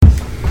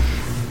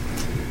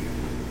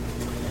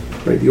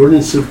Right, the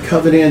ordinance of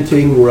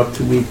covenanting, we're up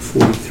to week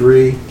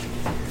 43.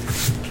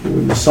 We're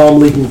in the Psalm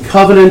League and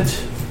Covenant.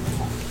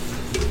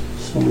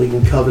 Psalm League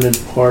and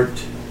Covenant, part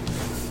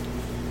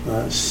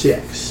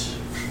 6.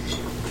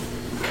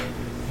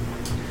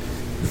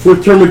 The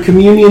fourth term of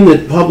communion,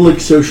 that public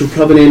social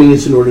covenanting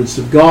is an ordinance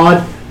of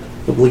God,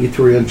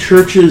 obligatory on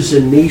churches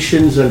and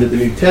nations under the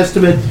New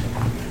Testament,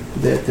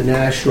 that the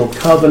National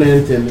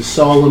Covenant and the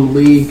Solemn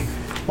League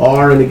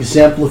are an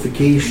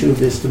exemplification of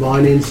this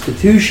divine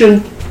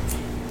institution,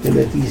 and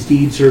that these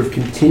deeds are of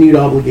continued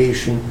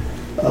obligation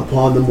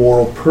upon the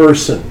moral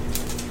person.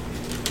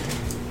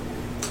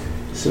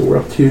 So we're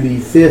up to the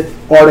 5th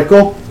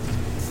article,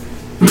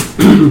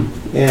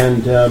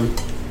 and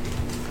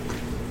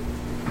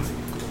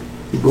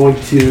we're going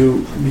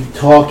to be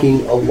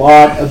talking a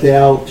lot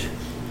about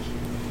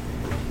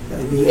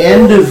the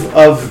end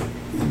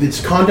of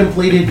that's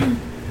contemplated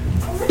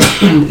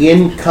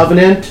in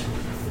covenant,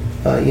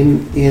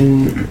 in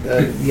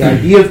the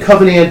idea of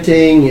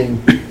covenanting,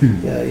 and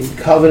in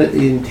covenant,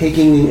 in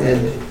taking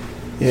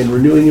and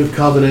renewing of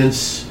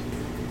covenants,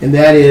 and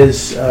that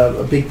is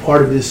a big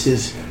part of this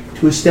is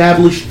to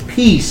establish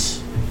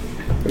peace.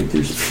 Right?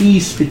 There's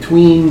peace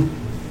between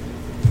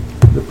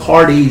the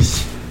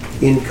parties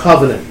in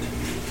covenant,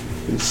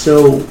 and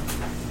so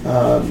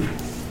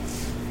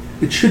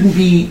it shouldn't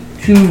be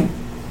too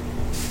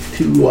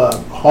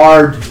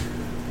hard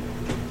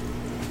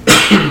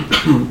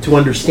to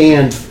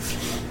understand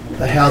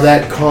how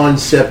that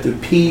concept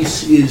of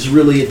peace is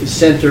really at the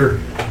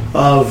center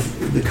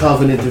of the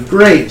covenant of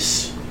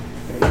grace,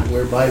 right,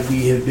 whereby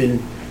we have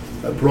been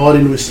brought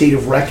into a state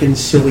of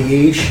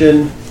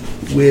reconciliation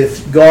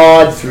with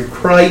God through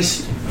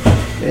Christ,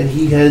 and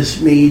He has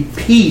made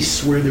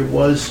peace where there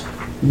was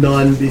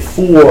none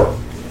before.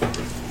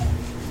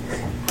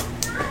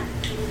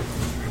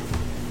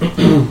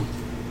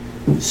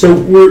 So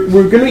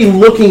we're going to be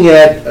looking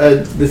at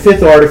the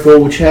 5th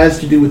article, which has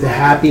to do with the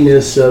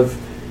happiness of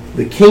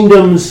the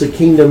kingdoms. The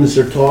kingdoms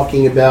are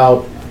talking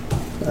about,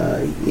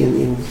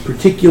 in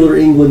particular,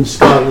 England,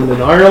 Scotland,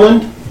 and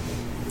Ireland.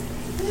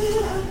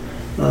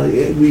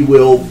 We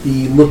will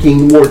be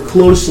looking more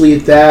closely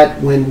at that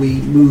when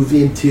we move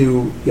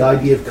into the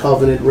idea of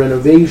covenant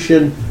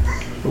renovation.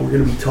 And we're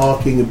going to be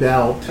talking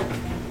about,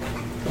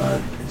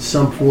 at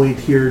some point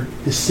here,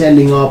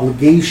 descending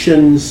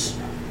obligations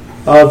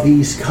of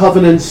these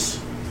covenants.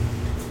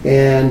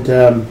 And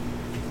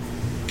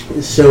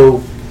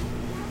so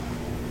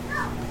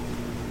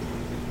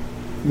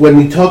when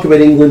we talk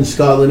about England,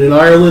 Scotland, and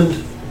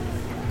Ireland,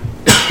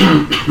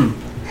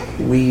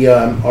 we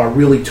are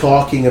really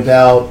talking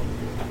about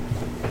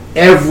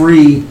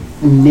every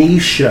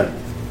nation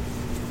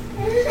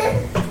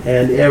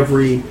and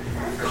every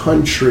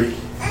country,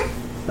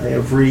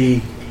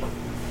 every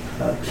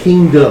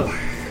kingdom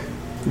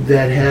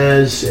that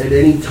has at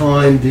any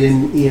time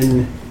been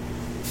in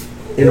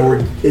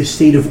a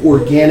state of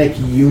organic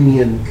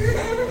union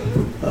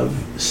of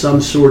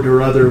some sort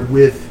or other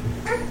with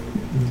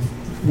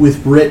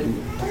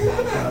Britain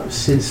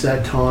since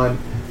that time.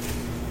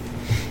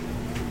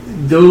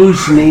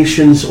 Those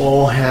nations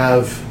all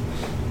have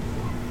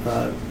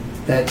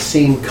that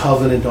same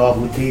covenant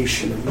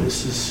obligation, and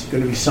this is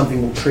going to be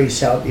something we'll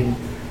trace out in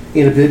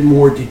a bit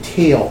more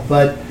detail.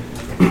 But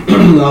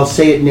I'll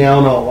say it now,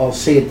 and I'll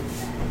say it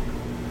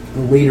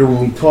later when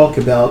we talk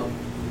about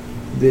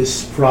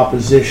this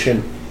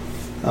proposition.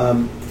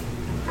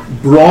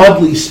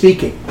 Broadly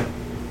speaking,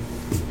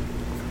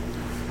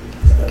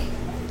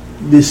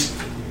 this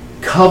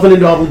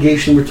covenant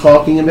obligation we're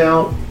talking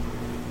about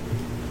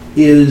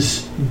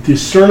is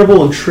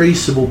discernible and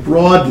traceable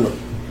broadly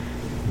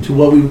to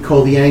what we would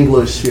call the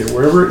Anglosphere.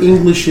 Wherever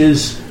English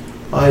is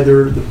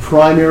either the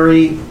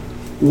primary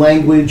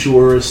language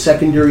or a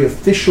secondary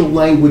official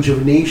language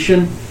of a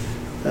nation,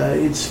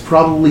 it's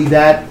probably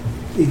that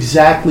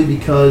exactly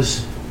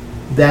because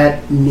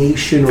that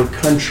nation or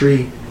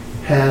country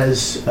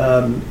has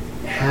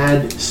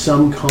had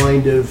some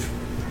kind of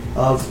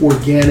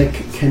organic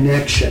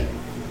connection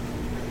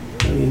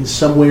in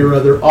some way or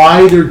other,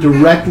 either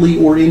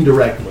directly or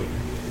indirectly,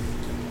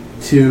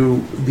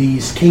 to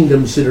these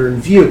kingdoms that are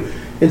in view.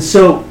 And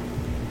so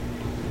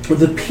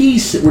the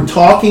peace that we're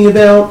talking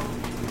about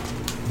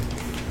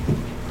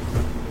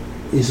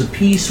is a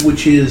peace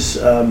which is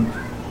to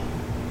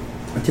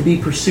be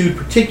pursued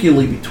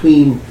particularly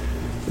between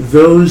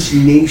those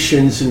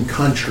nations and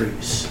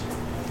countries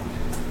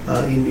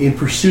in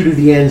pursuit of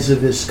the ends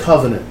of this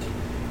covenant.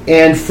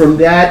 And from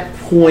that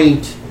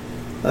point,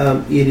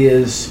 it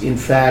is, in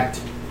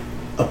fact,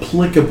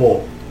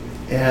 applicable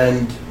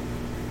and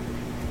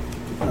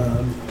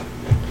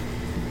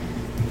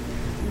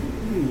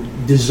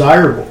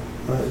desirable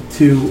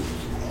to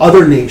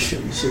other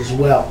nations as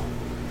well.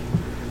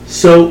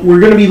 So we're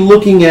going to be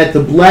looking at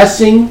the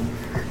blessing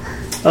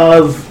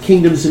of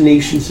kingdoms and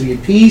nations to be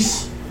at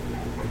peace,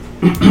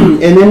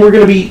 and then we're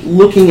going to be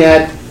looking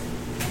at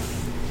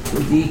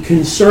the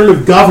concern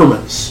of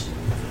governments.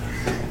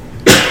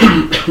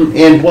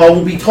 And while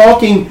we'll be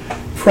talking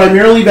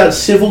primarily about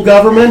civil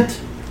government,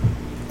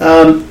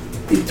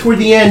 toward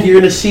the end you're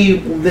going to see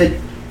that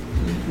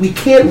we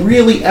can't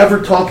really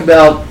ever talk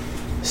about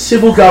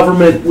civil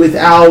government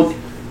without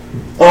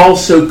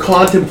also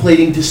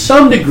contemplating to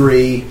some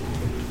degree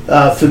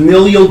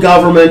familial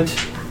government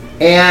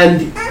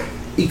and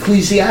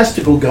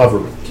ecclesiastical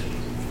government.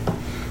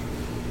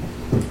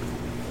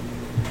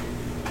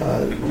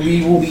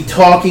 We will be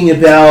talking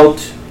about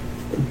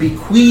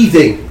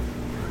bequeathing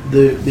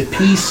the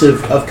piece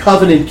of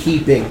covenant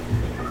keeping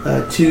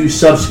to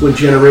subsequent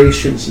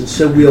generations. And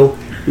so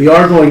we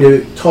are going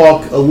to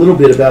talk a little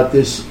bit about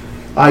this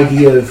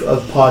idea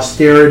of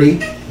posterity.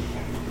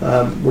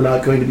 We're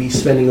not going to be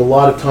spending a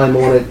lot of time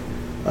on it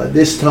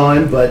this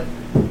time, but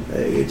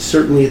it's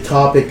certainly a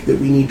topic that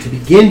we need to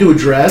begin to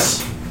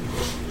address.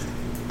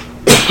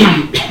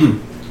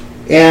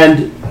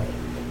 And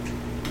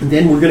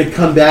then we're going to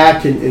come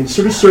back and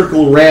sort of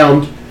circle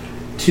around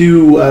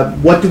to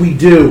what do we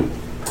do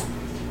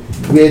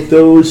with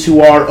those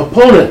who are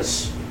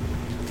opponents?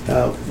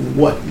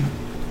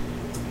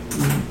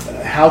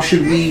 How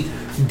should we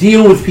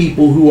deal with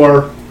people who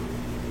are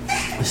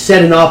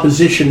set in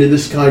opposition to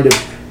this kind of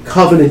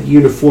covenant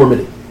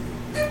uniformity?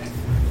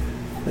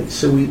 And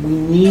so we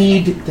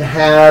need to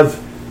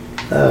have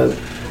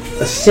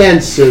a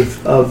sense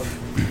of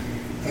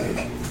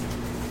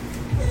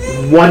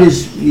what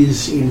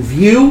is in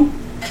view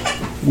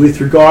with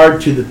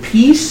regard to the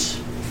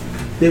peace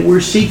that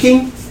we're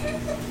seeking,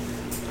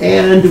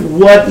 and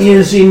what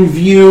is in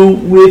view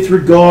with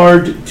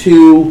regard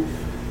to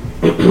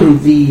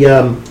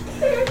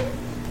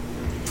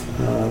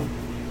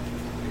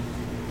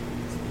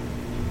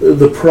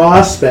the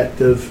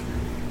prospect of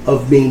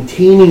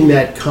maintaining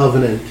that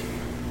covenant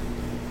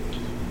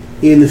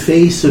in the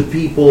face of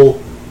people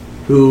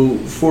who,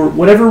 for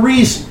whatever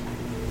reason,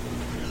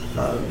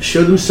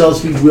 show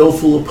themselves to be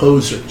willful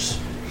opposers.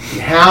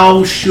 And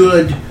how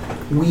should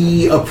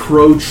we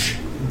approach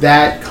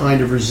that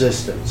kind of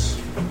resistance?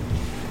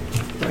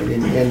 Right?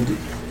 And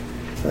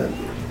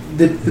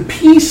the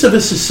peace of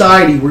a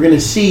society, we're going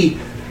to see,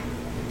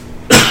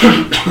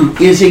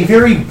 is a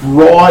very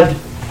broad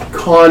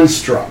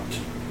construct.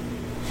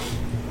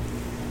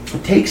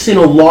 It takes in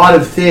a lot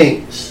of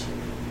things,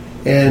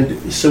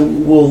 and so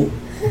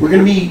we're going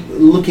to be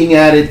looking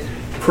at it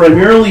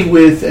primarily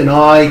with an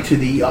eye to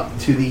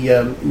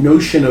the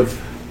notion of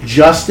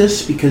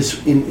justice,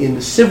 because in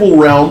the civil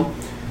realm,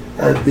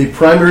 the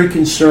primary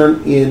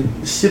concern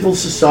in civil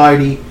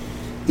society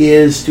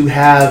is to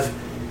have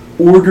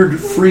ordered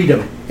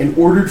freedom, and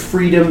ordered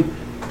freedom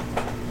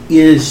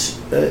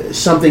is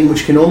something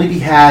which can only be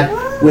had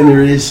when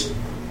there is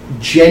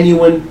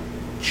genuine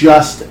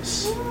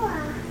justice.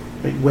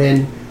 Right?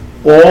 When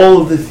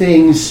all of the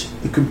things,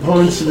 the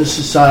components of the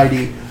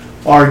society,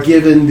 are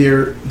given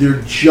their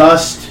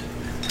just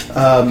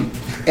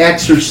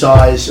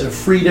exercise of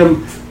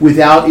freedom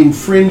without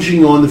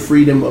infringing on the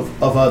freedom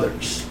of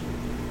others.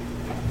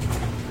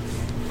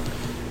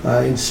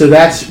 And so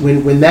that's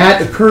when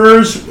that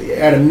occurs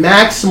at a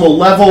maximal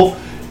level,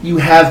 you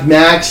have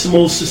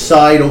maximal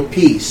societal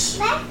peace.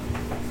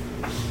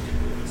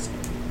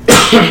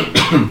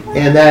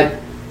 And that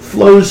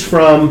flows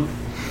from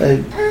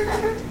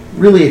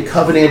really a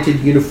covenanted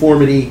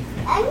uniformity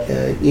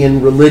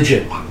in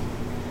religion.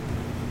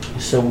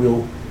 So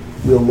we'll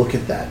look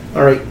at that.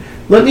 All right,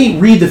 let me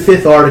read the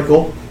fifth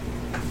article.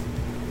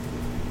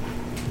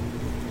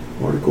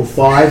 Article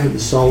 5 of the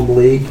Solemn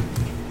League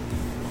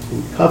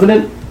and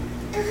Covenant.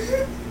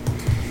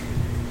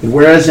 And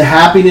whereas the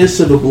happiness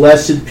of a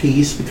blessed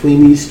peace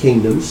between these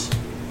kingdoms,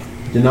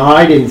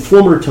 denied in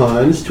former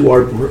times to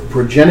our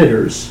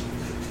progenitors,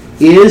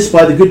 is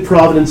by the good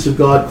providence of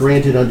God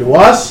granted unto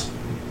us,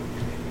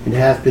 and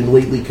hath been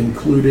lately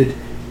concluded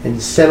and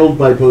settled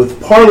by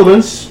both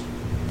parliaments,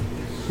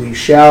 we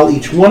shall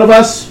each one of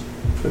us,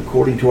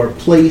 according to our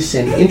place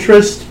and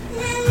interest,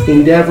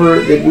 endeavor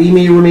that we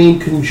may remain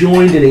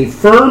conjoined in a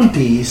firm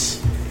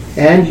peace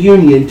and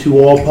union to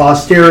all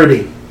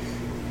posterity,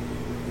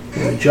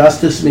 and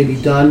justice may be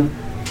done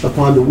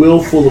upon the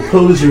willful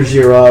opposers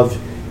thereof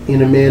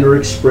in a manner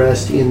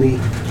expressed in the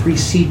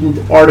precedent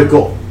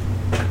article.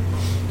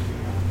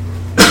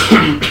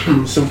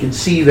 So we can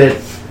see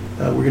that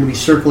we're going to be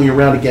circling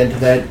around again to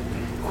that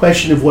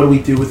question of what do we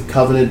do with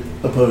covenant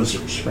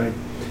opposers, right?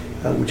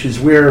 Which is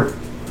where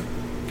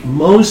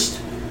most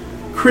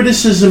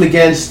criticism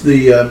against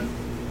the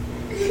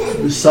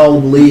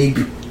Solemn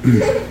League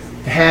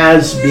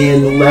has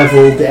been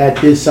leveled at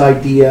this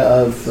idea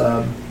of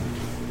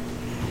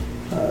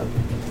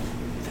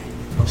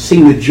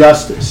seeing that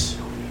justice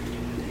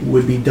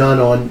would be done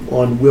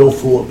on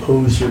willful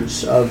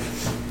opposers of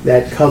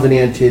that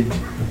covenanted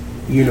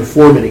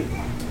uniformity.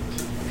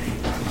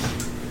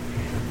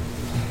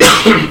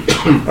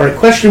 All right,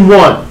 question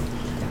 1.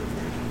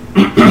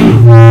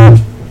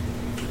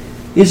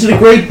 Is it a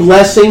great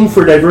blessing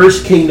for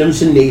diverse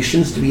kingdoms and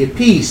nations to be at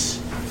peace?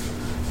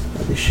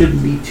 This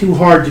shouldn't be too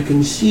hard to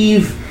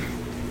conceive,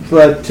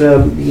 but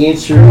the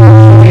answer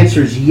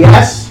is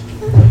yes.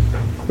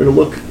 We're going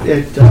to look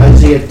at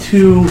Isaiah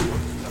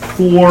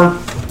 2:4.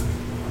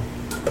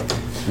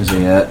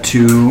 Isaiah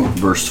 2,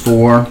 verse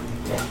 4.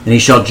 And he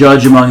shall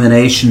judge among the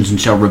nations, and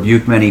shall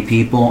rebuke many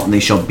people, and they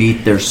shall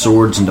beat their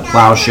swords into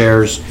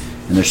plowshares,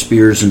 and their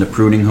spears into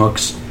pruning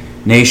hooks.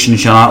 Nation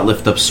shall not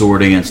lift up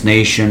sword against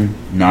nation,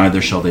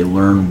 neither shall they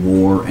learn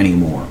war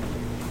anymore.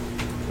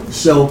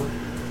 So,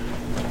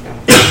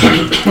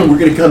 we're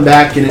going to come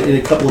back in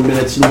a couple of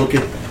minutes and look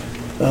at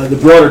the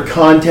broader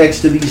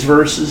context of these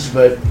verses,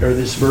 or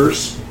this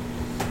verse.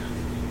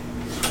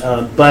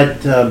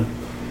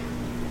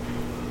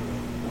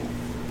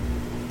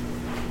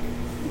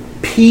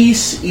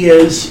 Peace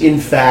is, in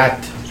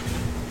fact,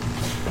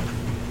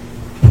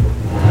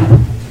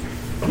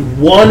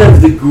 one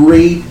of the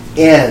great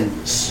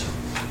ends,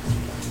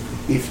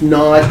 if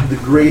not the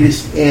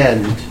greatest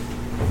end,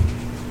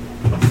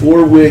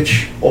 for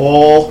which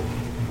all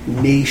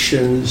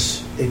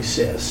nations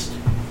exist.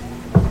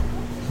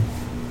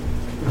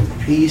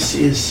 Peace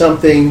is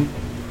something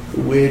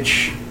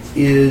which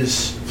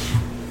is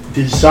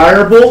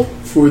desirable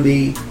for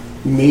the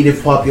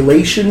native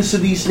populations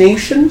of these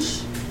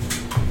nations.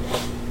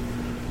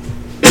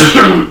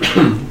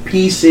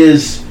 Peace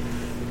is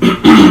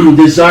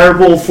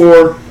desirable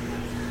for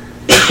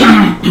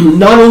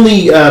not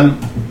only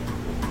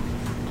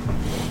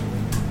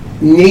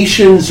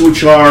nations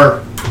which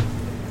are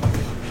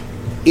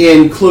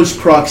in close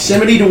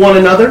proximity to one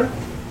another,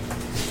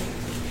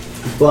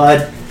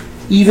 but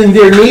even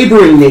their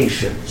neighboring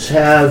nations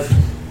have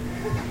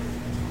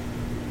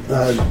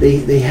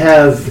they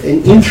have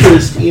an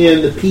interest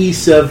in the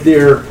peace of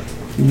their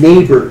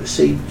neighbors.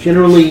 They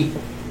generally,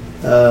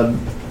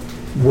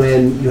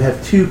 when you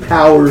have two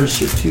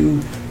powers or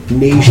two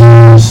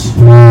nations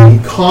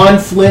in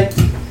conflict,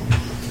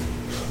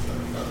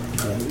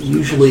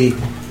 usually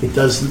it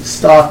doesn't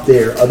stop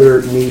there.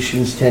 Other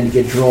nations tend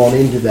to get drawn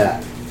into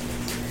that.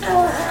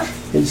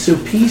 And so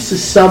peace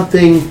is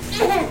something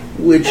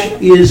which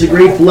is a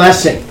great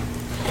blessing.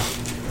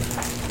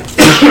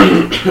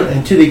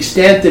 And to the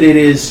extent that it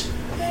is,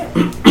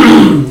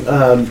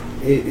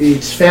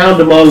 it's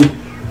found among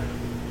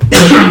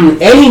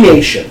any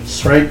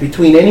nations, right?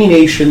 Between any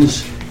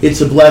nations,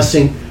 it's a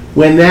blessing.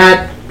 When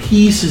that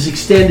peace is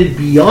extended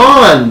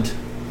beyond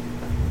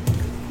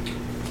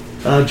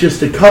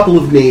just a couple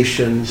of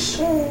nations,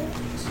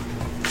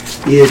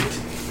 it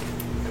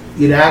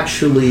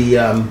actually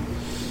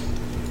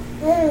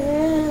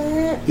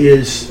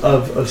is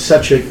of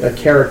such a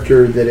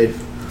character that it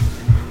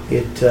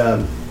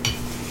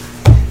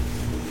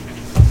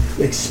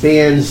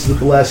expands the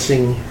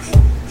blessing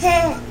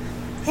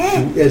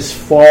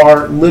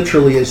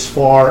literally as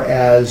far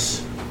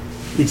as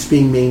it's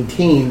being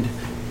maintained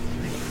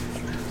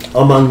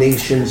among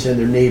nations and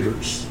their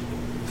neighbors.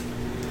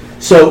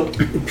 So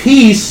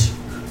peace,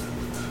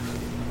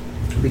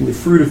 being the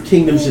fruit of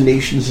kingdoms and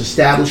nations,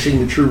 establishing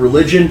the true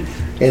religion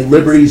and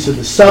liberties of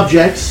the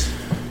subjects,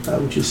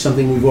 which is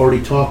something we've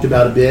already talked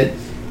about a bit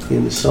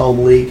in the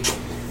Psalm League,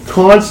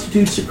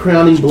 constitutes a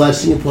crowning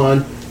blessing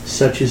upon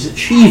such as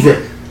achieve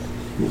it.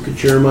 Look at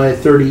Jeremiah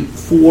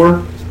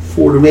 34,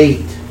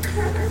 4-8.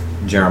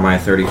 Jeremiah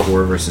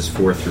 34, verses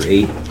 4 through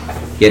 8.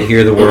 Yet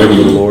hear the word of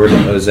the Lord,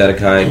 O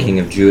Zedekiah, king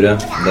of Judah.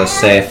 Thus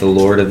saith the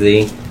Lord of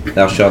thee,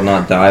 Thou shalt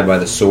not die by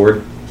the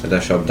sword, but thou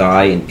shalt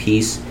die in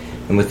peace,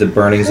 and with the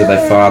burnings of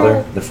thy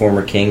father, the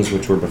former kings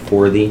which were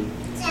before thee.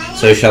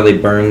 So shall they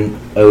burn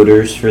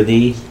odors for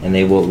thee, and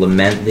they will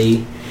lament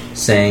thee,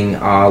 saying,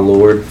 Ah,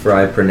 Lord, for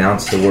I have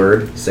pronounced the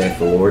word, saith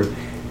the Lord.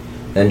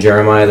 Then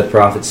Jeremiah the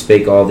prophet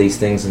spake all these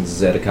things unto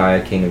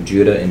Zedekiah king of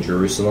Judah in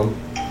Jerusalem.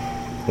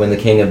 When the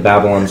king of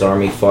Babylon's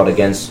army fought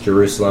against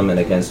Jerusalem and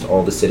against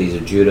all the cities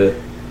of Judah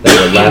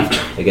that were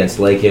left, against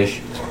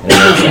Lachish and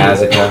against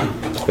Azekah,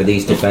 for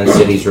these defenced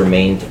cities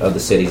remained of the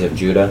cities of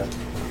Judah.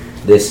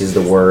 This is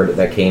the word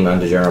that came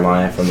unto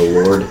Jeremiah from the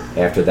Lord.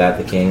 After that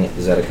the king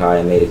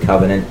Zedekiah made a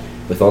covenant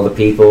with all the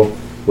people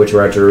which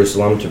were at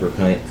Jerusalem to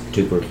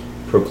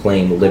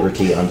proclaim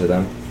liberty unto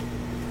them.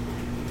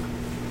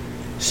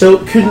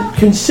 So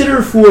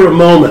consider for a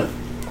moment,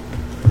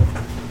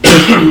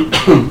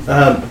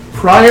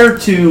 prior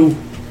to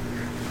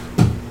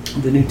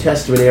the New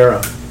Testament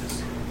era,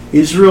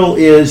 Israel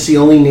is the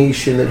only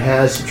nation that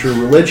has a true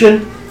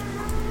religion.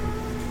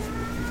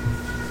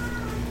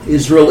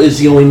 Israel is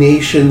the only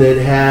nation that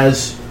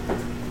has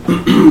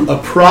a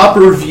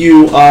proper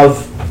view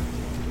of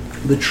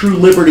the true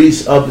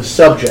liberties of the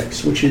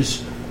subjects, which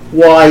is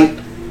why,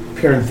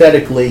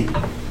 parenthetically,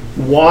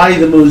 why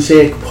the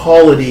Mosaic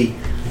polity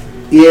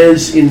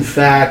is, in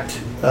fact,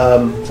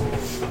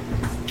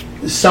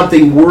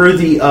 something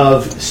worthy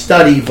of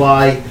study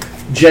by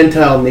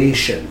Gentile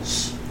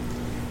nations,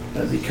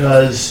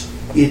 because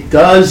it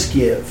does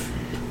give,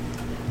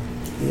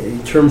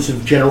 in terms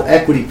of general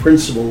equity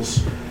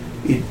principles,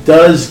 it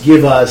does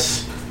give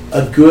us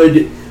a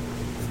good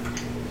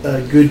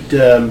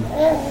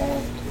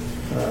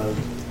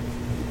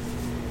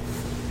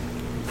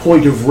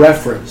point of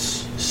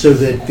reference, so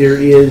that there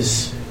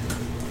is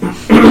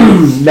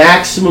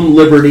maximum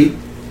liberty,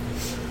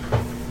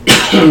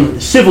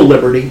 civil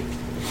liberty,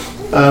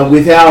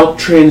 without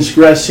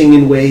transgressing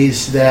in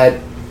ways that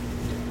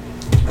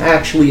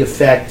actually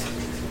affect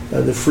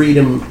the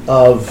freedom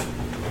of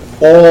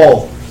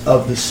all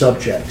of the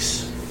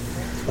subjects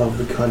of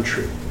the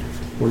country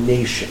or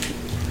nation.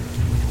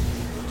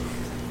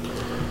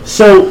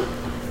 So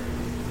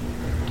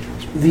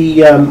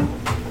the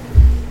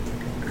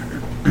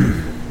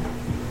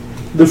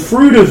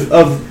fruit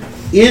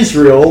of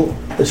Israel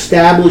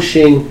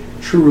establishing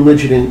true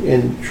religion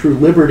and true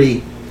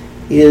liberty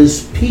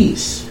is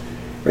peace.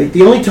 Right?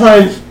 The only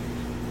time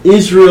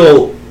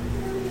Israel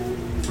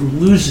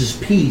loses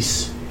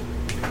peace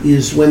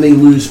is when they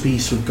lose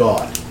peace with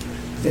God,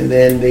 and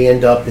then they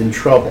end up in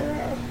trouble.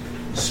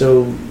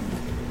 So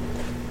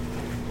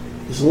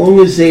as long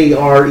as they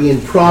are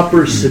in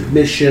proper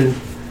submission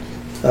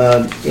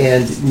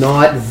and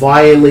not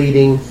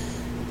violating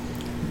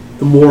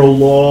the moral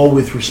law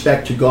with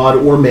respect to God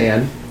or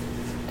man,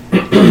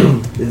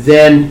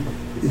 then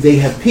they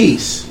have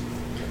peace.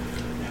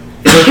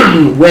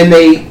 When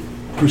they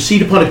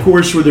proceed upon a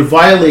course where they're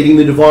violating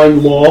the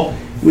divine law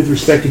with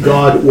respect to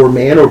God or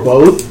man or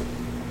both,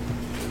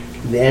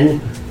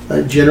 then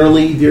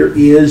generally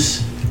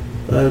there's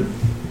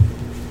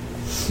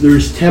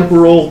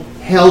temporal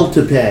hell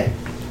to pay,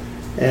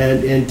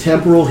 and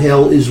temporal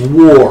hell is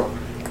war,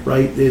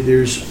 right?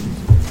 There's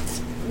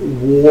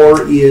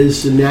war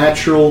is the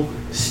natural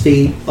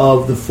state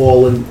of the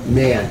fallen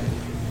man,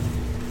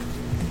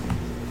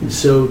 and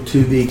so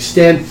to the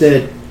extent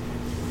that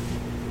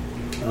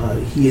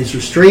he is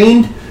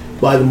restrained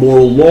by the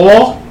moral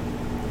law,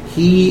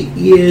 he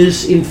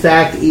is in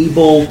fact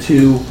able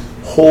to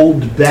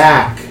hold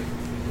back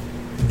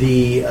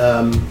the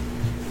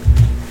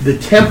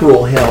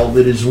temporal hell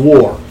that is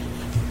war.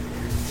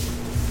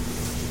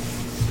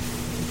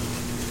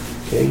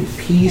 Okay,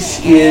 peace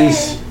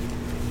is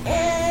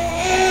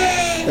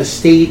a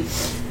state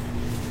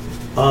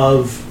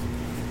of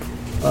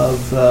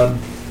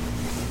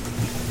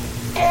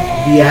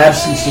the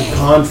absence of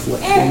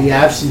conflict, in the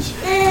absence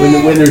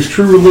when there's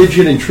true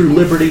religion and true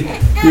liberty,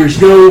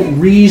 there's no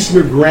reason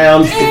or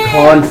ground for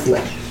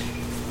conflict.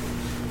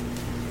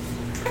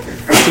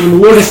 So when the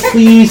Lord is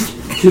pleased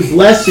to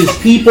bless His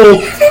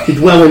people to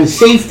dwell in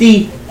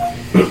safety,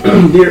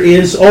 there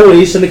is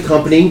always an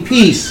accompanying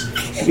peace.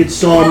 It's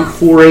Psalm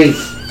 4:8.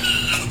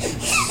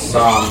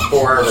 Psalm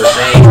 4 verse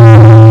 8.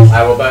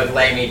 I will both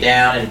lay me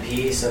down in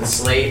peace and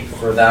sleep,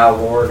 for thou,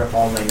 Lord,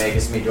 only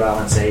makest me dwell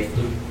in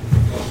safety.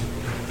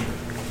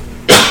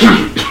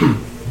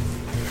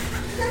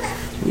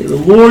 The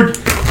Lord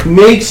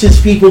makes His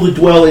people to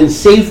dwell in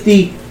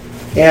safety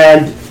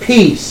and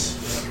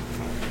peace.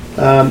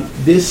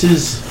 This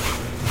is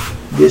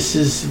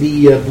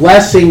the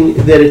blessing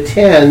that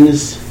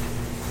attends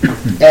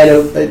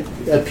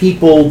a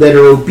people that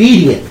are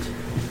obedient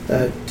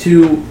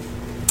to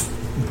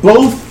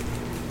both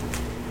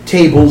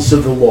tables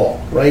of the law,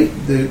 right?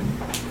 The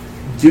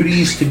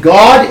duties to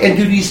God and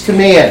duties to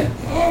man.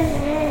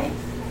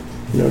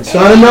 It's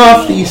not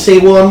enough that you say,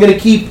 well, I'm going to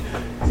keep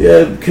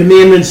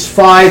commandments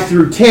 5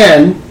 through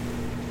 10,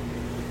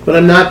 but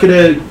I'm not going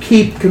to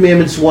keep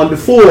commandments 1 to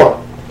 4.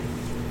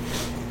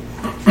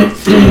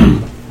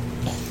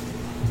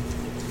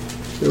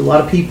 There are a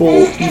lot of people,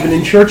 even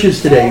in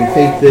churches today, who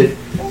think that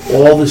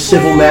all the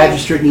civil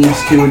magistrate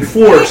needs to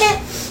enforce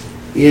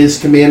is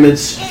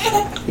commandments,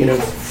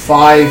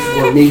 5,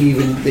 or maybe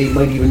even they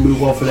might even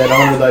move off of that,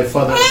 honor thy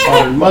father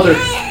and mother,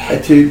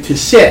 to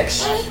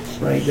 6,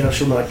 right? Thou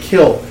shalt not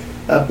kill.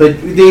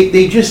 But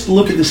they just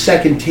look at the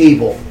second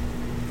table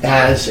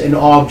as an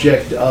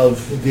object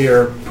of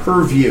their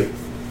purview.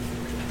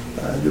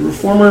 The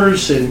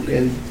reformers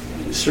and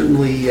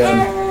certainly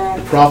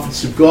the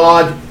prophets of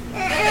God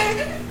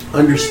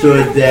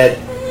understood that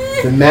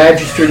the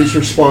magistrate is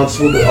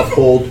responsible to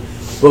uphold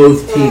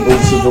both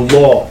tables of the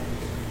law,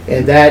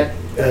 and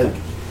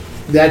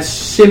that's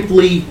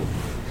simply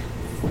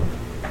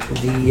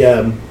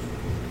the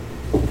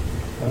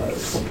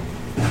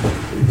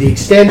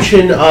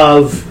extension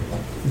of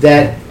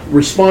that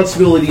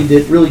responsibility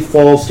that really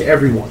falls to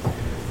everyone.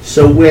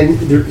 So when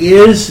there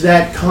is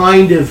that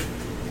kind of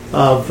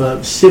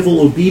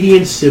civil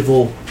obedience,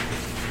 civil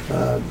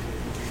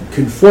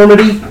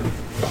conformity,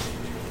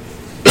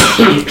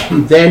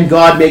 then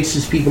God makes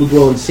His people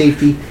dwell in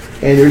safety,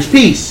 and there's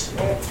peace.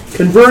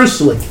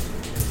 Conversely,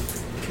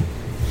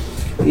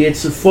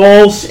 it's a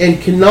false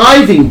and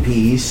conniving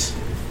peace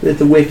that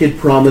the wicked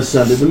promise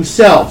unto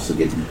themselves. Look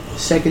at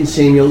 2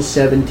 Samuel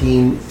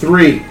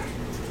 17:3.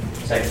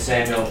 2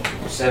 Samuel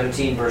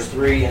 17 verse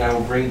 3, and I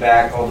will bring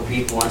back all the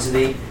people unto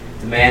thee,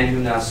 the man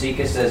whom thou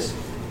seekest, as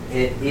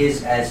it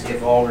is as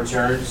if all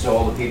returned, so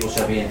all the people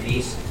shall be in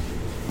peace.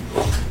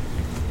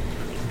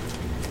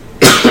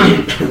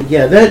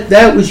 Yeah,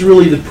 that was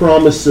really the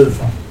promise of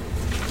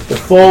the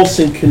false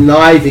and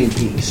conniving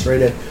peace,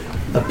 right?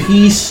 A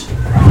peace.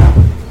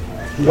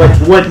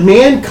 What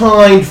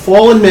mankind,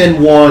 fallen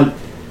men, want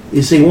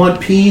is they want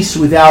peace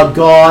without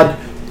God,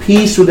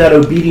 peace without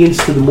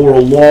obedience to the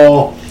moral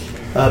law,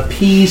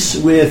 peace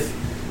with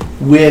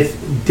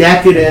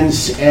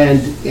decadence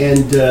and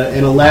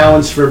an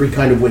allowance for every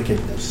kind of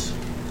wickedness.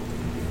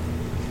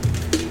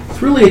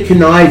 It's really a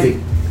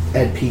conniving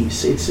at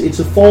peace. It's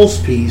a false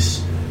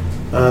peace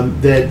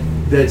that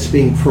that's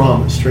being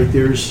promised, right?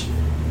 There is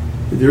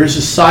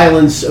a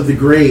silence of the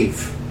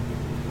grave.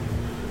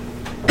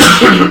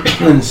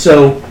 And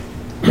so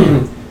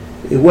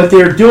what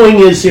they're doing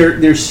is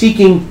they're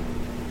seeking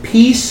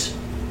peace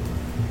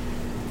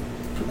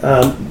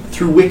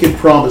through wicked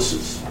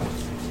promises.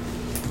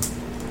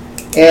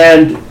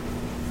 And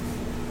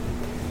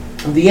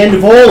the end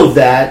of all of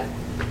that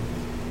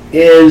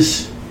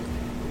is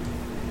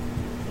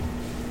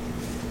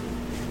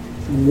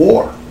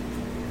war,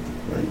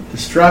 right?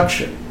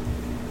 Destruction,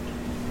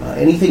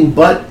 anything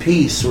but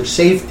peace or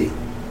safety.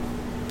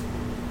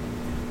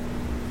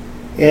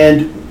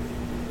 And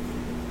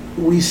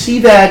we see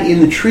that in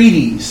the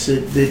treaties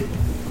that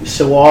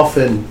so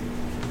often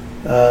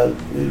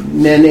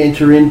men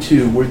enter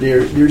into, where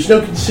there's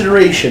no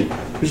consideration,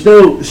 there's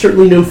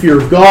certainly no fear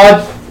of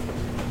God,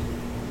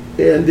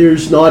 and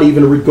there's not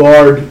even a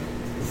regard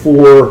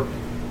for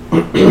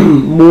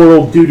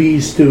moral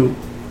duties to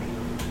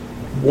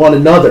one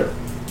another.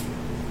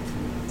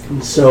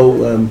 And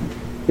so,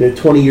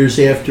 20 years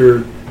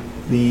after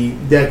the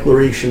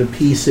declaration of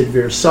peace at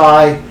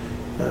Versailles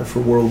for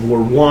World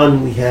War I,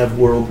 we have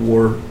World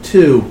War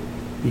II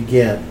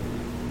begin.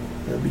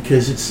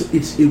 Because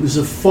it was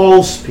a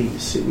false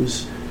peace. It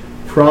was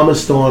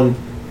promised on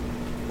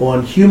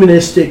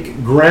humanistic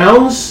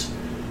grounds,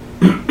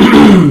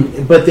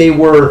 but they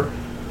were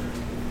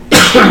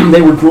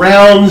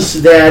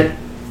grounds that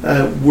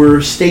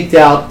were staked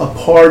out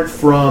apart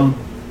from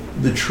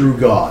the true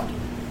God,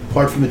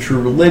 apart from the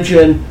true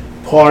religion,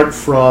 apart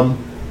from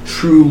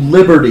true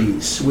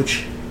liberties,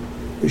 which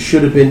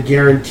should have been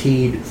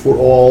guaranteed for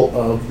all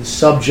of the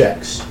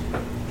subjects.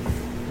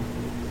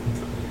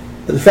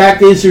 The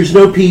fact is, there's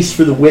no peace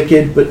for the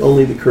wicked, but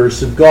only the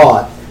curse of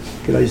God.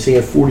 In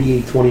Isaiah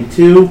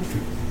 48:22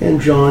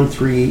 and John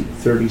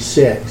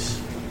 3:36.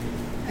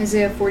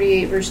 Isaiah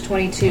 48, verse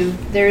 22.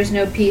 There is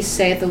no peace,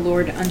 saith the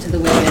Lord, unto the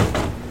wicked.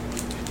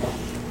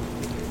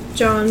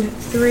 John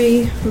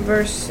 3,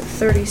 verse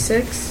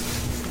 36.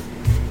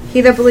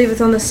 He that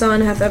believeth on the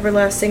Son hath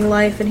everlasting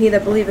life, and he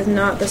that believeth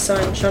not the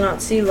Son shall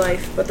not see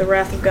life, but the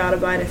wrath of God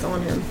abideth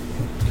on him.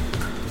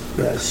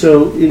 Yeah,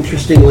 so,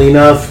 interestingly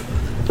enough,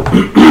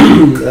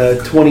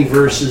 20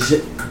 verses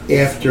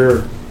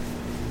after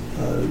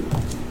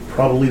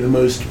probably the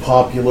most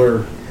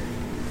popular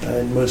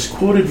and most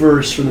quoted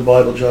verse from the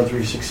Bible, John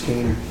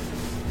 3:16,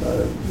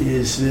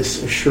 is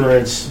this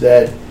assurance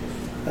that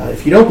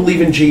if you don't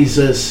believe in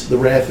Jesus, the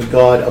wrath of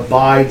God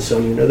abides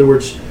on you. In other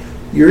words,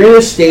 you're in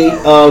a state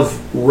of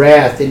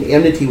wrath and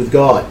enmity with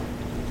God.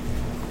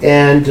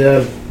 And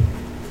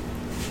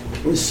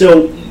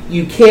so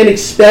you can't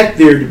expect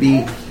there to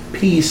be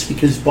peace,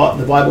 because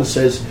the Bible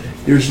says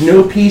there's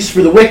no peace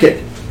for the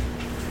wicked.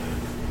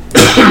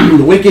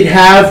 The wicked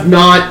have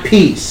not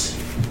peace.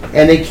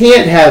 And they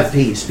can't have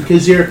peace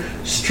because they're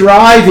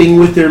striving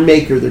with their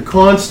Maker. They're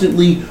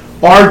constantly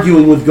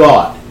arguing with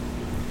God.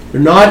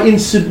 They're not in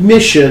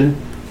submission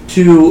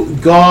to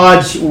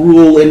God's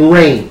rule and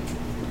reign.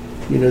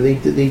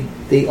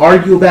 They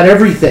argue about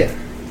everything.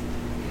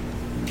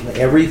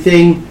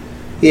 Everything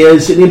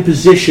is an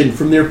imposition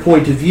from their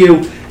point of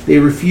view. They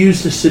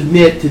refuse to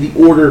submit to the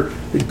order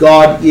that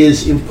God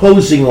is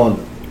imposing on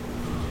them.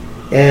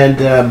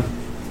 And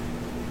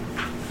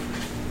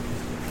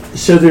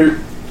so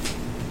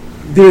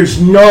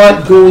there's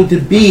not going to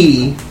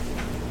be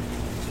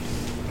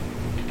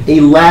a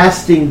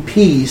lasting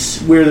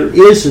peace where there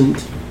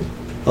isn't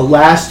a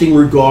lasting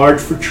regard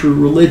for true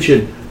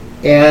religion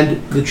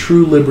and the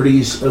true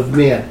liberties of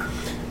man.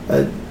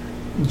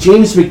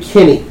 James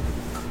McKinney,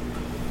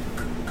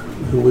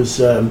 who was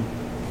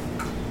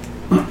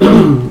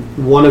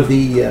one of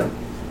the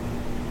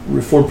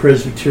Reformed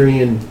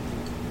Presbyterian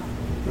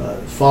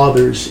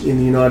fathers in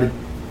the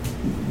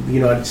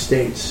United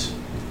States,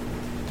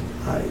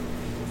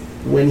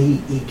 when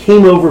he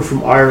came over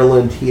from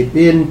Ireland, he had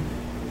been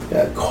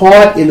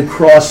caught in the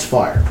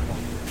crossfire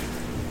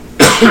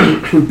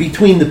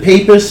between the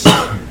papists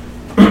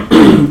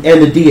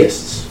and the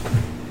deists.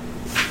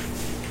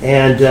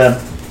 And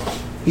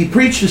he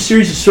preached a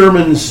series of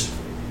sermons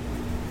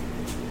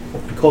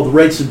called The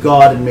Rights of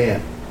God and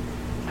Man,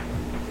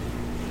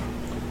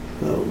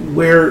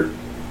 where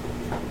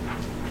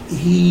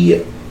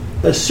he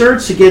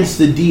asserts against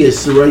the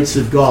deists the rights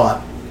of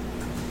God,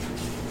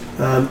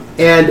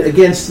 and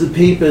against the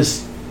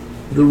papists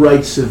the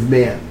rights of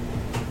man.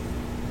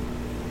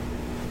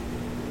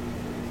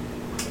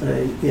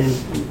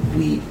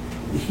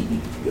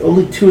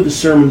 Only two of the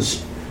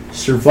sermons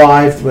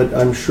survived, but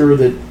I'm sure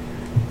that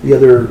the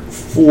other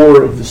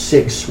 4 of the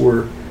 6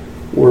 were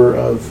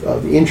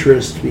of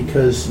interest,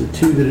 because the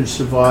 2 that have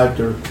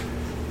survived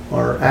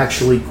are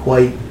actually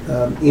quite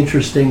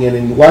interesting and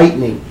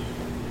enlightening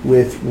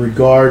with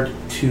regard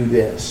to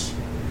this.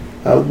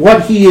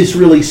 What he is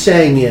really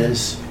saying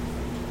is,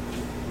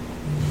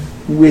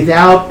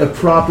 without a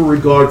proper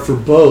regard for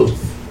both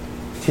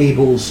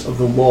tables of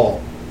the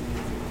law,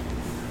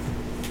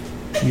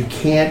 you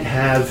can't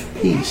have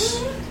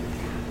peace.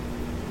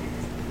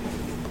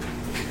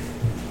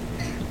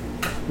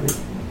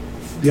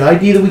 The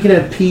idea that we can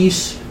have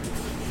peace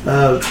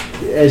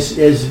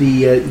as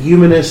the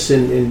humanists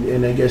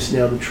and I guess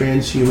now the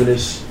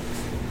transhumanists,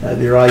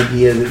 their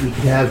idea that we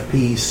can have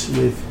peace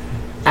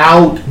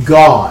without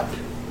God,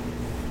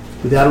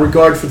 without a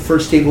regard for the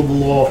first table of the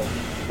law,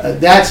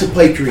 that's a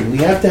pipe dream. We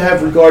have to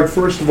have regard,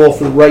 first of all,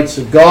 for the rights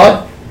of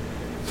God,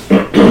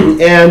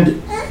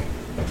 and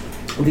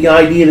the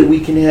idea that we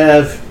can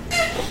have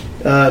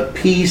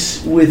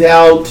peace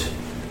without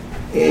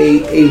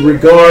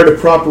a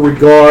proper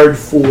regard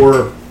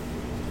for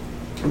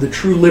the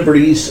true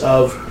liberties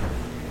of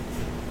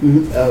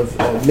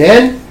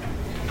men,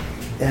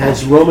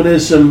 as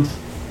Romanism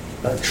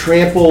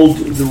trampled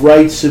the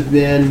rights of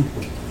men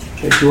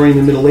during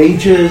the Middle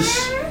Ages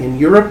in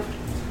Europe.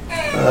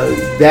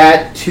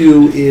 That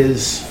too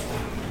is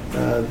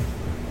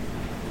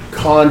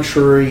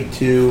contrary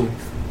to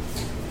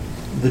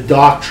the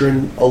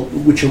doctrine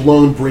which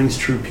alone brings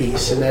true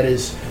peace, and that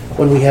is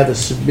when we have a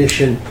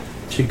submission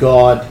to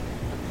God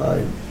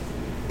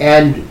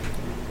and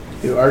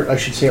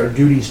our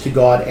duties to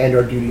God and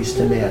our duties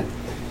to man,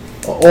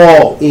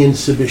 all in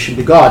submission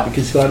to God,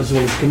 because God is the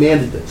one who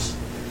commanded this.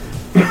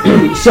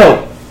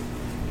 So,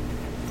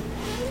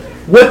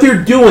 what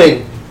they're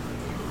doing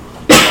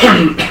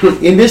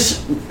in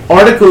this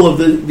article of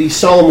the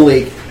Solemn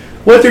League,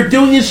 what they're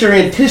doing is they're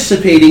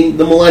anticipating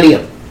the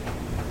millennium.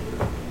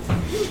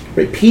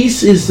 Right?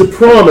 Peace is the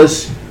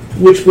promise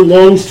which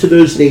belongs to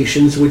those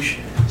nations which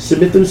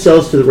submit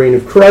themselves to the reign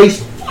of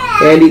Christ,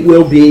 and it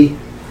will be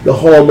the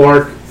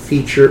hallmark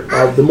feature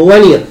of the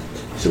millennium.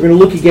 So we're going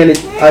to look again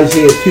at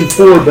Isaiah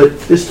 2:4,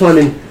 but this time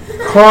in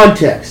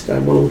context. I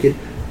want to look at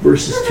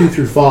verses 2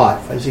 through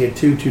 5. Isaiah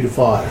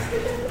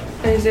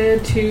 2:2-5. Isaiah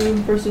 2,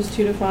 verses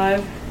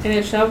 2-5. And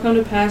it shall come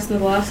to pass in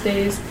the last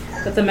days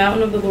that the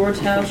mountain of the Lord's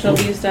house shall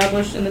be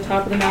established in the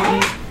top of the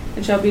mountains,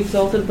 and shall be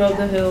exalted above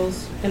the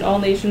hills, and all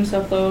nations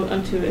shall flow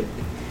unto it.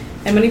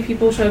 And many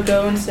people shall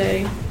go and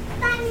say,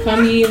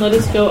 Come ye, and let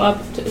us go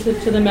up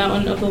to the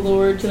mountain of the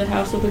Lord, to the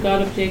house of the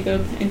God of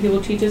Jacob, and he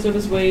will teach us of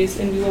his ways,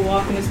 and we will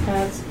walk in his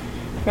paths.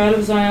 For out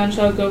of Zion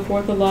shall go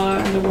forth the law,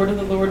 and the word of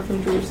the Lord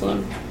from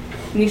Jerusalem.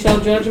 And he shall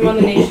judge among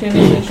the nations,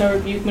 and shall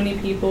rebuke many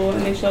people,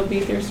 and they shall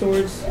beat their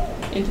swords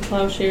into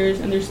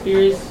plowshares, and their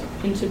spears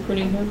into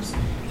pruning hooks.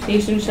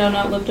 Nation shall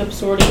not lift up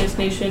sword against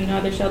nation,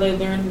 neither shall they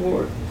learn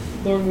war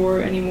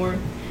any more.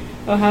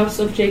 O house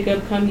of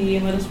Jacob, come ye,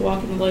 and let us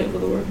walk in the light of the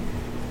Lord.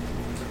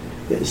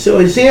 So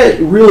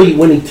Isaiah really,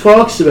 when he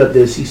talks about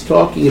this, he's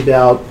talking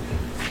about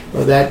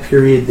that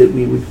period that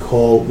we would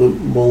call the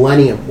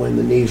millennium, when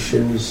the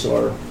nations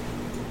are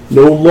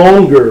no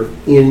longer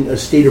in a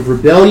state of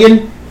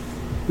rebellion.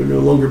 They're no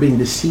longer being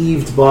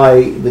deceived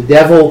by the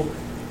devil,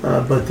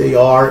 but they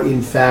are,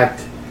 in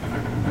fact,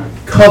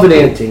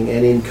 covenanting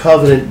and in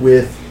covenant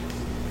with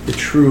the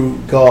true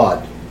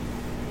God.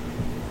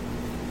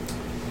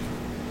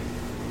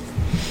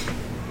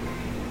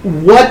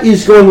 What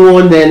is going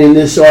on then in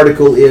this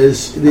article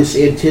is this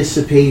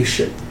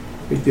anticipation.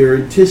 They're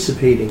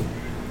anticipating.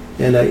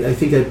 And I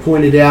think I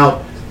pointed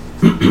out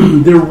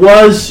there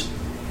was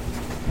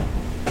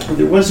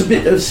a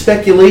bit of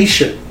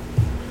speculation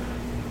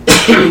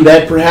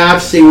that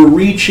perhaps they were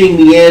reaching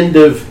the end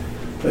of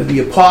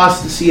the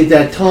apostasy at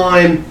that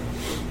time,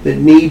 that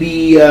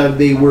maybe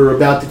they were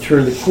about to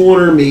turn the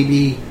corner,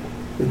 maybe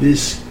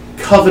this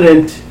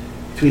covenant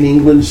between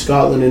England,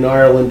 Scotland, and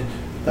Ireland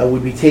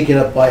would be taken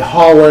up by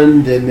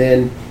Holland, and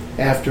then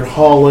after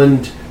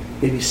Holland,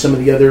 maybe some of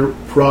the other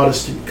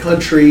Protestant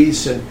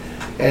countries, and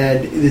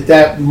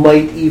that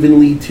might even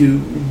lead to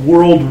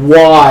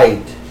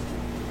worldwide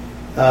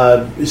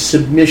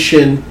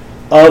submission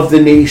of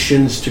the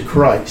nations to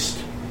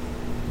Christ.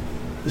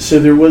 So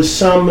there was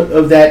some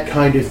of that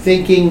kind of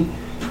thinking,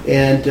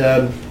 and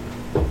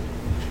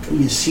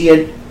you see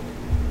it,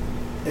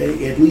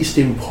 at least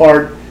in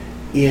part,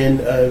 in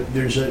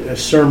there's a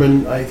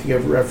sermon I think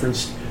I've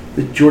referenced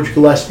that George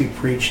Gillespie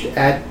preached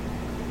at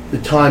the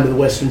time of the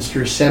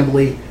Westminster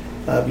Assembly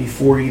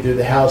before either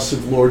the House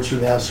of Lords or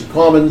the House of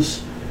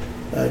Commons,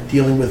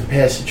 dealing with a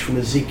passage from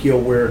Ezekiel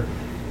where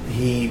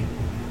he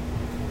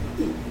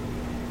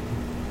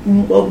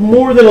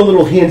more than a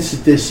little hints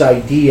at this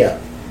idea.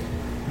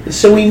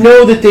 So we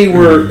know that they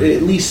were,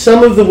 at least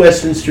some of the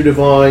Westminster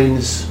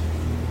divines,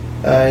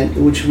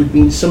 which would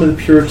mean some of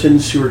the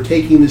Puritans who are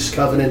taking this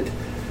covenant,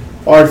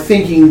 are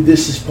thinking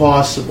this is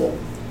possible.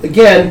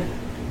 Again,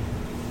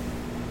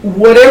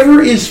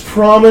 whatever is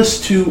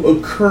promised to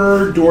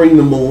occur during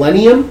the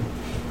millennium,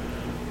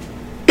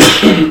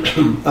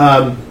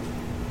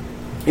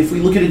 if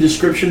we look at a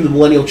description of the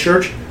millennial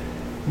church,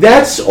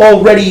 that's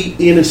already,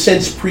 in a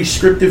sense,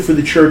 prescriptive for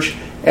the church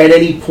at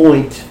any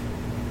point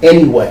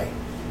anyway.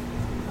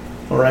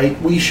 All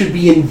right? We should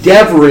be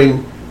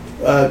endeavoring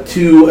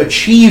to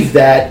achieve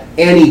that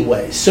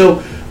anyway.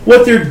 So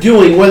what they're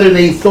doing, whether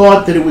they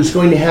thought that it was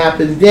going to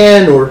happen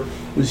then or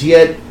was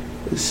yet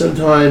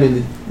sometime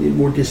in the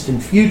more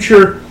distant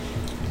future,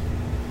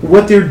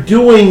 what they're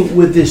doing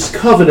with this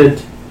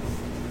covenant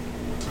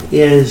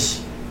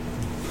is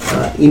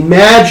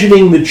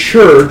imagining the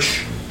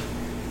church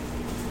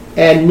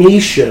and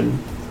nation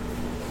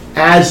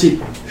as it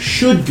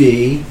should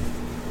be,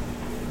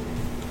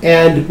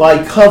 and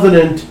by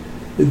covenant,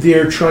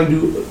 they're trying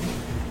to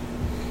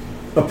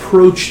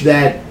approach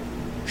that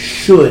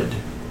should,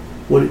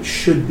 what it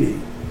should be.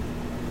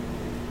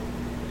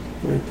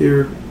 Right?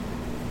 They're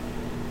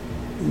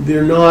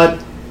not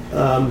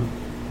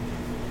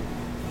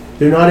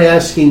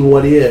asking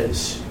what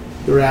is.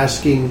 They're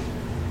asking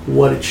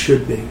what it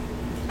should be.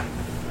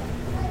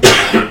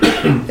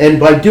 And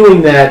by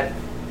doing that,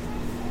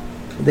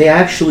 they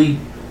actually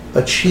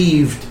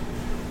achieved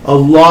a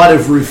lot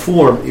of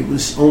reform. It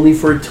was only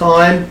for a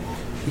time,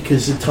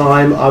 because the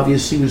time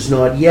obviously was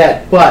not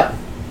yet. But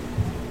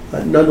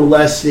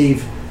nonetheless,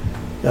 they've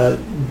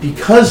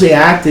because they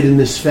acted in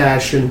this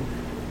fashion,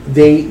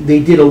 they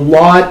did a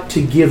lot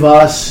to give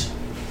us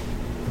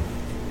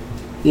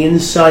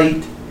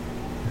insight,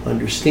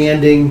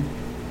 understanding,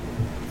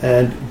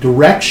 and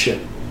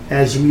direction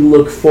as we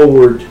look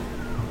forward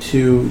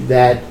to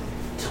that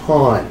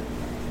time.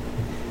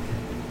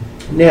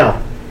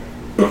 Now,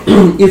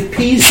 if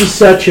peace is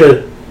such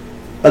a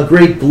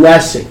great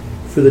blessing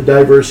for the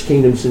diverse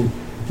kingdoms and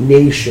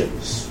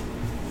nations,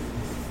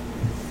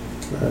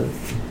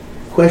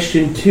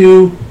 question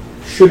 2,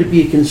 should it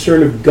be a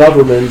concern of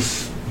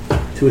governments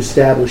to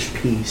establish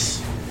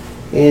peace?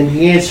 And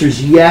the answer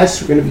is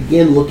yes. We're going to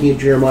begin looking at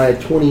Jeremiah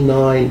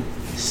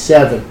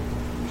 29:7.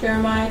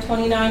 Jeremiah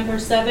 29,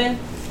 verse 7.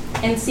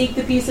 And seek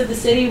the peace of the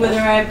city whither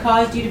I have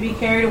caused you to be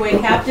carried away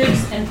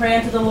captives, and pray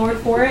unto the Lord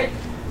for it,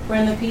 for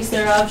in the peace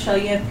thereof shall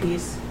ye have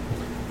peace.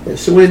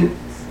 So when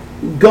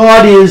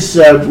God is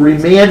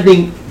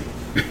remanding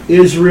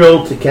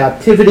Israel to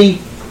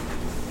captivity,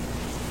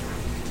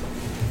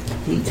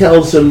 He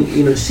tells them,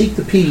 seek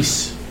the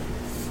peace.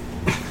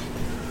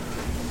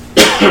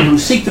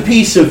 Seek the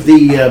peace of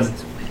the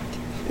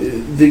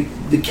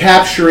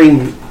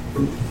capturing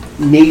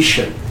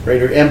nation,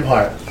 right, or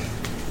empire.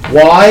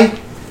 Why?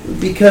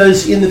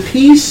 Because in the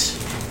peace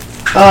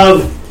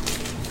of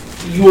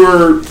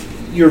your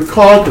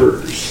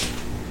conquerors,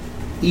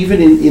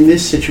 even in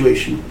this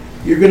situation,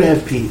 you're going to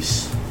have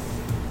peace.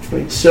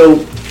 Right?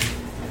 So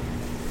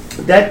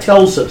that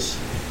tells us,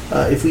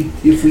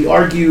 if we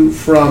argue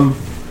from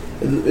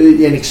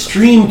an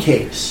extreme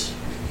case,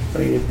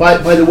 right?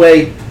 By the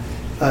way,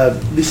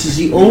 this is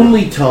the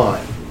only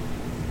time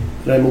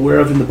that I'm aware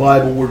of in the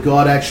Bible where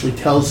God actually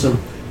tells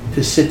them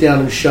to sit down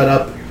and shut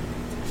up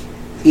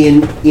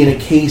in a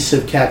case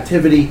of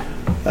captivity.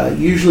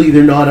 Usually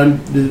they're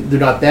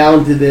not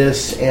bound to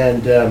this,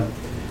 and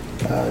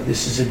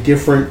this is a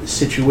different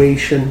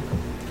situation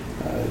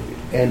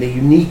and a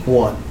unique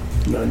one.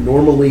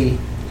 Normally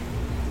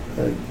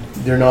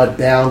they're not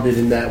bounded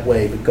in that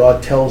way, but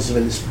God tells them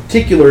in this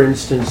particular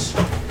instance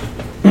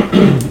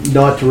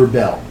not to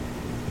rebel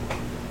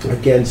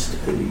against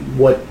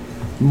what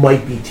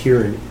might be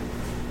tyranny,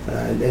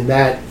 and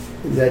that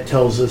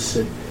tells us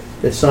that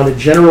that's not a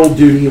general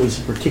duty. It was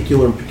a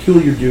particular and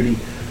peculiar duty.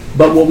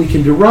 But what we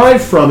can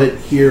derive from it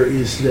here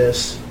is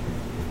this,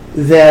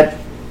 that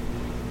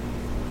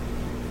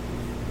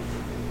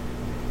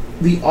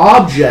the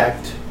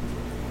object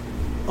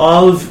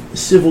of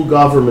civil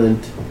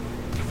government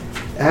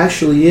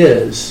actually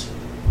is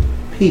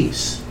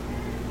peace.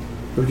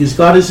 Because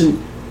God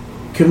isn't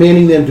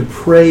commanding them to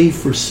pray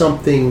for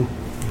something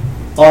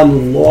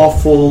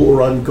unlawful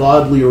or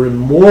ungodly or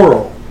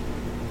immoral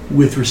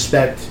with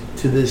respect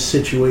to this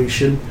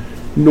situation,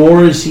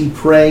 nor is He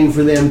praying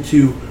for them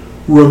to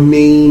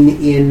remain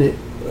in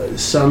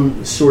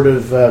some sort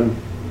of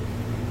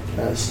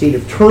state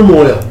of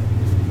turmoil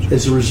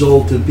as a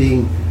result of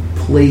being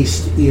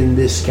placed in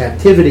this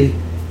captivity.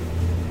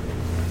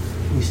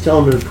 He's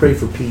telling them to pray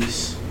for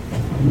peace,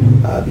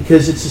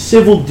 because it's a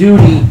civil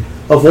duty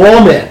of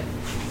all men,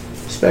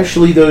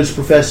 especially those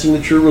professing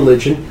the true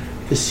religion,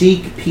 to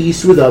seek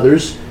peace with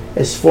others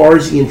as far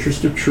as the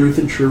interest of truth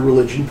and true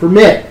religion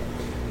permit.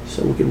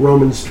 So look at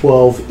Romans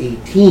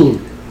 12:18.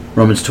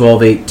 Romans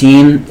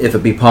 12:18, if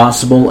it be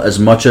possible, as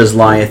much as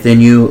lieth in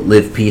you,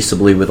 live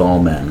peaceably with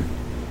all men.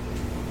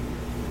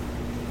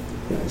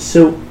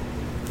 So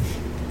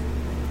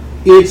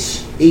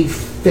it's a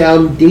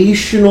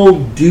foundational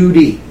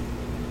duty,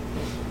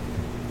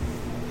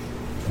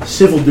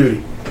 civil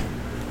duty,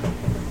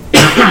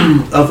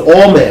 of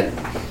all men,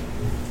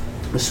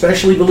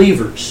 especially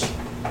believers,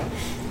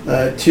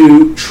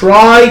 to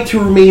try to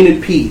remain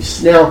at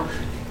peace. Now,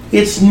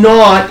 it's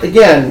not,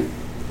 again,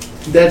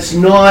 that's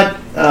not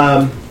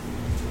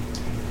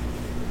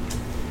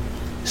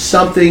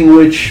something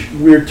which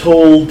we're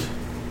told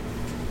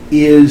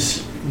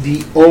is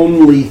the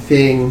only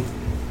thing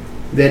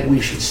that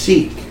we should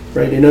seek,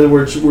 right? In other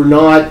words, we're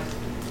not,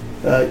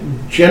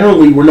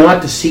 generally, we're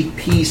not to seek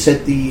peace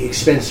at the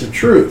expense of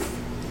truth.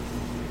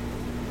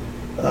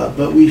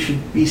 But we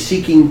should be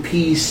seeking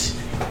peace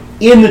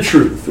in the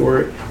truth,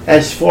 or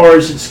as far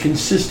as it's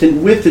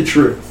consistent with the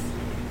truth.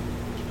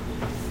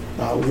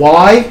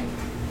 Why?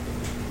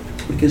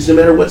 Because no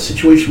matter what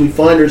situation we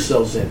find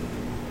ourselves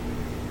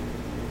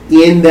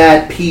in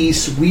that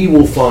peace we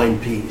will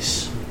find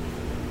peace.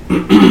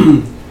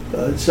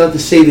 It's not to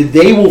say that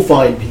they will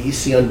find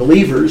peace, the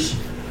unbelievers,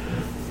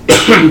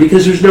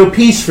 because there's no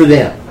peace for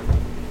them.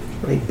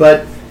 Right?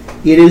 But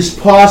it is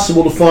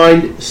possible to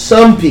find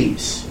some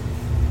peace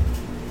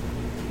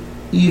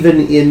even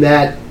in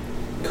that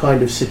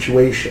kind of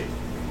situation.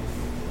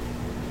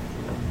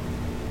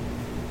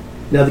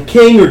 Now the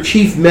king or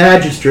chief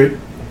magistrate,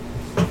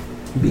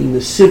 being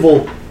the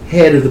civil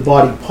head of the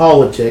body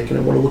politic, and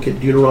I want to look at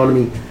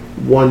Deuteronomy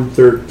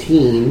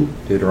 1:13.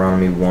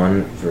 Deuteronomy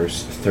 1,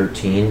 verse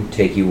 13.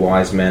 Take you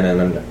wise men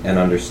and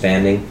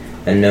understanding,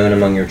 and known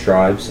among your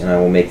tribes, and I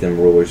will make them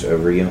rulers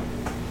over you.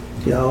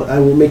 Yeah, I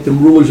will make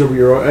them rulers over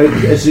your...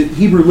 As the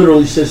Hebrew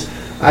literally says,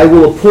 I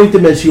will appoint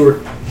them as your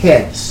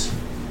heads.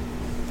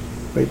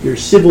 Right? Your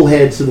civil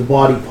heads of the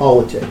body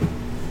politic.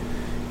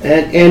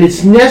 And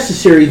it's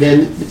necessary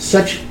then that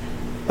such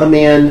a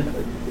man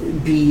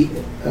be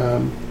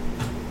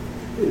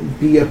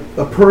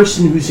a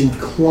person who's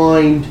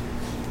inclined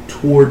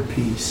toward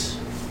peace.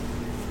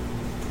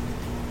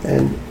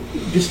 And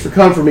just for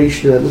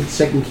confirmation of that, look at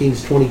 2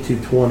 Kings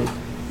 22:20.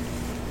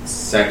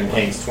 2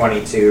 Kings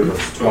 22,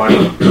 verse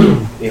 20.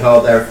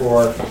 Behold,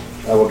 therefore,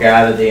 I will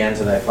gather thee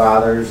unto thy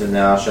fathers, and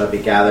thou shalt be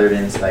gathered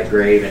into thy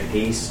grave in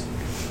peace,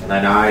 and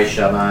thine eyes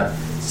shall not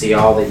see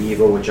all the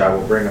evil which I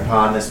will bring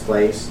upon this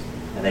place.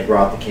 And they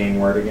brought the king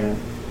word again.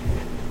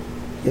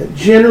 Yeah,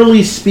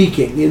 generally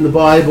speaking, in the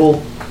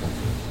Bible,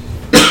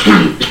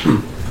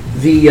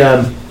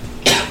 the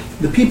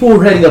people who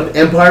are heading up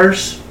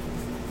empires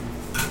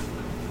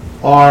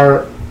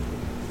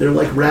they're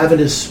like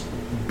ravenous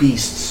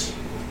beasts.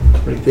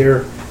 Right?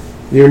 They're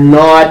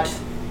not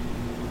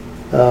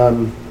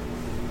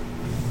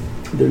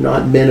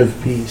men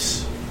of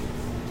peace.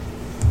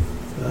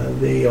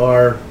 They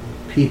are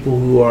people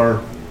who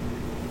are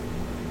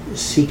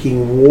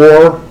seeking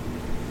war.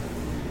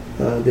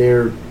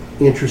 They're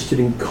interested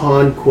in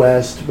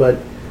conquest, but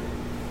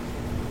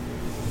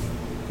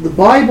the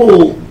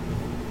Bible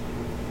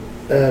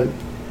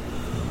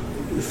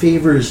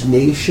favors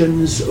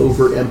nations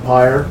over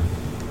empire,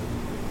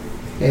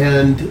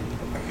 and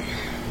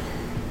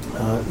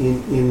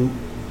in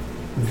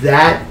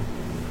that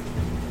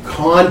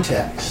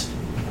context,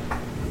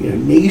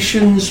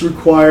 nations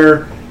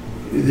require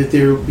that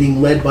they're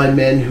being led by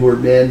men who are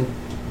men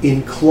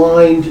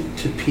inclined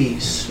to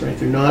peace. Right?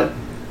 They're not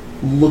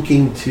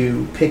looking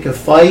to pick a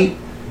fight.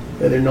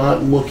 They're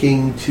not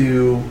looking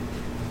to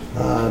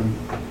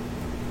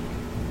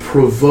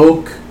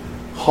provoke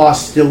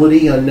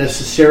hostility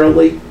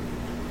unnecessarily.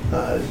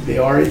 They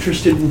are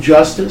interested in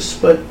justice,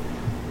 but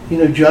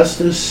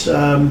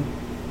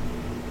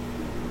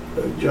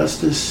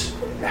justice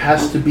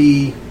has to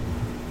be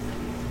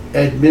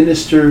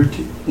administered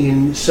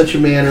in such a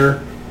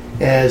manner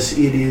as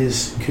it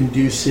is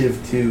conducive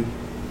to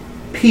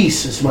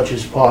peace as much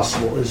as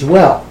possible as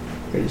well.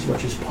 Right? As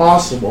much as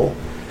possible,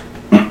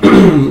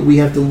 we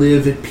have to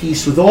live at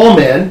peace with all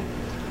men.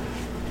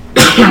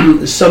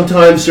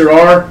 Sometimes there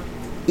are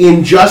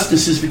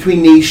injustices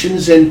between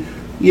nations, and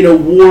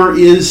war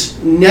is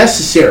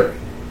necessary.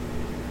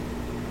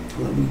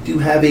 We do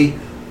have a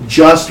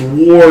just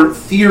war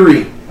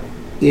theory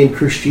in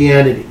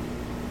Christianity,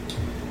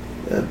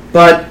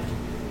 but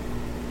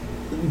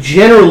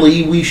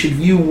generally we should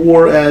view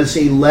war as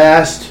a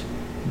last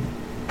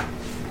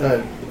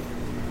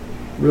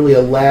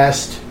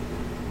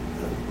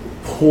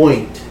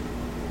point.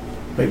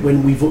 Right?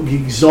 When we've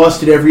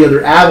exhausted every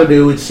other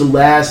avenue, it's the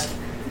last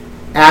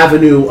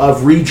avenue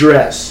of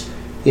redress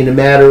in a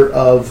matter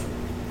of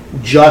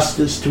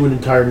justice to an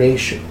entire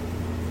nation.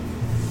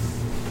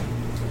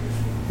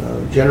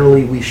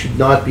 Generally, we should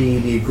not be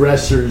the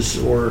aggressors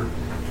or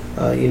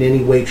in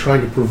any way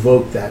trying to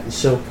provoke that. And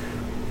so,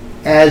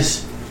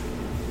 as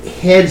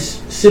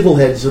civil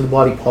heads of the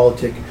body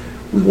politic,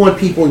 we want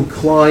people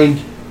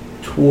inclined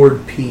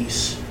toward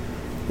peace.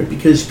 Right?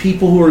 Because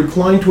people who are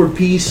inclined toward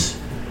peace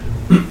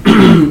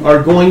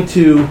are going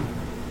to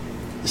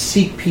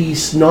seek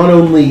peace not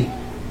only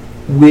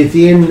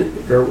within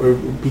or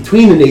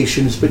between the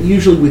nations, but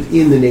usually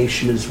within the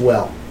nation as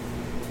well.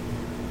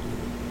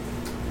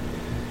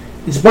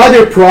 It's by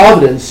their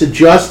providence that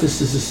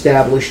justice is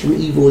established and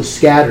evil is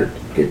scattered.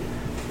 Look at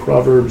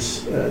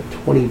Proverbs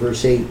 20,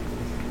 verse 8.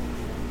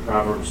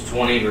 Proverbs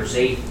 20, verse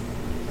 8.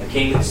 A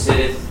king that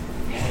sitteth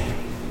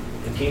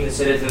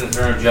in the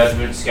throne of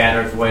judgment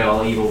scattereth away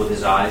all evil with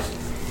his eyes.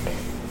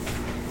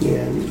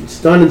 Yeah, and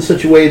it's done in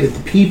such a way that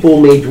the people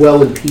may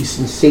dwell in peace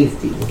and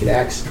safety. Look at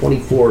Acts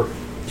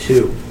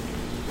 24:2.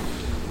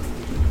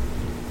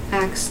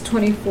 Acts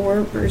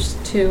 24, verse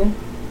 2.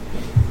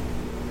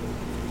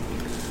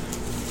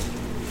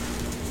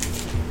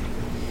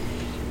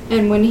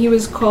 And when he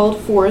was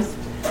called forth,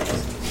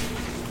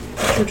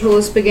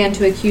 Tertullus began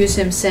to accuse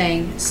him,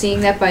 saying,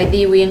 Seeing that by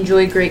thee we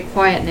enjoy great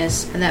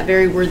quietness, and that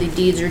very worthy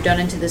deeds are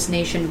done unto this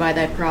nation by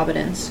thy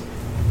providence.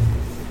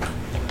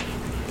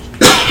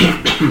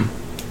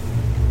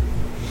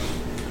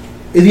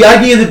 The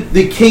idea that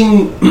the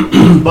king,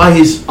 by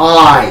his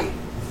eye,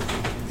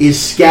 is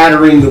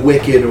scattering the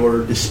wicked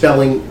or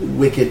dispelling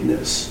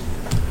wickedness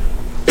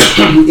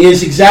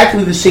is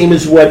exactly the same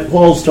as what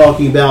Paul's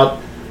talking about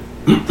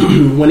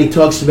when he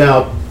talks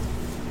about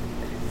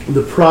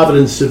the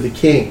providence of the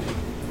king.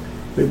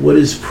 Right? What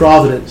is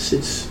providence?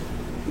 It's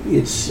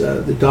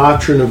the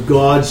doctrine of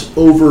God's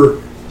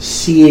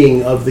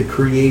overseeing of the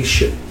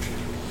creation.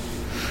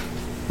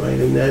 Right?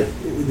 And that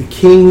the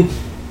king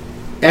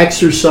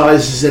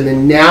exercises an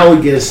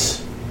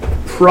analogous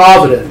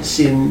providence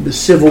in the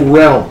civil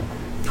realm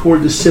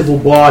toward the civil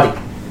body.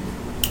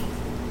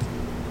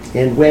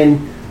 And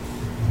when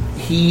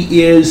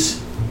he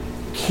is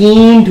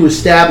keen to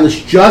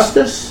establish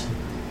justice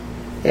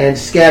and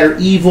scatter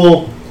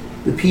evil,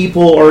 the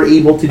people are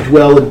able to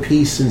dwell in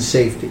peace and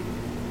safety.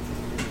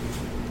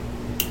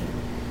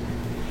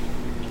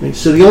 And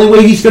so the only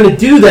way he's going to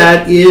do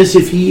that is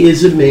if he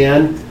is a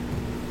man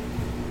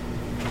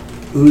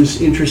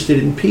who's interested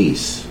in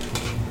peace.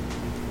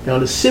 Now,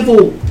 in a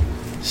civil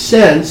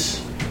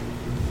sense,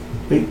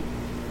 right,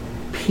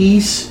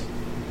 peace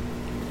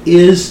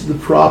is the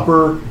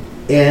proper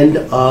end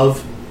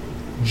of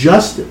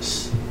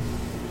justice.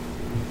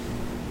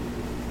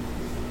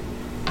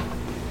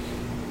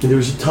 And there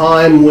was a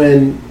time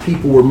when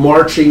people were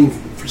marching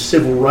for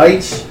civil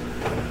rights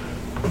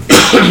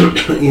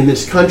in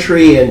this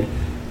country, and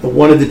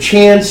one of the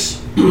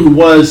chants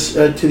was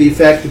to the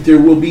effect that there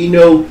will be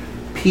no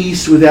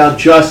peace without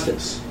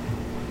justice.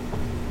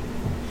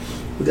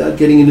 Without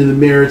getting into the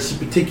merits,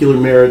 the particular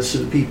merits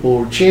of the people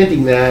who were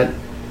chanting that,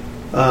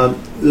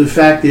 the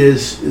fact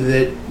is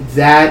that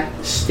that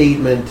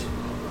statement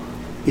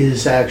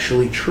is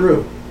actually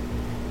true.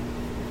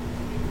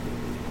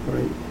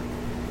 Right?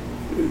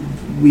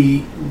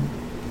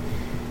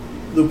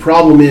 The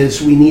problem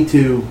is we need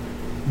to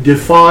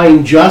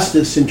define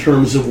justice in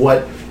terms of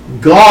what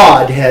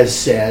God has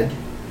said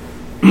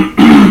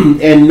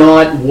and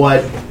not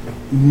what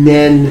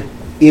men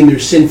in their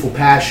sinful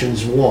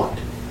passions want.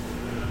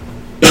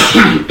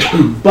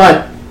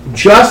 But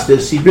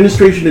justice, the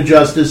administration of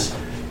justice,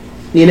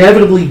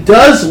 inevitably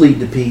does lead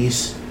to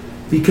peace,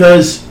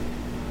 because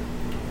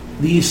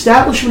the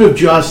establishment of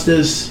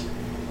justice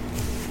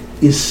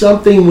is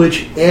something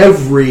which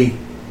every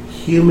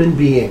human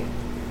being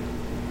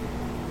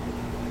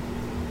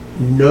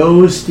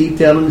knows deep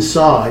down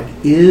inside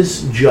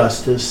is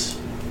justice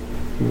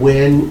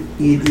when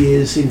it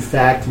is in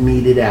fact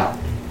meted out.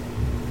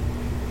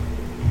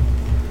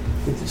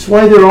 That's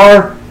why there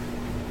are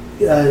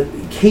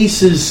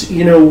cases,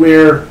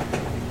 where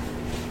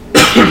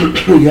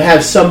you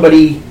have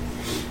somebody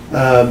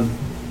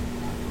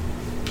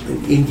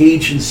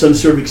engaged in some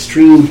sort of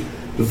extreme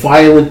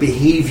violent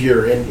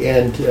behavior,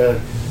 and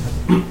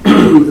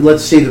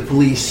let's say the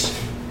police,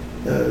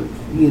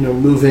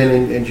 move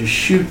in and just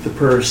shoot the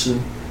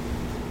person.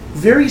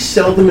 Very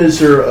seldom is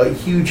there a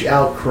huge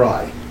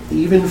outcry,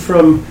 even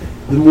from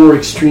the more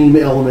extreme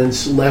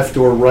elements, left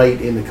or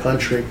right in the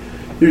country.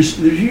 There's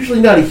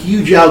usually not a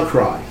huge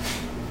outcry.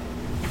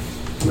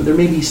 There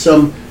may be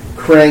some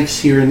cranks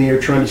here and there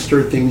trying to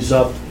stir things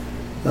up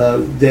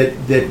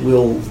that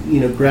will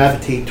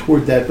gravitate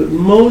toward that, but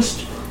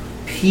most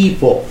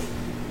people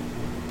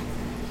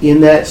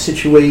in that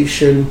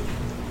situation,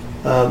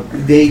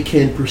 they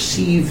can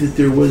perceive that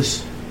there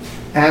was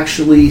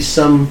actually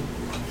some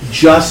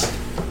just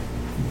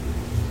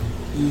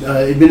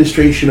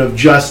administration of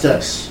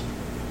justice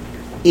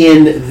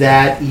in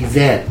that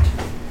event,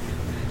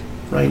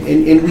 right?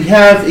 And we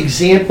have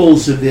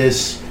examples of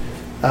this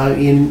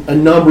in a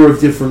number of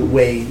different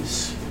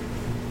ways.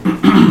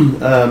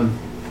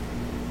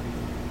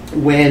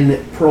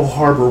 When Pearl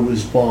Harbor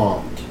was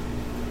bombed,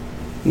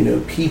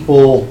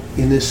 people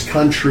in this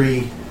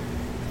country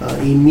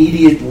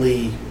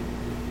immediately,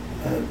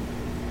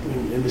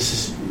 and this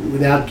is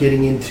without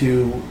getting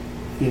into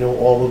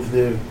all of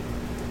the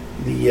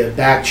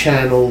back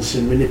channels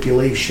and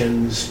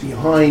manipulations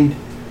behind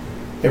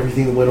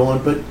everything that went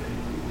on, but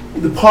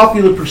the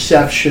popular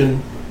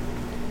perception,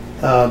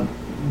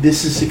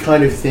 this is the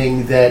kind of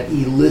thing that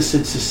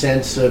elicits a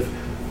sense of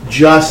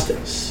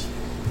justice.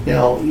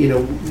 Now,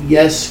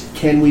 yes,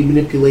 can we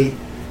manipulate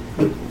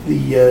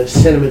the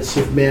sentiments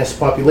of mass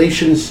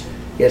populations?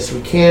 Yes,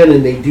 we can,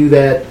 and they do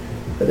that.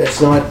 But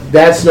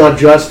that's not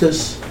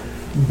justice.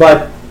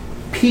 But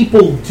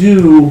people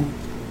do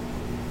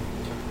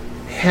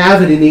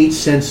have an innate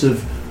sense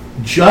of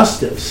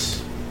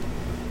justice,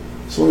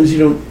 as long as you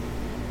don't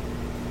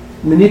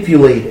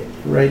manipulate it,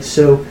 right?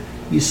 So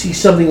you see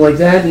something like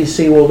that, and you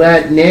say, well,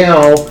 that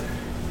now,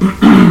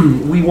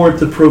 we weren't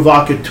the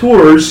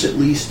provocateurs, at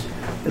least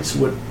that's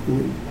what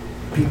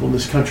people in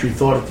this country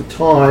thought at the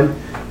time.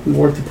 We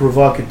weren't the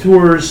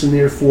provocateurs, and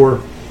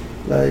therefore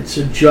it's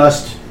a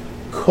just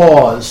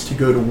cause to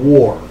go to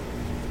war.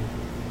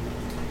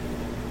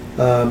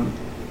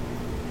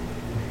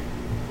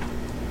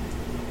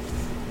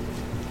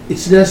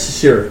 It's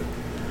necessary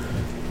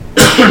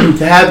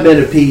to have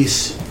men of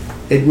peace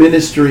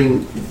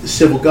administering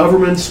civil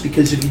governments,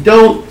 because if you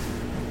don't,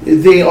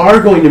 they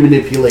are going to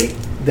manipulate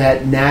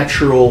that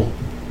natural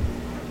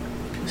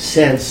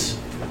sense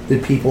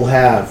that people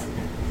have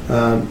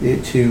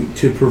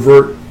to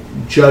pervert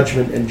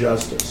judgment and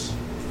justice.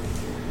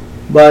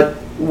 But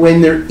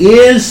when there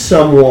is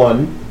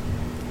someone,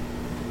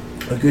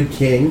 a good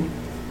king,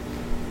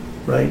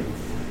 right,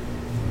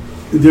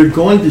 they're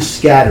going to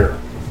scatter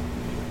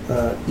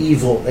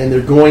evil, and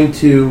they're going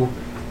to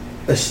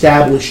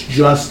establish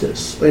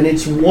justice. And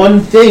it's one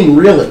thing,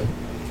 really.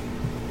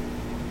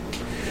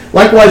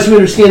 Likewise, we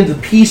understand the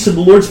peace of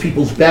the Lord's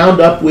people is bound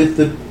up with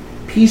the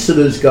peace of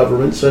those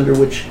governments under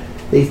which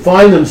they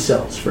find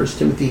themselves. 1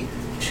 Timothy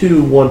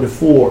 2,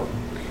 1-4.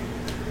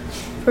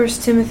 1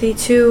 Timothy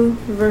 2,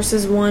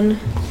 verses 1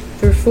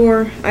 through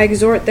 4. I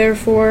exhort,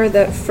 therefore,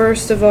 that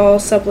first of all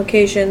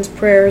supplications,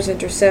 prayers,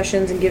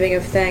 intercessions, and giving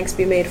of thanks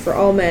be made for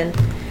all men,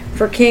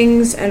 for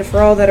kings, and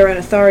for all that are in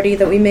authority,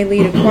 that we may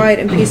lead a quiet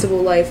and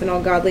peaceable life in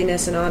all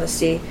godliness and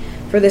honesty.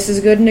 For this is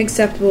good and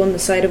acceptable in the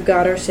sight of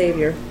God our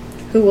Savior,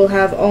 who will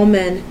have all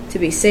men to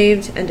be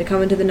saved and to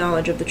come into the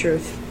knowledge of the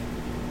truth.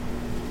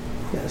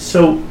 Yeah,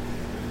 so,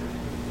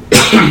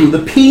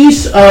 the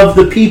peace of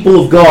the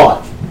people of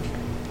God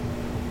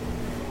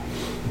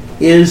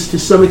is to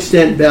some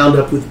extent bound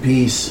up with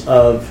peace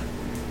of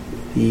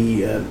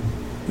the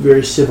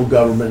various civil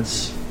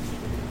governments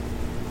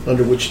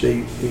under which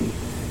they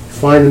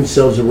find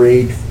themselves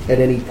arrayed at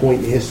any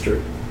point in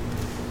history.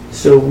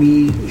 So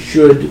we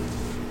should,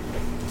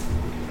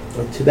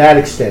 to that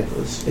extent,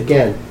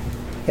 again,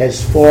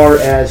 as far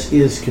as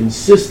is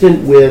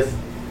consistent with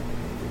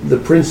the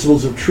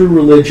principles of true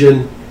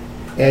religion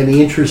and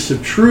the interests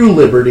of true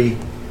liberty,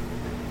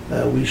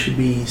 we should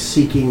be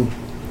seeking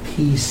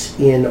peace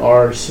in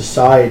our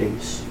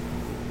societies.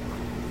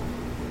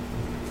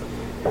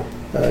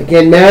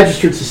 Again,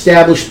 magistrates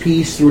establish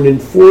peace through an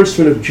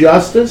enforcement of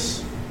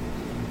justice,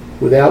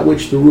 without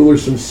which the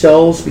rulers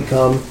themselves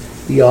become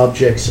the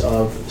objects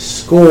of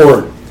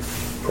scorn.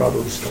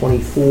 Proverbs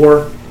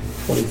 24,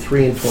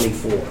 23, and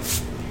 24.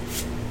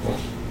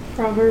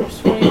 Proverbs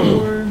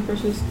 24,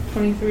 verses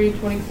 23,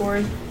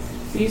 24.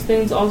 These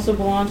things also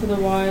belong to the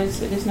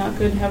wise. It is not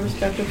good to have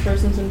respect of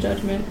persons in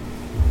judgment.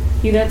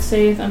 He that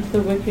saith unto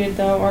the wicked,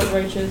 Thou art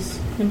righteous,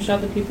 him shall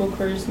the people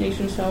curse,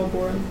 nations shall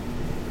abhor him.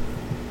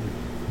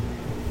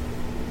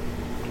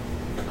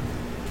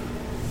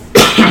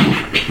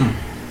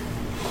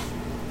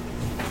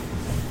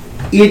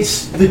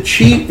 It's the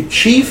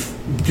chief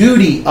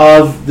duty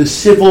of the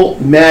civil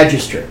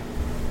magistrate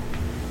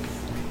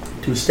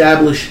to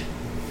establish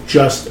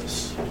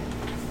justice.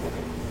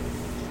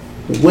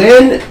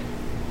 When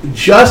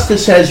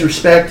justice has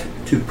respect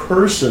to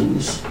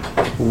persons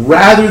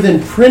rather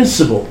than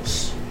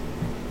principles,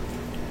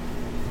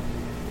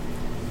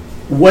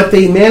 what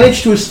they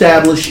manage to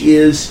establish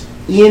is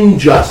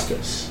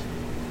injustice.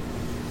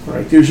 All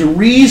right? There's a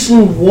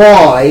reason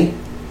why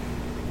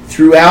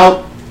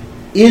throughout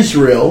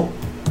Israel,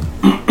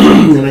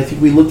 and I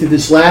think we looked at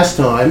this last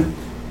time,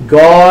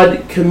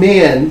 God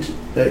commands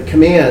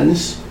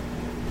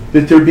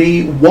that there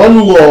be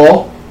one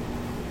law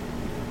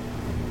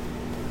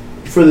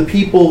for the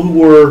people who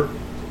were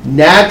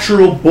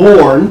natural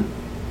born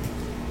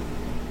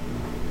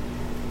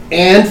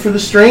and for the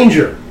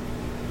stranger.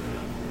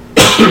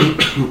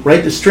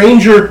 Right? The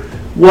stranger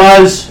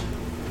was,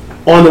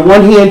 on the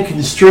one hand,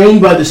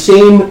 constrained by the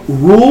same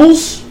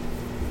rules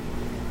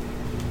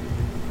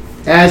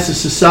as the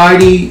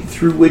society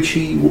through which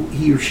he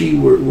or she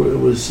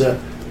was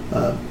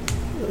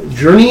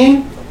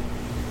journeying,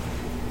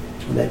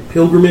 on that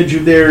pilgrimage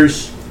of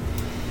theirs.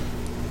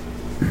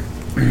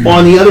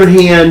 On the other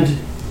hand,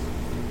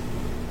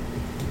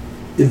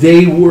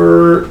 they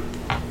were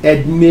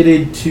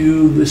admitted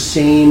to the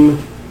same,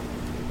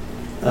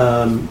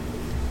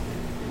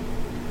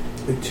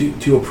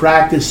 to a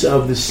practice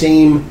of the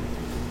same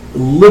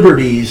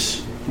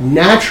liberties,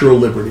 natural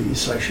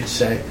liberties, I should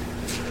say,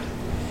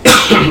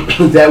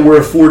 that were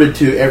afforded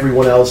to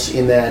everyone else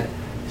in that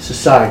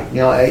society.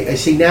 Now, I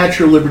say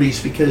natural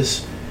liberties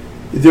because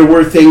there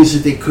were things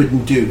that they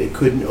couldn't do. They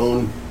couldn't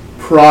own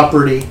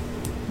property.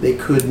 They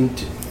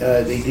couldn't.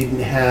 They didn't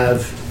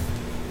have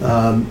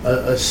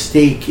a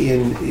stake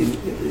in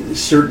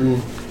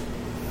certain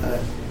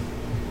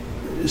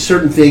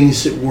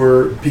things that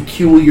were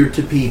peculiar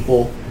to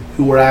people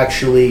who were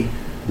actually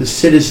the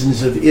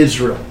citizens of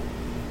Israel.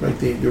 Right?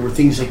 There were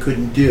things they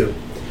couldn't do.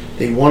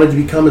 They wanted to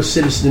become a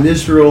citizen of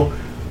Israel.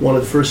 One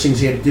of the first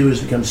things they had to do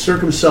is become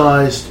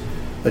circumcised,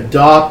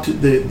 adopt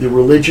the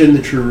religion,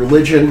 the true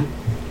religion,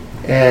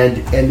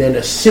 and then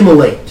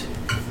assimilate.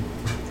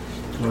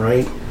 All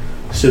right?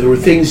 So there were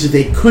things that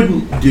they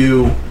couldn't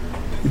do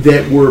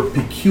that were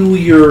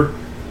peculiar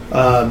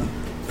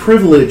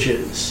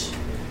privileges.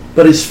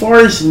 But as far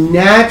as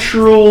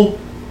natural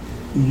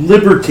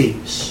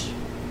liberties,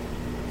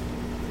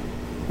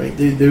 right,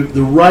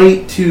 the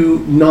right to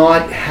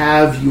not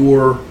have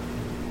your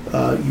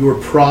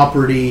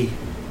property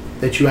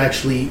that you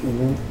actually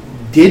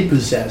did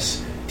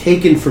possess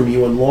taken from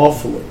you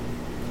unlawfully,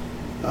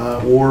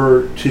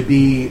 or to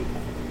be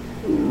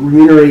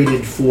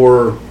remunerated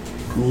for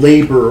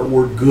labor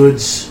or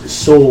goods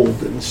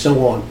sold and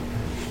so on.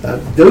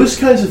 Those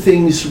kinds of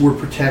things were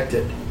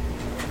protected.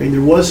 I mean,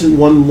 there wasn't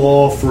one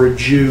law for a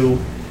Jew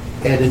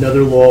and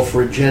another law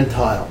for a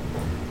Gentile.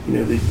 You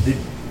know,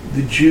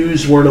 the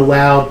Jews weren't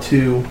allowed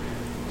to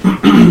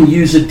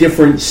use a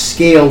different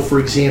scale, for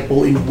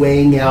example, in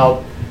weighing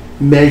out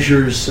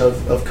measures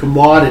of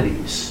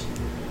commodities.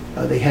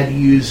 They had to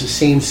use the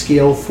same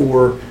scale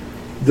for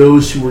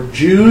those who were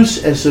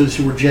Jews as those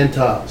who were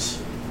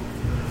Gentiles.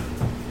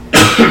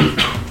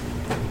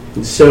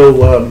 And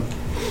so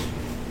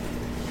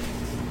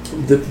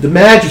the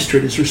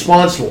magistrate is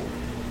responsible.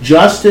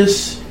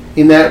 Justice,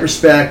 in that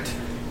respect,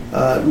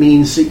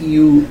 means that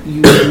you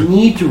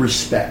need to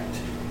respect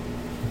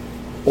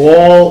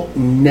all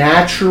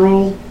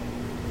natural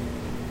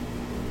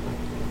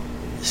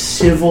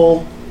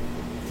civil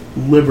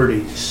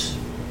liberties,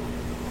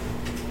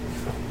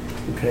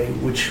 okay,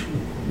 which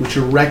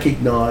are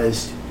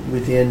recognized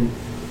within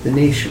the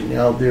nation.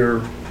 Now,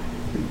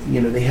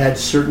 they had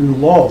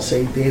certain laws.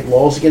 They had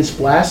laws against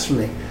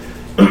blasphemy,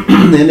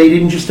 and they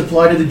didn't just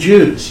apply to the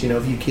Jews.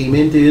 If you came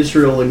into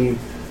Israel and you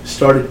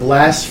started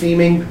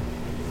blaspheming,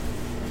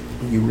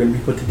 you were going to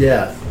be put to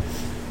death.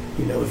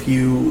 If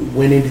you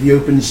went into the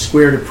open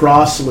square to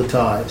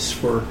proselytize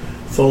for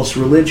false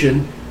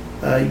religion,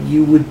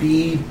 you would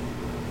be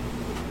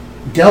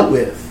dealt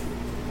with.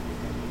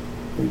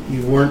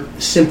 You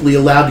weren't simply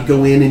allowed to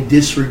go in and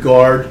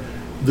disregard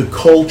the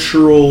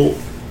cultural,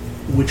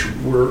 which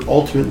were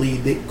ultimately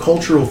the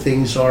cultural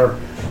things are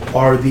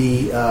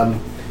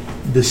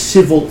the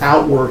civil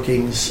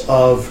outworkings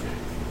of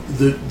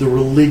the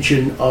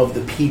religion of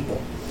the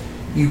people.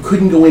 You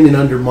couldn't go in and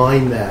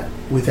undermine that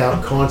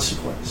without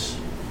consequence.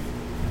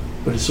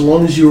 But as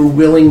long as you were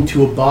willing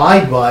to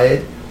abide by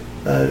it,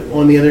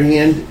 on the other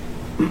hand,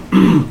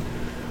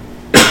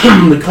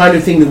 the kind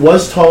of thing that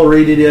was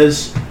tolerated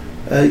is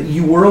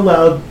you were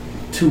allowed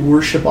to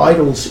worship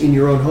idols in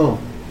your own home,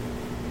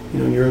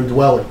 in your own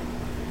dwelling.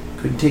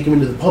 Couldn't take them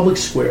into the public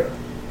square,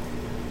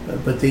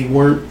 but they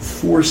weren't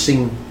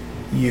forcing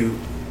you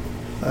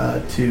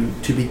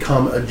to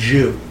become a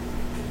Jew.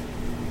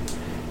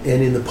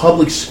 And in the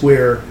public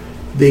square,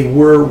 they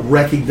were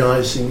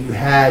recognizing you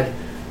had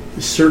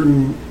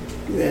certain,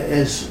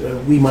 as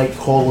we might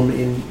call them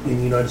in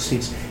the United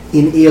States,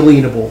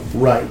 inalienable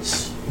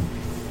rights.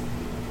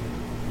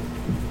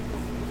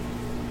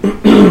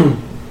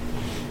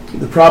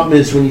 The problem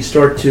is when you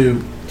start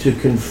to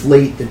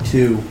conflate the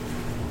two,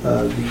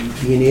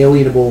 the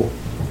inalienable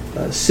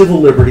civil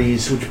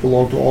liberties, which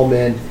belong to all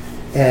men,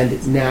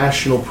 and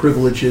national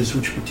privileges,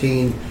 which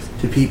pertain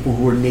to people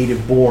who are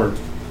native born.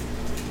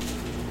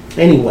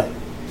 Anyway,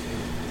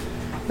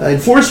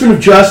 enforcement of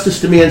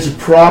justice demands a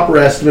proper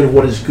estimate of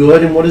what is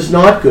good and what is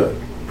not good.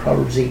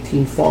 Proverbs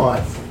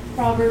 18:5.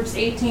 Proverbs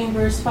 18,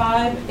 verse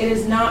 5, it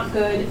is not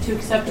good to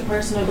accept the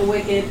person of the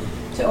wicked,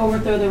 to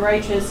overthrow the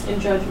righteous in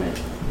judgment.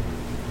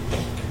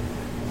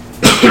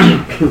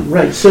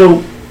 Right,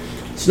 so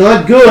it's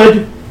not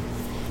good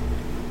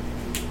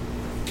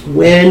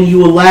when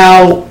you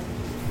allow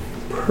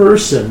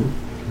person,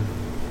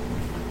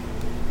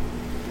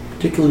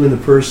 particularly when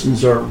the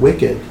persons are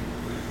wicked,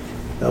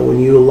 when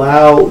you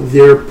allow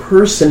their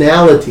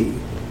personality,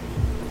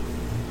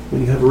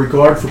 when you have a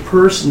regard for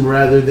person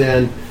rather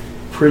than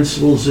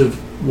principles of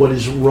what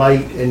is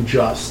right and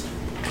just.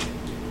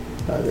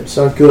 That's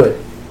not good.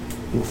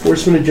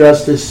 Enforcement of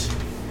justice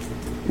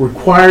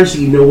requires that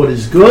you know what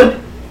is good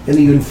and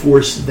that you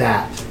enforce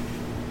that,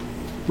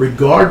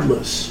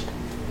 regardless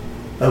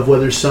of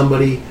whether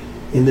somebody,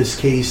 in this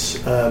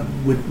case,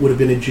 would have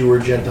been a Jew or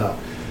a Gentile.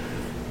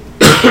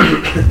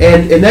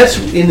 and that's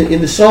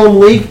in the Solemn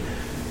League.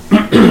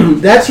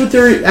 That's what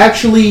they're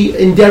actually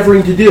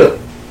endeavoring to do.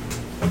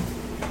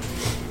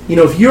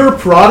 If you're a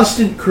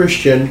Protestant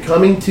Christian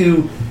coming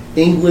to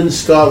England,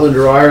 Scotland,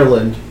 or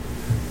Ireland,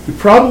 you're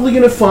probably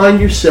going to find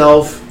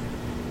yourself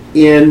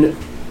in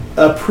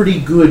a pretty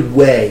good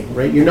way,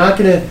 right? You're not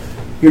going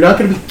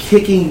to be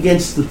kicking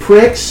against the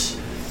pricks.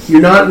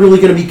 You're not really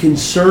going to be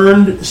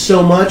concerned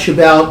so much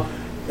about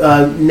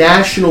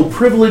national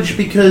privilege,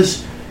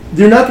 because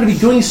they're not going to be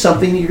doing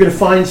something that you're going to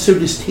find so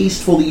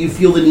distasteful that you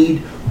feel the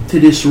need to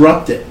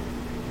disrupt it,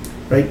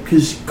 right?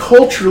 Because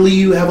culturally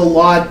you have a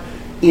lot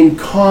in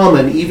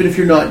common, even if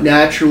you're not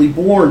naturally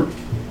born.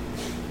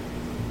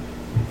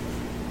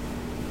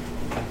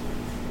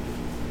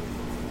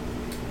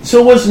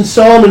 So it was in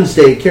Solomon's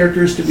day.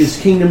 Characteristic of his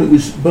kingdom, it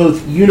was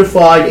both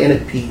unified and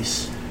at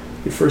peace.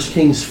 1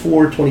 Kings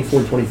 4, 24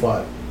 and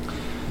 25.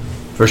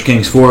 1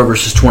 Kings 4,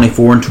 verses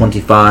 24 and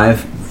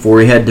 25. For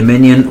he had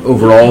dominion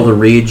over all the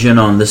region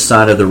on this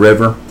side of the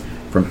river,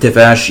 from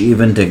Tiphash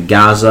even to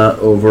Gaza,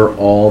 over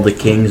all the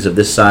kings of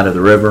this side of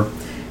the river.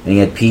 And he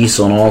had peace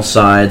on all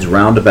sides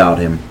round about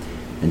him.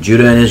 And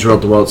Judah and Israel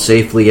dwelt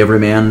safely, every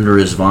man under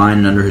his vine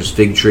and under his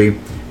fig tree,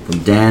 from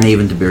Dan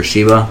even to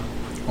Beersheba,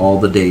 all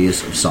the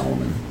days of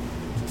Solomon.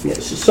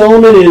 Yes, so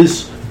Solomon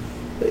is,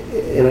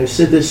 and I've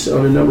said this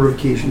on a number of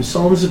occasions,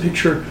 Solomon is a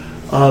picture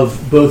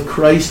of both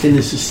Christ in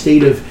this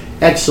state of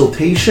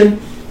exaltation,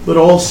 but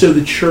also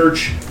the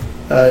church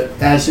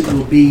as it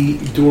will be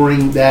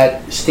during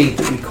that state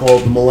that we call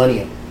the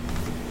millennium,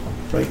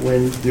 right?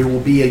 When there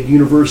will be a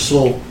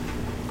universal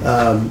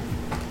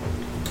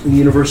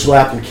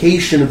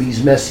application of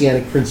these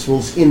messianic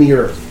principles in the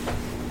earth.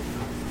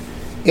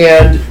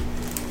 And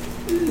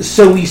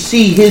so we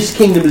see his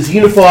kingdom is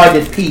unified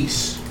at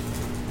peace.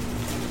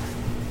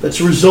 that's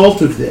a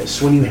result of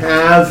this. When you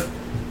have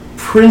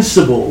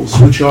principles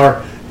which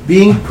are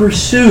being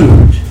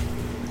pursued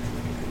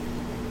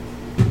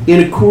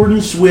in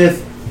accordance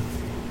with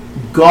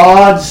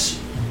God's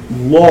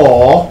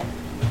law,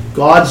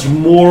 God's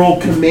moral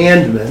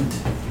commandment,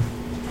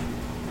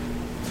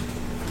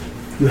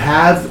 you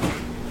have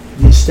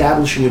the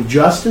establishing of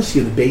justice,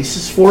 you have the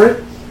basis for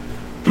it,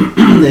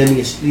 and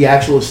the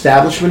actual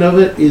establishment of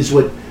it is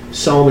what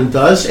Solomon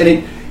does,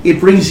 and it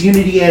brings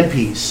unity and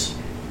peace.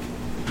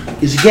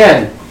 Is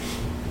again,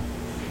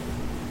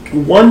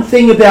 one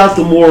thing about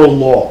the moral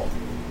law,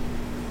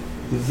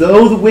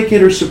 though the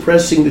wicked are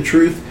suppressing the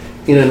truth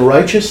in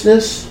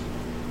unrighteousness,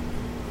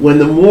 when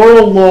the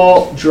moral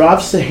law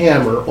drops the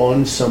hammer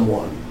on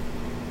someone,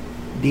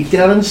 deep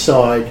down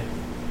inside,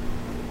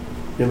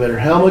 no matter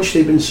how much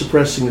they've been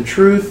suppressing the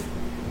truth,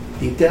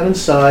 deep down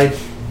inside,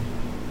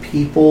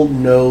 people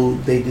know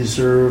they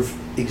deserve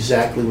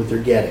exactly what they're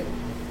getting.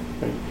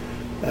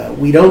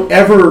 We don't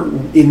ever,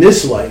 in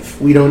this life,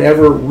 we don't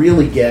ever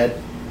really get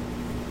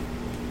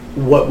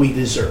what we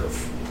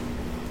deserve.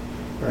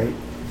 Right?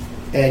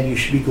 And you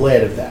should be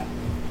glad of that.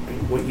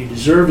 What you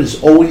deserve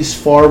is always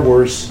far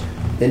worse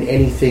than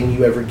anything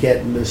you ever get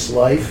in this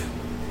life,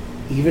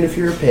 even if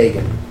you're a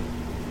pagan.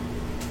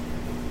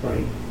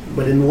 Right?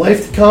 But in the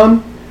life to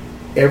come,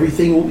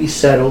 everything will be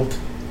settled,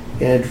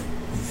 and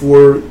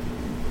for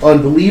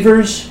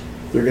unbelievers,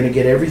 they're going to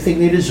get everything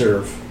they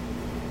deserve.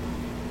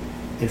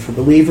 And for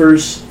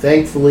believers,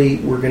 thankfully,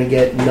 we're going to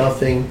get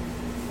nothing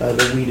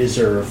that we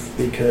deserve,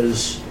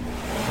 because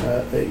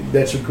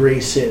that's what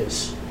grace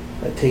is,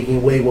 taking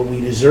away what we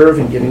deserve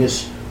and giving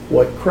us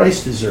what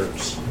Christ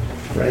deserves.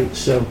 Right?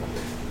 So,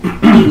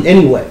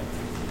 anyway,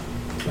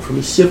 from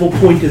a civil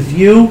point of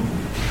view,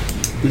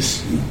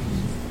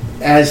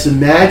 as the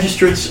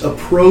magistrates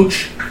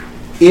approach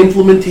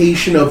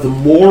implementation of the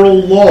moral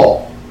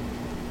law,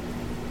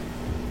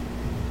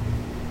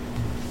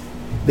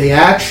 they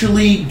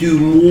actually do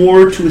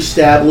more to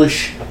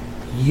establish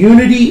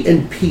unity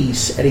and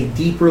peace at a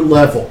deeper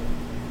level.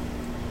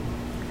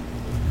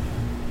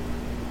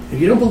 If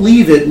you don't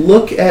believe it,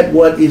 look at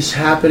what is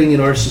happening in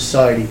our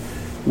society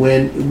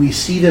when we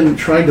see them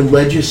trying to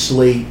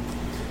legislate,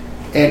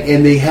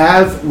 and they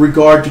have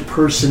regard to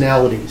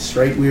personalities,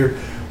 right?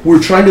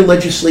 We're trying to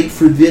legislate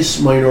for this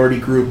minority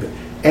group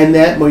and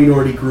that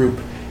minority group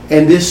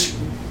and this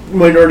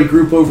minority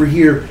group over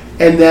here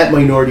and that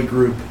minority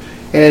group.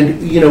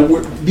 And,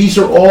 these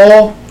are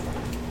all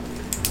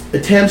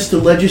attempts to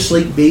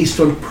legislate based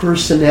on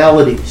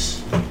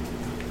personalities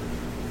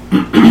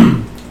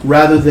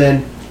rather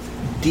than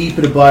deep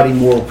and abiding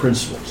moral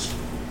principles.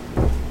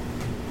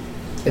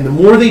 And the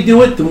more they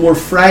do it, the more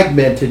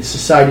fragmented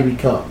society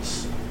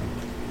becomes.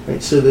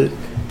 Right? So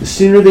the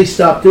sooner they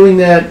stop doing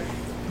that,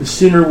 the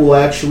sooner we'll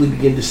actually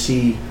begin to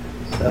see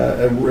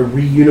a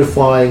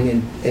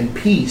reunifying and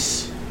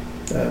peace.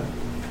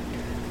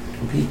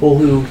 People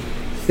who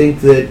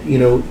think that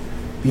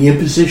the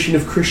imposition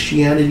of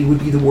Christianity would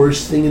be the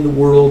worst thing in the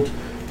world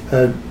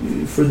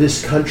for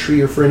this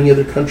country or for any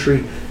other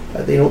country,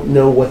 they don't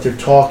know what they're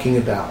talking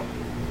about.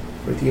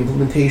 Right? The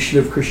implementation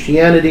of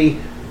Christianity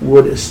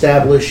would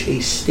establish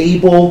a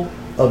stable,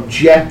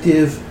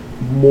 objective,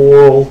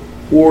 moral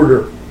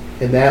order,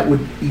 and that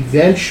would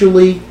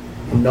eventually,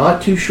 in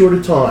not too short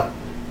a time,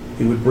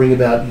 it would bring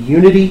about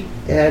unity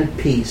and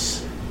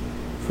peace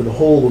for the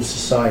whole of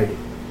society,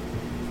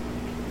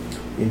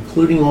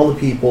 including all the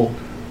people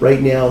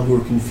right now who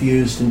are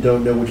confused and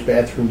don't know which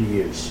bathroom to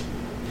use.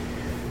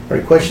 All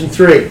right, question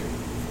 3.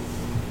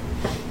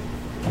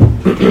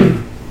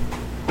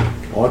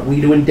 Ought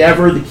we to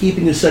endeavor the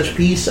keeping of such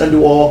peace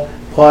unto all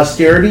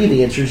posterity?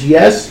 The answer is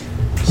yes.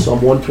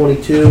 Psalm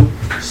 122,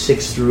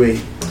 6 through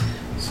 8.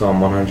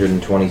 Psalm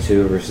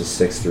 122, verses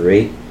 6 through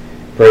 8.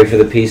 Pray for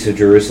the peace of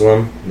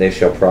Jerusalem. They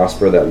shall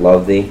prosper that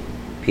love thee.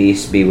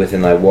 Peace be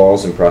within thy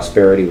walls, and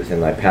prosperity within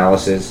thy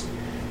palaces.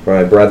 For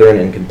my brethren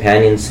and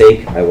companions'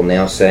 sake, I will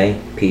now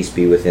say, peace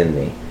be within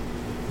thee.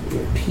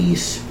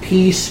 Peace,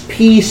 peace,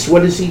 peace.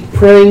 What is he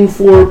praying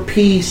for?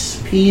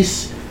 Peace.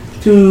 Peace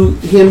to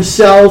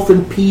himself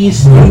and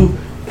peace to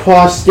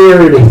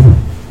posterity.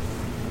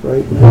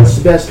 Right? That's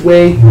the best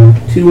way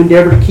to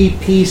endeavor to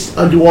keep peace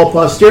unto all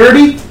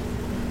posterity,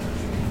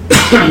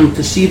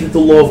 to see that the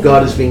law of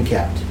God is being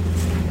kept.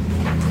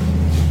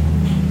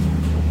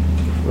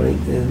 Right?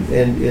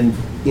 And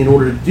in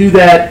order to do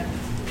that,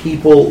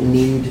 people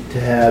need to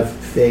have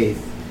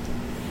faith.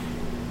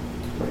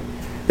 Right.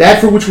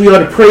 That for which we ought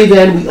to pray,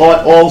 then, we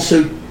ought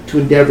also to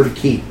endeavor to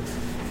keep.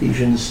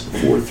 Ephesians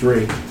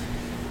 4:3.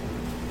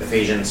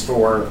 Ephesians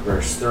 4,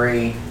 verse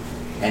 3,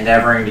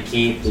 endeavoring to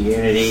keep the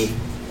unity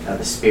of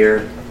the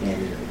Spirit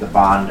in the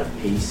bond of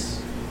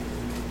peace.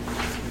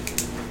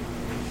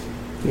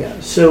 Yeah,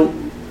 so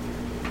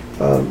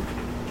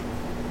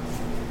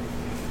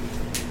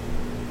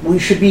we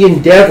should be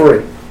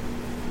endeavoring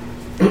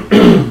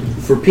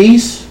for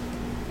peace,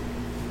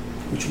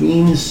 which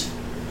means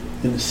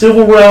in the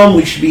civil realm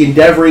we should be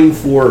endeavoring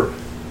for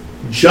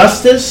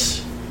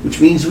justice, which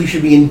means we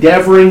should be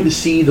endeavoring to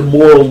see the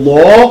moral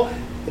law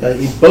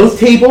in both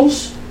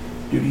tables,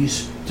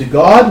 duties to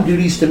God and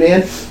duties to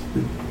man.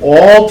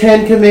 All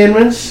 10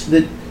 commandments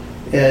that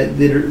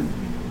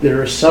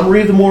are a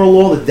summary of the moral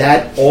law,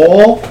 that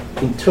all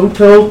in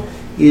toto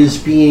is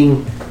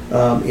being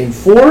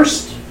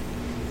enforced,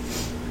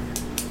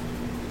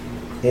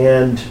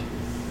 and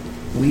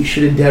we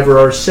should endeavor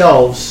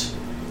ourselves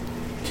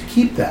to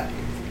keep that.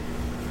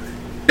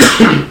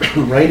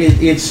 Right?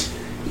 It is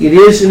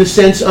in a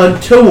sense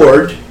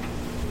untoward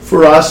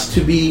for us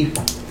to be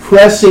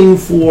pressing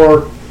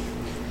for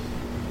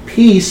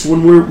peace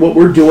when what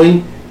we're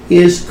doing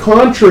is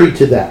contrary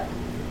to that.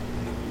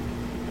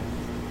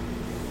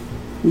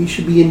 We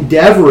should be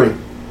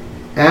endeavoring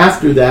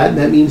after that, and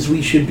that means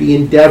we should be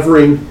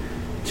endeavoring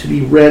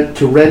to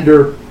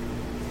render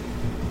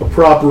a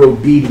proper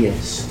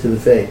obedience to the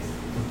faith.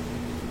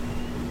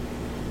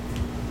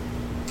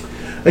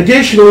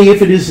 Additionally,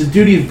 if it is the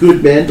duty of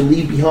good men to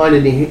leave behind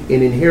an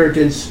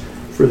inheritance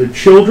for their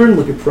children,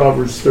 look at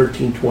Proverbs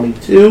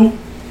 13:22.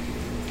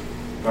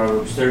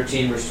 Proverbs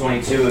 13, verse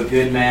 22, a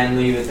good man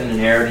leaveth an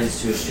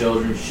inheritance to his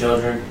children's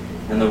children,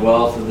 and the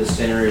wealth of the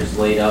sinner is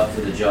laid up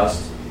for the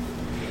just.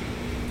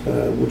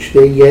 Which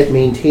they yet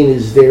maintain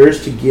as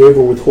theirs to give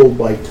or withhold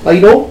by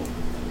title.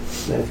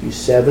 Matthew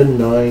 7,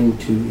 9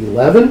 to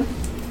 11.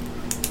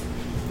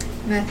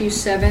 Matthew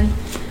 7,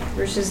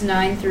 verses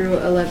 9 through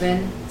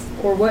 11.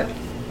 Or what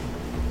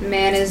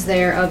man is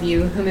there of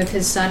you, whom if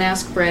his son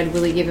ask bread,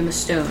 will he give him a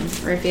stone?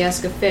 Or if he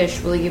ask a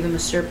fish, will he give him a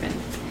serpent?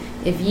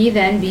 If ye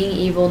then, being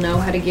evil, know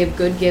how to give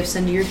good gifts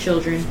unto your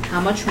children,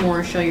 how much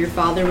more shall your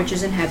Father which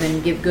is in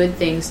heaven give good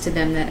things to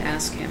them that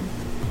ask him?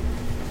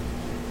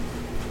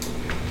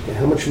 And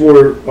how much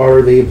more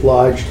are they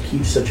obliged to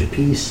keep such a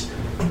peace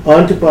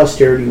unto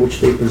posterity, which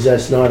they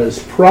possess not as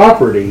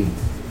property,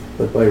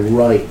 but by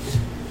right?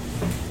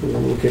 We're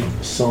going to look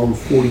at Psalm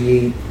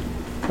 48,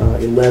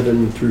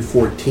 11 through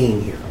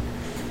 14 here.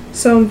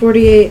 Psalm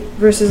 48,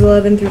 verses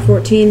 11 through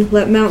 14.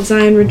 Let Mount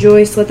Zion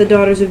rejoice, let the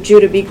daughters of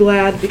Judah be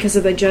glad because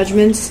of thy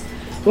judgments.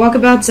 Walk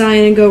about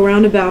Zion and go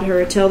round about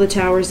her, tell the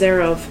towers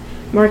thereof.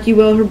 Mark ye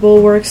well her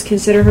bulwarks,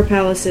 consider her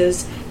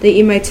palaces, that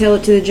ye might tell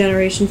it to the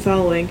generation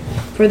following.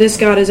 For this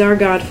God is our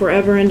God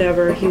forever and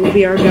ever. He will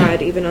be our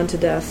guide even unto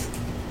death.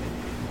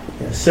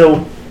 Yeah,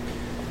 so,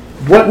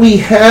 what we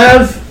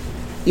have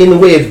in the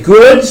way of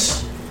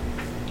goods,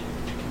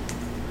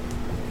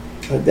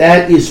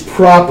 that is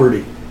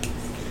property.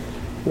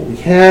 What we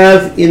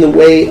have in the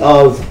way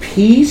of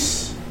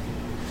peace,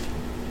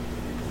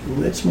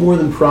 that's more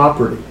than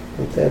property.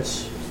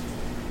 That's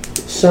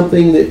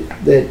something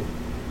that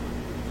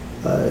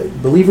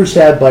believers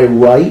have by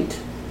right,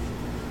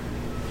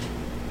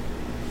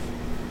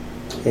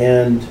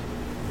 and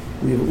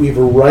we have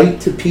a right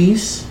to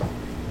peace.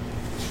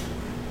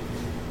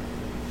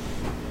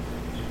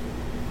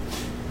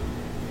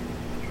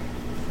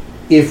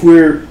 If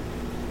we're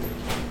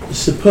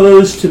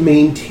supposed to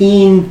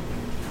maintain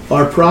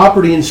our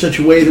property in such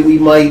a way that we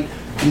might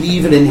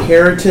leave an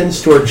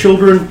inheritance to our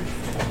children,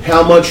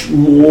 how much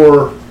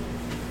more,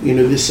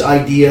 this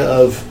idea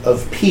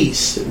of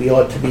peace, that we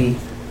ought to be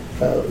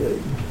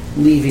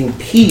leaving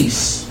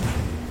peace,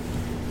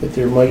 that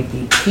there might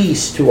be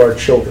peace to our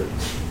children.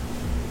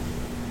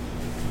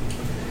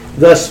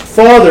 Thus,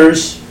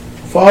 fathers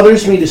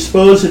may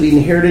dispose of the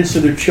inheritance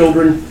of their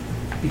children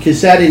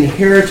because that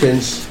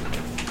inheritance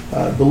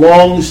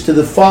belongs to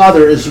the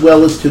father as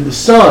well as to the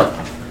son.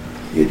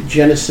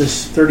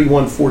 Genesis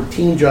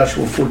 31:14,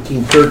 Joshua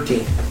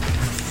 14:13.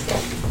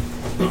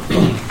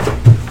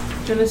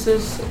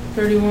 Genesis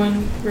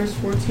 31, verse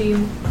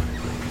 14.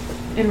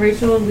 And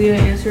Rachel and Leah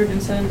answered and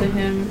said unto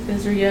him,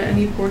 is there yet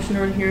any portion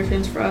or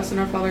inheritance for us in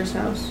our father's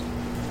house?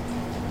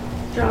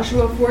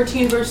 Joshua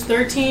 14, verse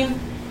 13.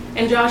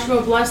 And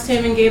Joshua blessed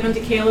him and gave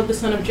unto Caleb the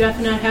son of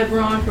Jephunneh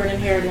Hebron for an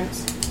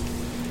inheritance.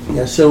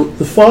 Yeah, so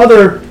the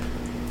father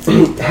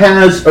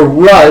has a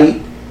right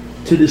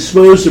to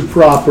dispose of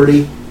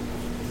property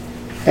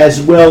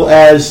as well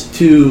as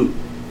to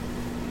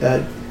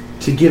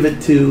give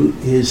it to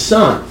his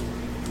son,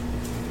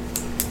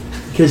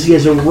 because he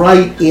has a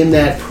right in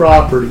that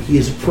property. He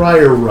has a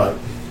prior right.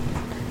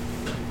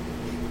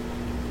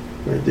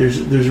 Right?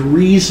 There's a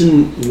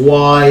reason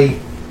why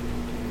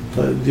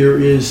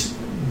there's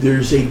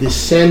a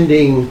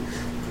descending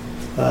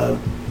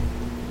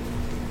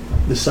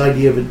this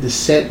idea of a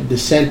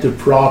descent of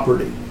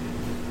property.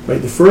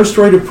 Right? The first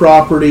right of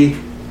property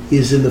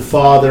is in the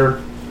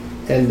father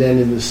and then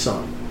in the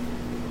son.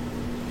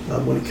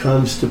 When it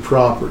comes to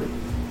property,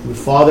 the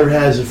father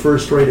has a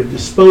first right of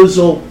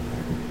disposal.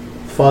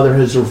 The father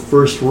has a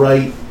first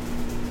right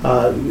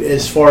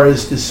as far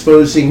as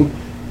disposing,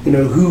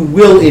 who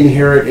will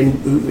inherit and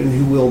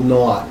who will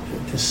not,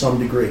 to some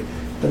degree.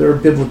 Now, there are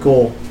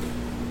biblical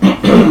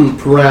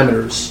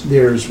parameters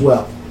there as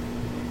well.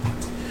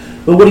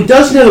 But what he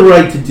doesn't have the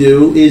right to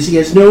do is he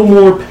has no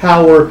more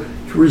power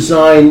to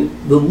resign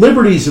the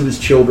liberties of his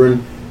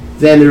children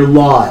than their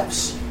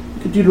lives.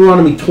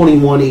 Deuteronomy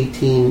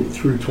 21:18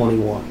 through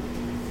 21.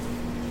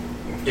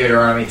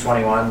 Deuteronomy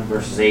 21,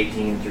 verses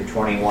 18 through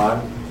 21.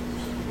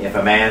 If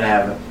a man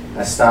have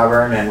a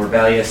stubborn and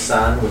rebellious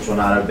son, which will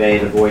not obey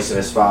the voice of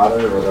his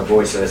father or the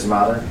voice of his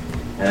mother,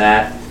 and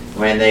that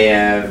when they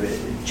have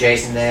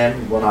chastened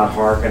him, will not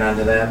hearken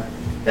unto them.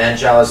 Then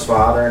shall his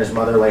father and his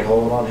mother lay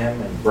hold on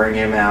him, and bring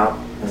him out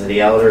unto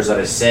the elders of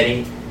his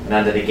city, and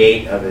unto the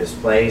gate of his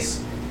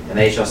place. And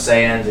they shall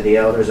say unto the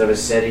elders of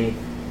his city,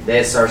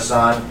 This our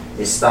son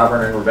is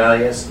stubborn and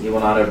rebellious, he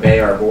will not obey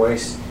our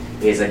voice.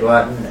 He is a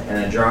glutton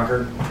and a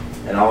drunkard,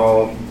 and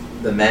all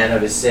the men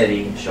of his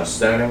city shall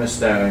stone him with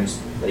stones,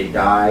 that he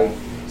die.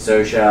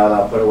 So shall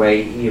thou put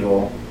away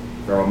evil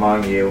from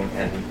among you,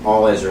 and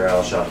all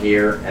Israel shall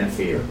hear and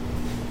fear.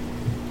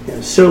 Yeah,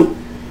 so,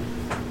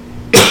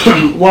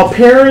 while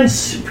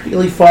parents,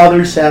 particularly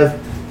fathers, have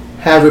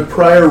a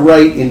prior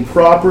right in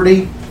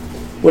property,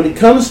 when it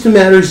comes to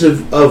matters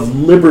of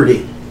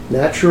liberty,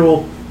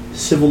 natural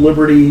civil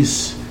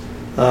liberties,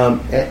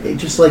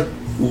 just like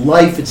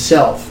life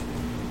itself,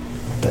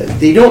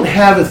 they don't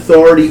have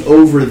authority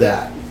over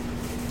that.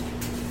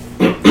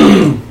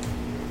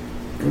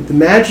 The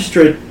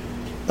magistrate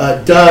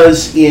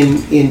does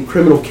in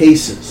criminal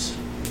cases,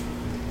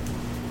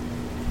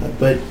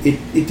 but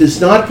it does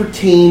not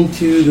pertain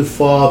to the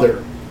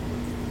father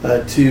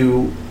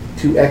to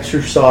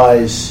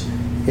exercise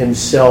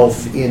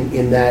himself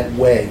in that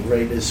way,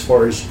 right? As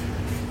far as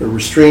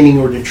restraining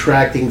or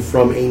detracting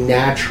from a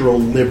natural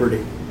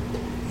liberty,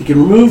 he can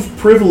remove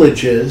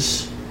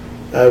privileges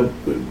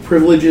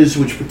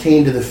which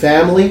pertain to the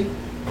family,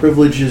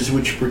 privileges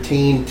which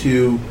pertain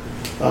to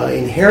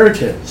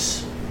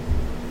inheritance,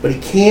 but he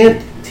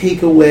can't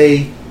take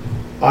away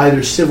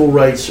either civil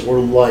rights or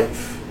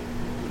life.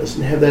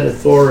 Doesn't have that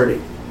authority.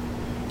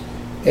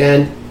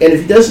 And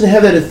if he doesn't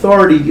have that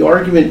authority, the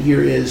argument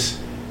here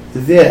is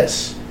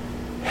this: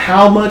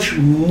 how much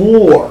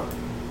more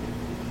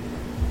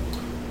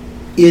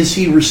is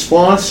he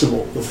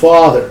responsible, the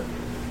father,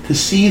 to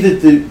see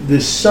that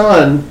the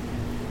son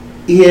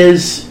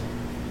is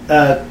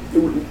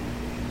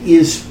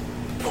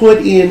put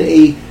in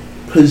a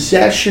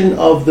possession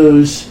of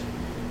those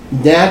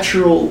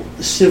natural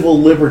civil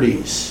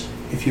liberties,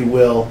 if you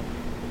will,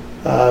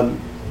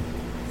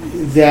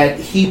 that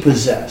he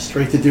possessed,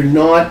 right? That they're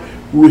not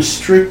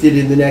restricted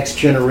in the next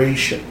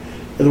generation.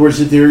 In other words,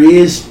 that there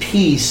is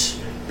peace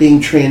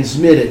being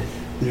transmitted.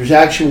 There's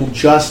actual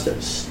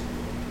justice.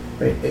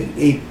 Right?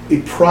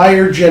 A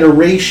prior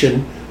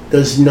generation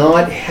does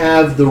not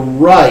have the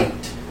right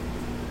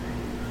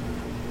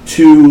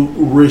to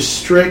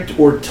restrict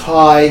or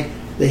tie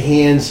the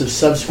hands of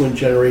subsequent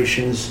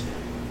generations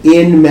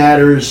in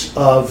matters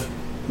of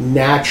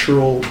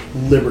natural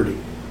liberty.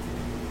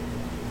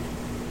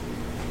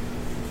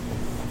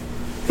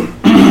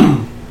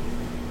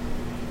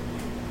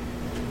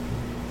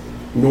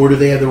 Nor do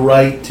they have the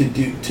right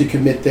to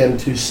commit them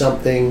to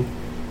something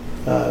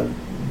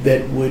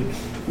that would,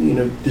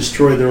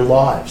 destroy their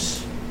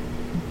lives.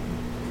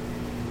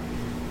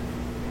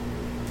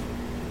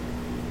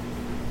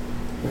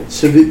 Right,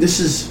 so this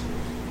is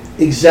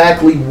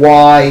exactly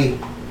why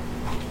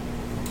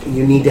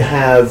you need to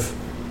have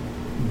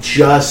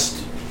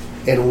just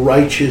and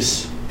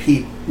righteous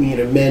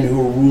men who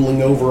are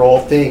ruling over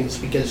all things.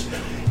 Because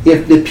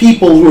if the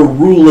people who are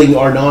ruling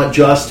are not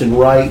just and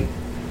right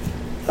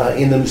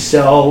in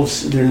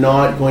themselves, they're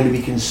not going to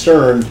be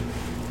concerned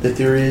that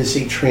there is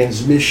a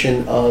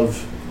transmission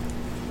of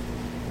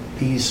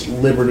these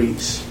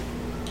liberties.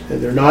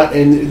 And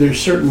they're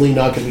certainly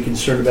not going to be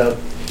concerned about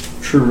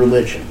true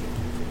religion.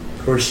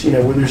 Of course,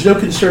 when there's no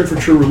concern for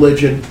true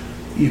religion,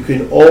 you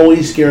can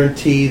always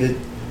guarantee that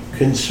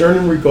concern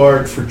and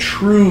regard for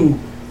true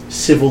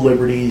civil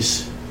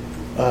liberties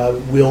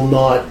will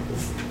not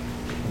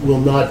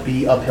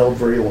be upheld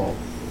very long.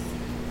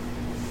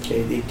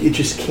 Okay? It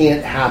just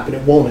can't happen.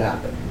 It won't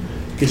happen.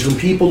 Because when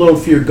people don't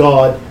fear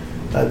God,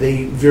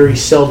 they very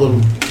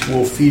seldom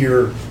will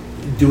fear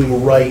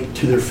doing right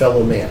to their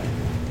fellow man.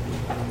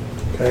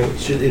 Okay?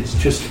 It's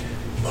just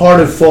part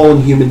of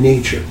fallen human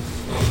nature.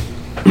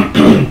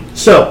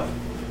 So,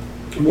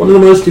 one of the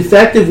most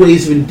effective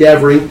ways of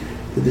endeavoring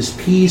that this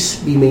peace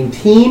be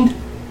maintained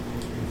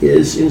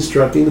is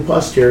instructing the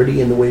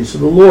posterity in the ways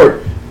of the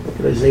Lord. Look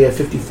at Isaiah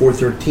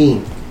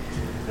 54:13.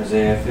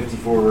 Isaiah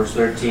 54, verse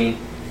 13.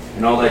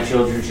 And all thy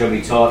children shall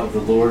be taught of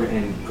the Lord,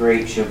 and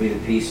great shall be the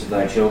peace of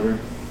thy children.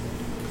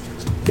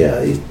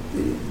 Yeah,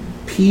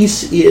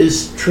 peace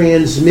is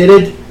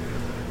transmitted,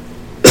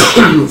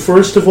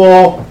 first of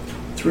all,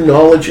 through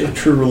knowledge of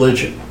true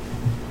religion.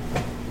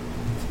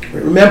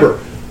 Remember,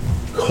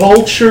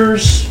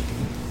 cultures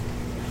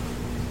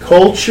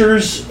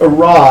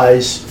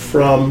arise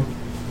from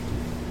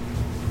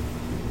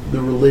the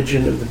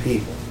religion of the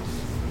people.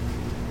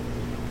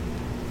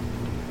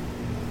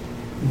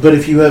 But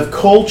if you have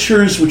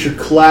cultures which are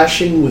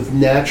clashing with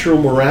natural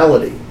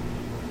morality,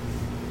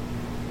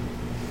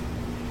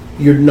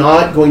 you're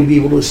not going to be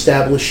able to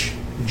establish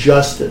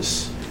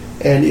justice.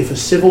 And if a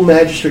civil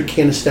magistrate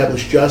can't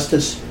establish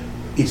justice,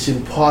 it's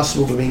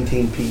impossible to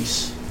maintain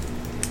peace.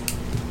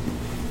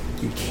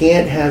 You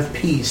can't have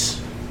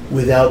peace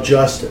without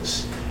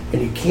justice.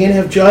 And you can't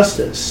have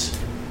justice.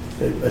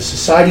 A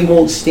society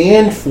won't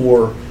stand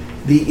for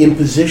the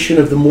imposition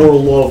of the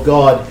moral law of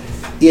God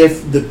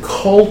if the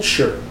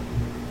culture,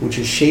 which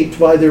is shaped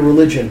by their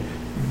religion,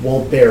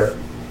 won't bear it.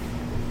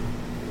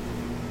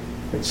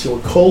 And so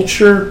a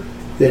culture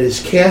that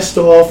is cast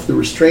off the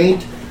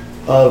restraint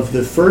of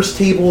the first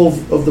table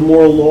of the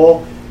moral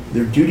law,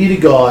 their duty to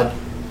God,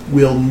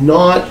 will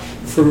not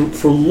for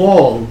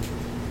long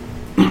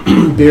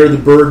bear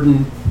the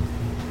burden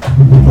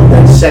of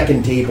that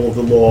second table of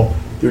the law,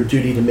 their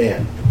duty to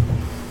man.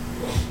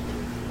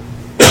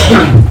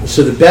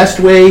 So the best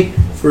way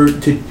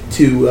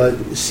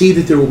to see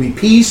that there will be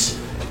peace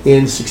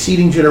in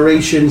succeeding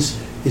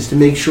generations is to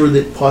make sure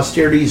that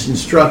posterity is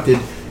instructed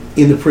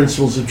in the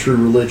principles of true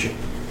religion.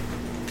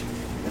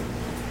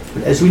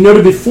 As we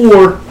noted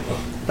before,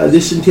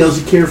 this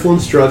entails a careful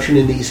instruction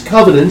in these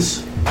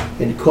covenants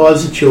and to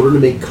cause the children to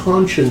make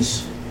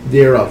conscience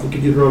thereof. Look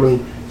at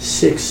Deuteronomy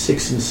 6,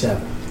 6, and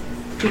 7.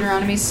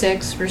 Deuteronomy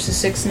 6, verses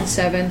 6 and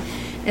 7.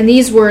 And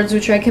these words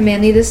which I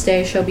command thee this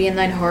day shall be in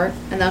thine heart,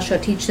 and thou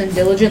shalt teach them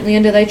diligently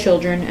unto thy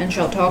children, and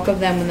shalt talk of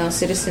them when thou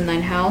sittest in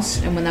thine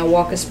house, and when thou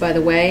walkest by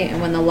the way,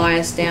 and when thou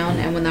liest down,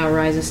 and when thou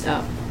risest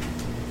up.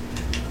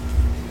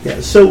 Yeah,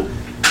 so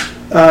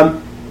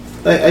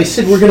I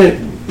said we're going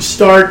to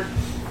start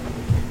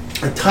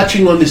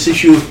touching on this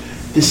issue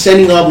of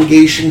descending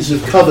obligations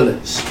of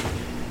covenants.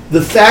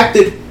 The fact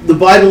that the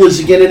Bible is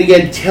again and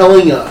again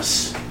telling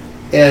us,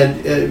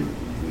 and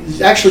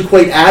is actually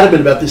quite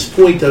adamant about this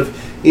point of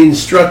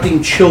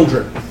instructing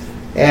children,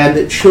 and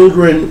that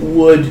children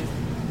would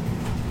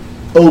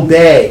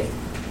obey.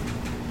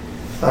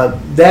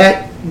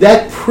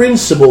 That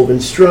principle of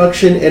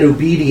instruction and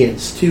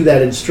obedience to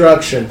that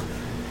instruction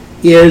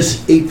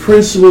is a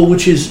principle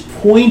which is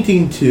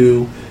pointing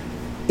to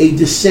a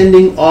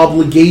descending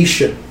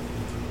obligation.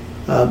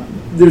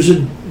 There's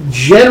a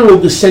general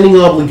descending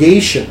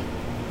obligation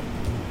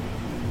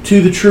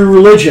to the true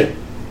religion.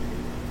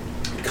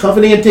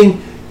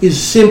 Covenanting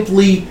is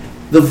simply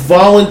the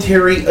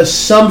voluntary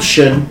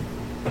assumption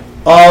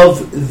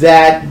of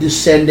that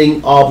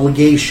descending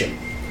obligation.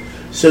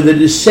 So the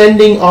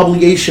descending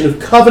obligation of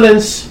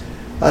covenants,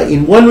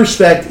 in one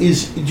respect,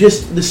 is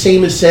just the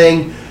same as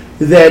saying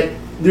that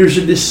there's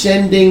a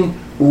descending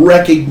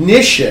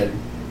recognition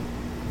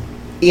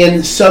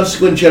in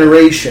subsequent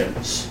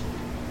generations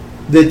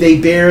that they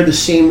bear the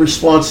same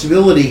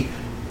responsibility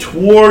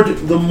toward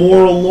the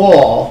moral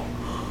law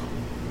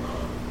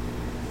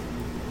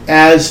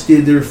as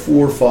did their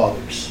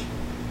forefathers.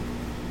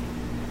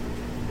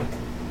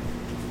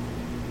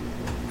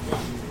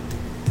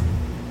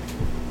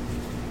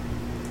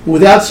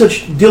 Without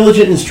such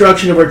diligent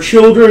instruction of our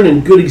children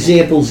and good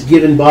examples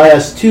given by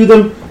us to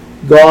them,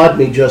 God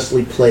may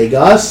justly plague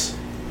us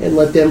and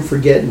let them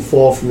forget and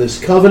fall from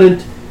this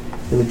covenant,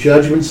 and the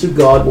judgments of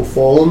God will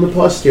fall on the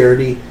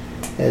posterity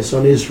as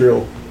on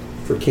Israel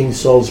for King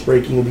Saul's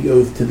breaking of the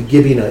oath to the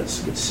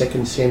Gibeonites. It's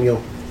 2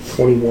 Samuel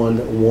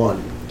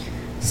 21:1.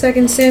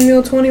 2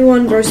 Samuel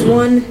 21, verse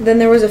 1. Then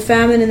there was a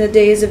famine in the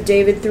days of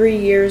David 3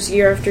 years,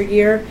 year after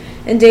year.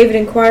 And David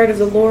inquired of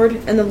the Lord,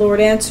 and the Lord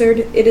answered,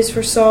 It is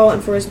for Saul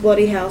and for his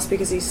bloody house,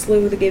 because he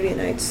slew the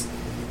Gibeonites.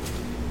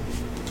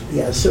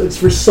 Yeah, so it's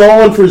for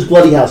Saul and for his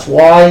bloody house.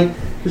 Why?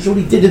 Because what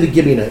he did to the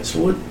Gibeonites.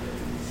 Who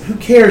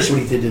cares what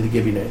he did to the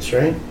Gibeonites,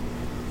 right?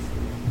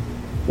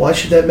 Why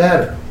should that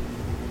matter?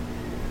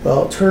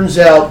 Well, it turns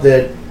out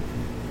that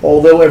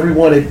although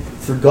everyone had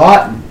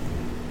forgotten,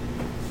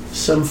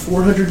 some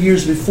 400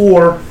 years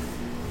before,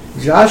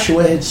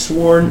 Joshua had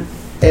sworn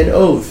an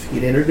oath.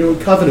 He'd entered into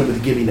a covenant with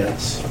the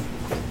Gibeonites.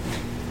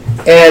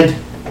 And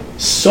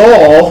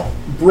Saul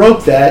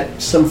broke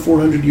that some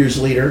 400 years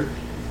later,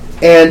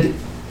 and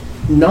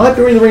not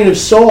during the reign of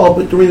Saul,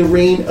 but during the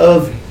reign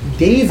of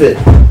David,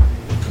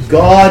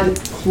 God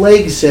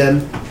plagues him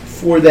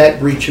for that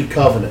breach of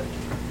covenant,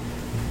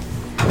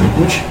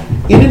 which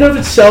in and of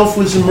itself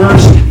was a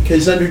mercy,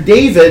 because under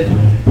David,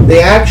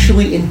 they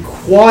actually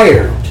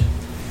inquired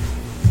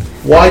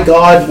why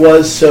God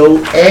was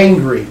so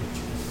angry.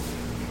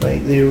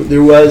 Right?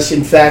 There was,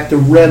 in fact, a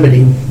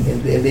remedy,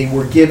 and they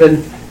were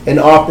given an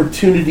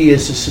opportunity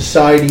as a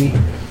society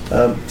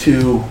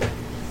to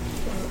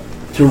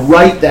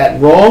right that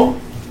wrong,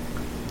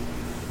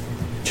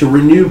 to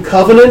renew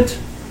covenant,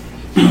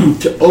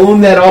 to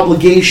own that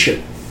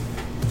obligation.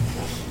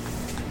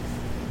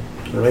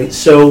 All right,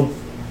 so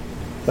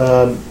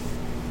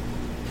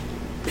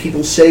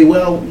people say,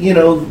 well, you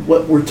know,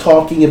 what we're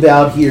talking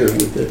about here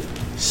with the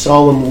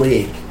Solemn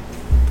League,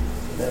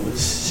 that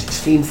was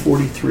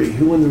 1643.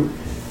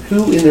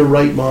 Who in their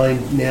right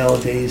mind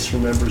nowadays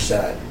remembers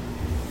that?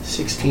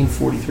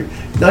 1643.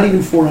 Not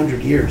even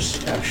 400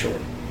 years,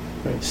 actually.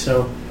 Right.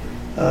 So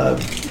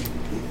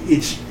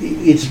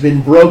it's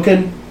been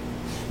broken,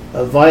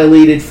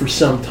 violated for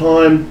some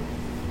time,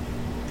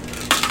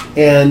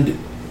 and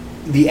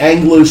the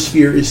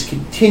Anglosphere is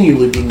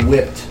continually being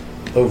whipped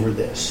over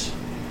this.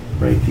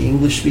 Right. The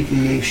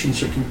English-speaking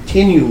nations are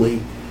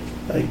continually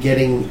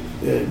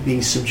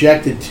being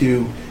subjected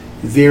to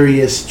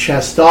various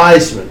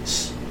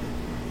chastisements,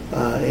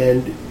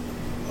 and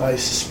I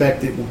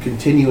suspect it will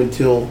continue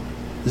until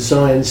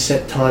Zion's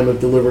set time of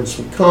deliverance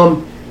will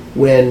come,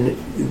 when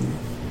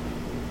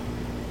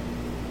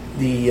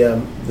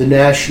the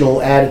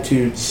national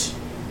attitudes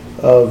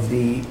of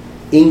the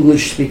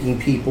English-speaking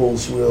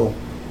peoples will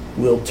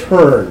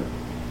turn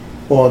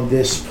on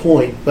this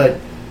point. But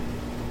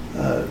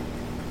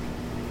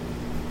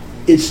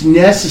it's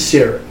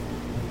necessary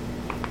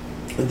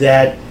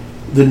that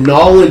the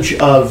knowledge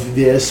of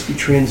this be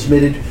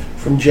transmitted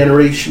from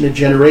generation to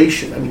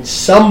generation. I mean,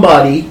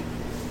 somebody,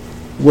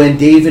 when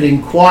David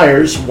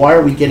inquires, why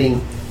are we getting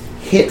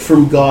hit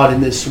from God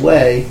in this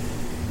way?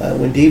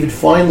 When David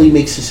finally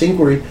makes this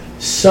inquiry,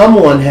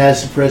 someone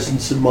has the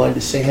presence of mind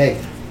to say,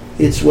 hey,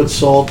 it's what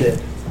Saul did.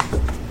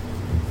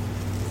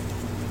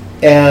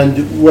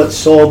 And what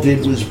Saul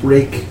did was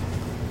break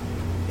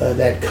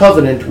that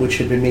covenant which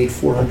had been made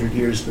 400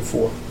 years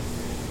before.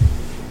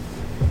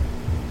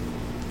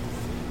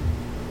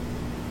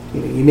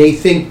 You may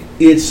think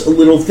it's a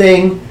little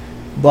thing,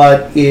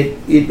 but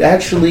it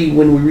actually,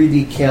 when we read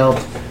the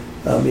account,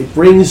 it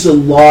brings a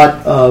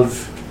lot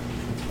of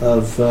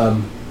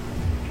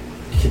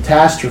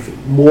catastrophe,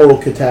 moral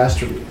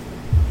catastrophe,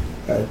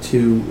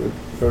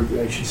 or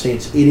I should say,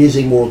 it is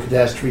a moral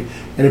catastrophe,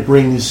 and it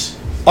brings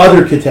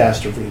other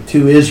catastrophe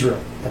to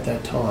Israel at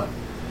that time.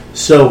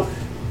 So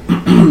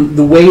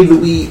the way that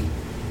we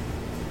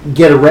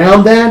get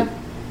around that,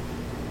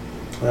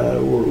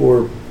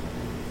 or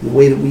the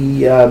way that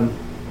we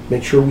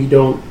make sure we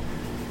don't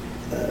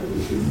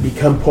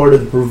become part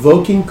of the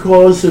provoking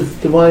cause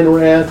of divine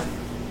wrath,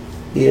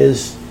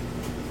 is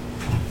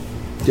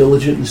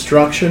diligent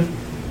instruction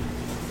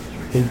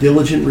and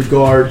diligent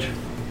regard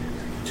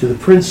to the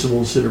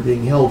principles that are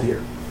being held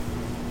here.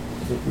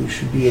 We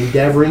should be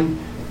endeavoring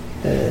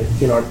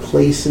in our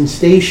place and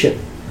station.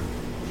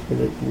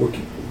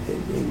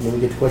 When we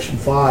get to question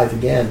 5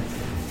 again,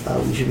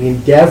 we should be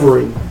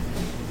endeavoring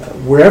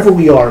wherever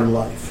we are in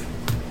life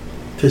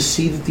to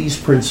see that these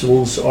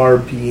principles are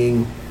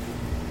being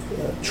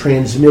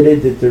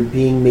transmitted, that they're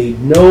being made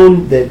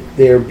known, that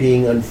they're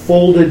being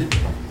unfolded,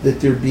 that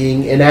they're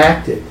being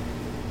enacted.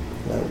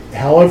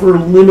 However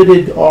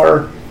limited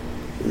our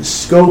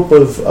scope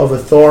of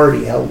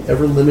authority,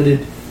 however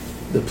limited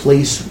the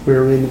place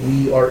wherein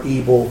we are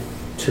able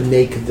to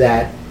make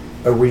that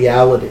a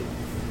reality.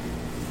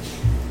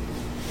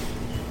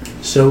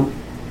 So,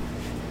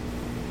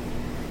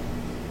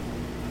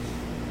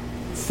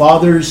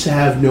 fathers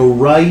have no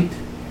right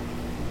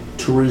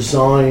to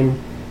resign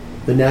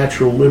the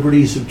natural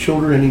liberties of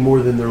children any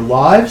more than their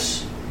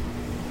lives,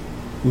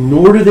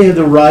 nor do they have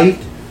the right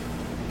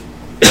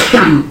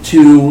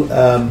to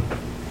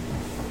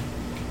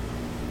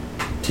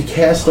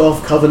cast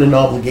off covenant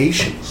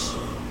obligations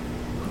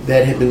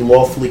that have been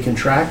lawfully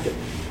contracted.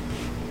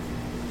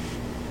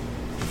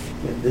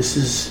 And this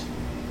is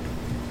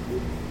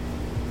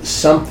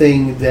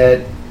something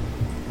that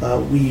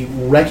we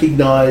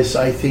recognize,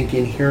 I think,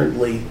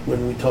 inherently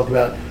when we talk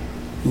about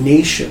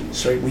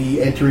nations. Right?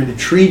 We enter into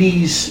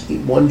treaties.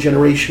 One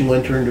generation will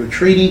enter into a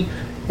treaty,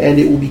 and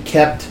it will be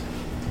kept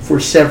for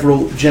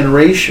several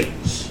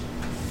generations.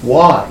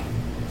 Why?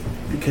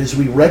 Because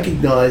we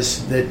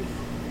recognize that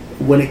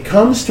when it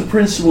comes to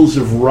principles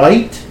of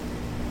right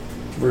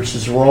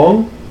versus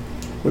wrong,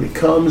 when it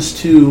comes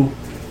to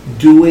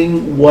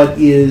doing what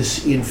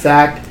is in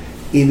fact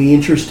in the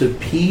interest of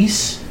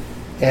peace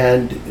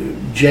and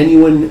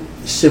genuine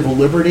civil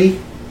liberty,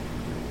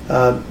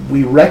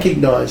 we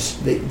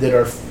recognize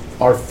that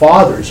our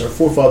fathers, our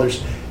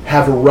forefathers,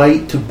 have a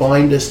right to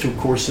bind us to a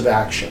course of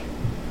action.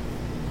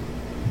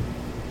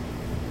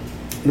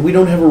 And we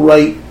don't have a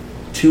right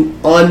to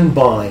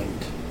unbind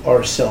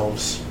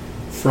ourselves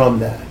from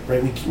that.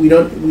 Right?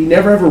 We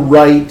never have a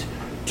right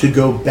to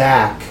go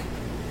back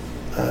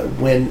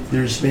when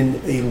there's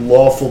been a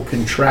lawful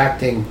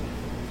contracting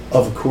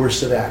of a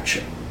course of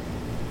action.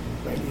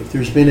 Right? If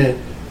there's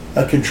been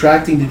a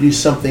contracting to do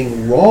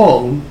something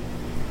wrong,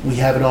 we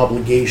have an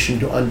obligation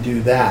to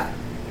undo that.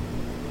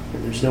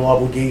 There's no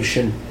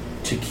obligation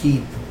to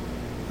keep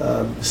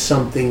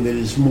something that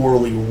is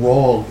morally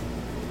wrong.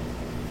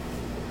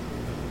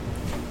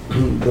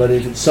 But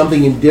if it's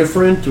something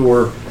indifferent,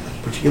 or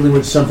particularly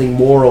with something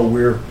moral,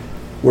 we're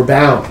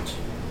bound.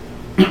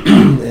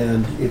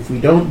 And if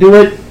we don't do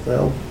it,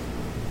 well,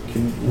 you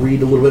can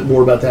read a little bit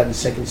more about that in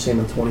 2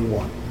 Samuel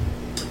 21.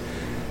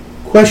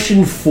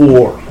 Question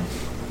 4.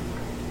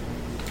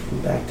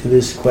 Back to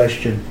this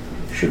question.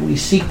 Should we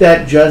seek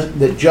that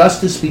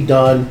justice be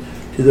done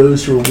to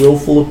those who are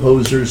willful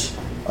opposers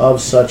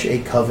of such a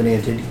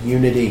covenanted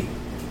unity?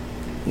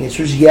 The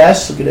answer is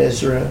yes. Look at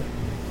Ezra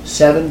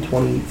 7,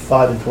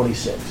 25 and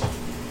 26.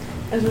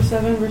 Ezra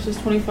 7, verses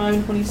 25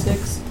 and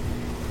 26.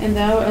 And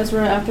thou,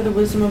 Ezra, after the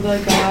wisdom of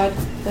thy God,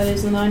 that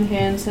is in thine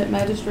hand, set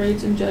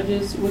magistrates and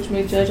judges, which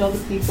may judge all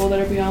the people that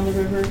are beyond the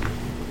river,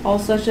 all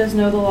such as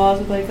know the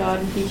laws of thy God,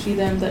 and teach ye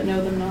them that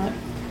know them not.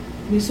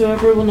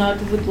 Whosoever will not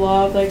do the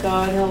law of thy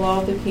God and the law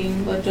of the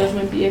king, let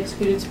judgment be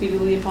executed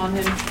speedily upon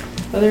him,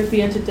 whether it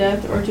be unto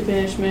death, or to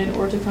banishment,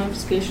 or to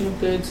confiscation of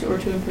goods, or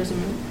to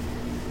imprisonment.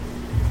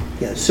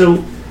 Yeah,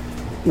 so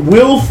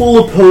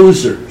willful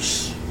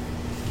opposers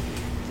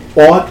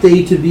ought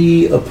they to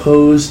be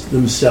opposed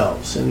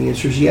themselves? And the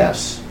answer is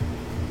yes.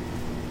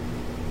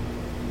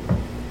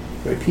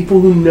 Right? People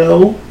who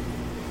know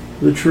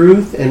the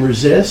truth and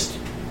resist,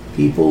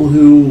 people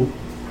who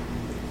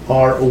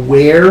are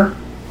aware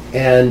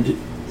and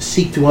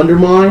seek to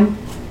undermine,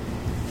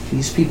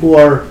 these people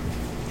are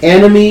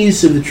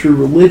enemies of the true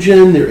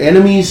religion. They're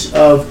enemies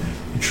of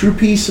the true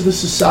peace of a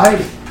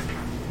society.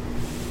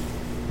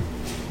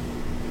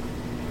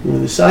 You know,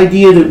 this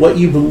idea that what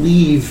you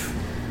believe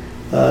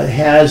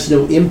has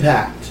no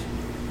impact,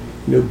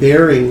 no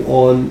bearing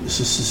on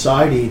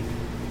society,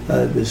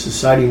 the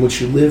society in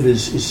which you live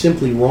is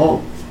simply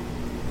wrong.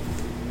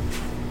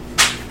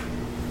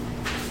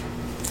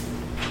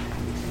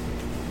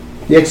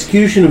 The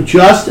execution of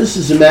justice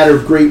is a matter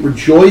of great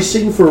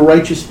rejoicing for a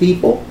righteous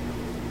people,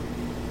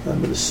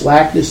 but the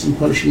slackness in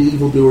punishing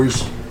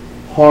evildoers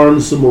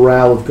harms the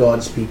morale of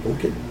God's people.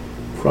 Look at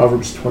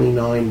Proverbs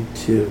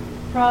 29:2.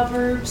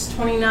 Proverbs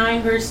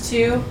 29, verse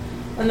 2.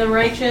 When the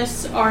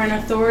righteous are in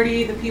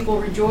authority, the people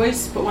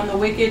rejoice, but when the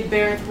wicked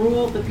beareth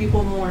rule, the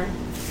people mourn.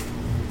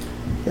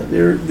 Yeah,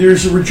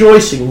 there's a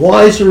rejoicing.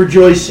 Why is there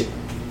rejoicing?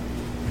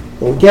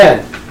 Well,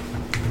 again,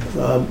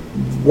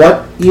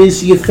 what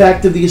is the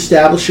effect of the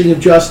establishing of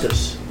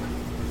justice?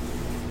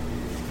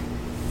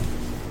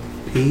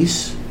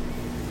 Peace.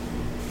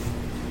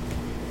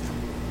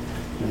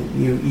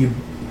 You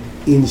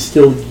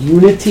instill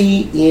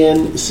unity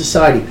in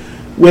society.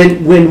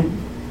 When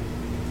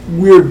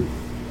we're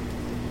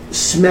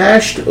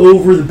smashed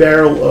over the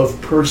barrel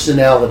of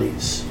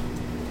personalities,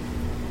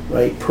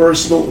 right?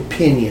 Personal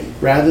opinion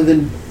rather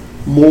than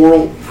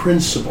moral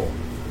principle.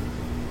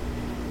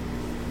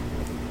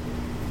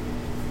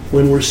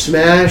 When we're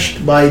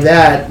smashed by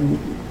that,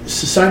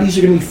 societies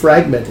are going to be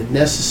fragmented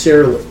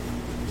necessarily.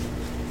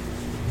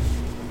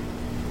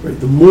 Right?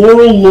 The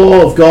moral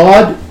law of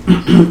God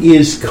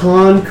is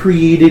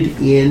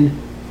concreted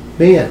in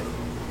man.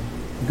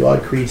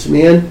 God creates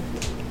man.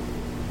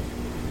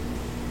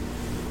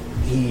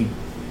 He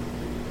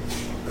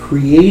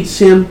creates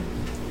him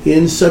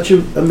in such a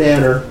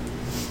manner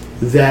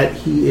that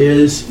he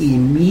is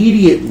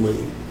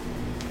immediately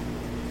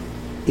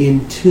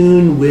in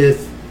tune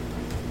with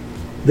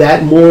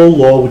that moral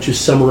law which is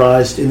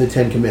summarized in the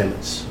Ten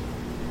Commandments.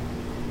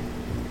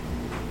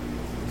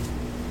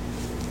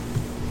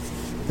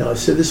 Now, I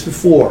said this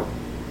before.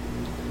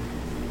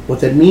 What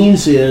that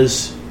means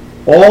is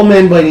all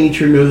men by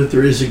nature know that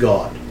there is a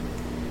God.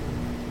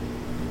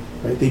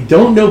 Right? They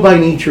don't know by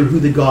nature who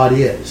the God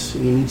is.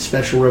 And you need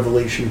special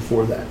revelation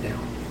for that now,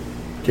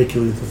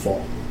 particularly with the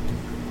fall.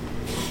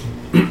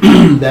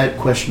 That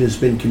question has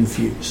been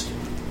confused.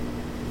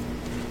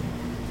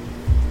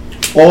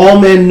 All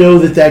men know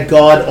that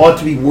God ought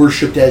to be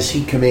worshipped as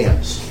he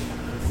commands.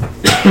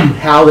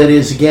 How that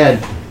is,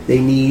 again, they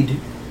need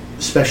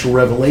special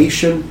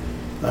revelation.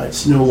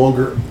 It's no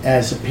longer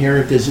as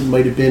apparent as it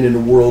might have been in a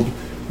world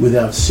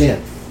without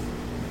sin.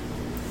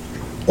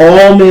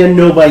 All men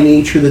know by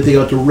nature that they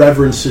ought to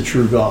reverence the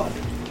true God.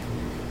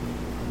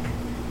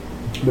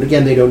 But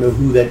again, they don't know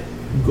who that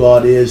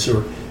God is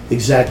or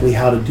exactly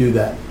how to do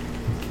that.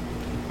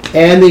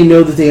 And they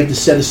know that they have to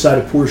set aside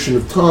a portion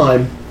of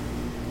time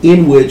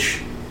in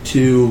which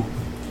to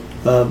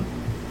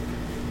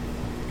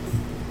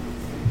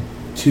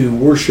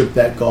worship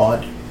that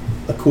God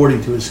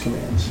according to his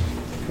commands.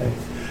 Okay?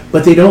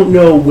 But they don't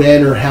know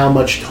when or how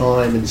much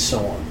time and so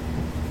on.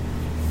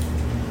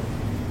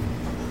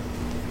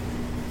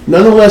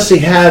 Nonetheless, they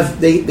have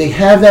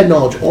that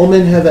knowledge. All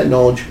men have that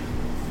knowledge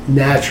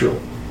naturally.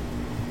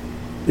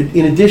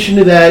 In addition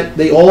to that,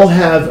 they all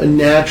have a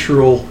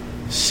natural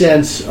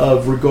sense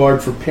of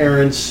regard for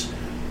parents,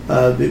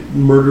 that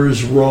murder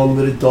is wrong,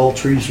 that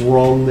adultery is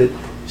wrong, that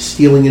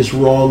stealing is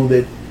wrong,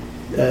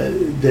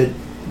 that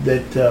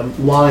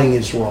lying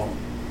is wrong.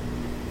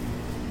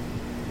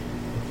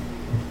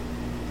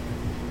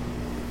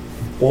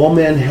 All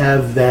men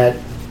have that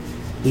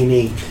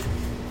innate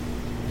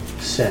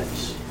sense.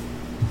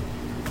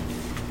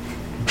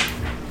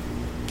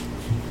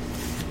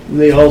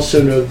 They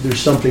also know there's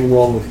something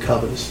wrong with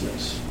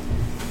covetousness.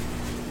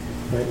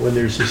 Right? When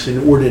there's this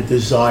inordinate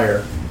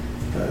desire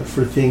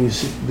for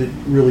things that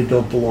really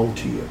don't belong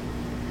to you.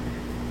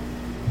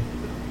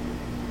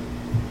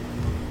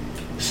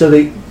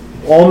 So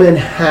all men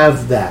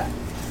have that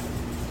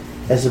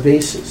as a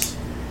basis.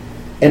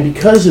 And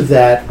because of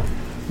that,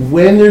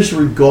 when there's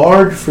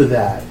regard for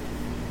that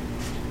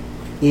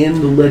in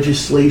the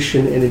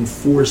legislation and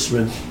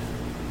enforcement,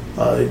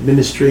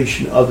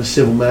 administration of a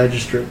civil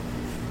magistrate,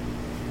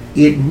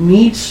 it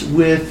meets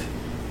with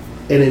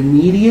an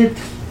immediate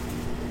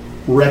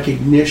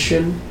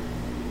recognition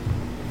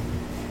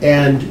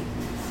and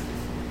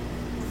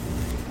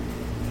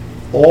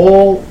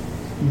all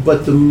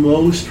but the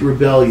most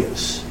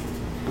rebellious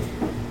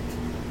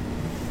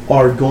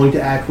are going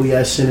to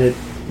acquiesce in it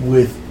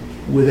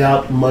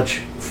without much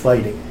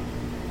fighting,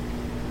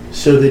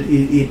 so that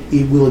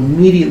it will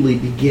immediately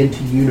begin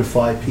to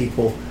unify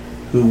people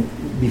who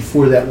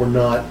before that were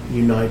not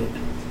united.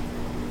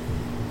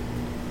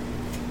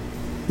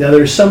 Now,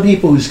 there are some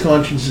people whose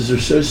consciences are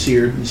so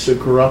seared and so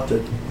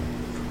corrupted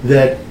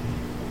that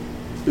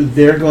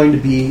they're going to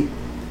be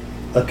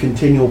a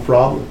continual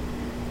problem.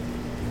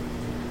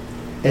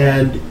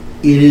 And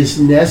it is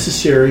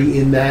necessary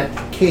in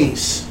that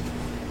case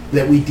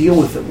that we deal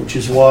with them, which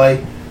is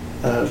why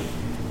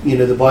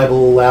the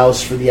Bible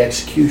allows for the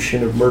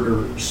execution of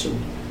murderers,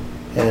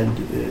 and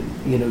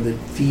the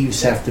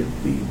thieves have to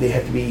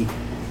be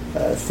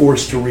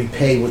forced to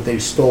repay what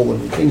they've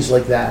stolen, and things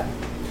like that.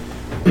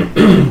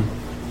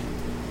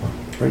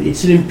 Right?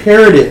 It's an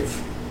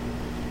imperative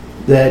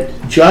that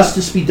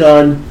justice be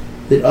done,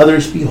 that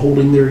others be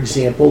holding their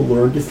example,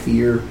 learn to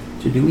fear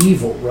to do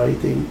evil. Right?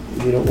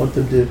 We don't want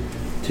them to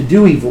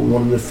do evil. We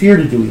want them to fear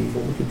to do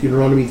evil. Look at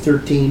Deuteronomy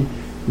 13,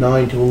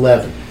 9 to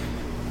 11.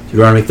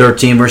 Deuteronomy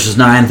 13, verses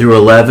 9 through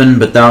 11.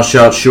 But thou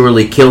shalt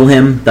surely kill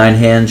him. Thine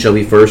hand shall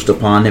be first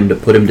upon him to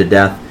put him to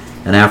death,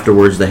 and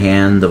afterwards the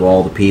hand of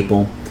all the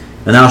people.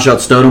 And thou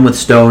shalt stone him with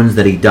stones,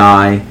 that he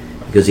die,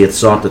 because he hath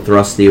sought to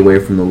thrust thee away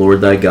from the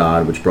Lord thy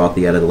God, which brought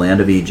thee out of the land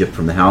of Egypt,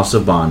 from the house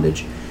of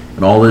bondage.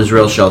 And all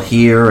Israel shall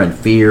hear and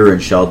fear, and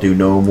shall do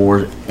no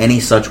more any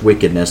such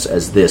wickedness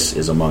as this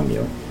is among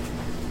you.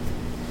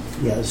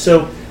 Yeah,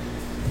 so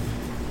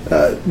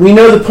we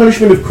know the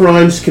punishment of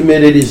crimes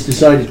committed is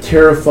designed to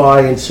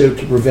terrify and so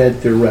to prevent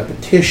their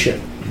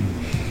repetition.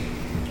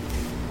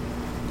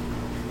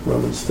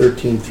 Romans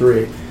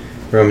 13:3.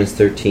 Romans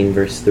 13,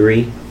 verse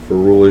 3. For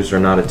rulers are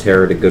not a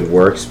terror to good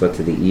works, but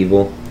to the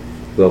evil.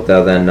 Wilt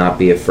thou then not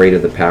be afraid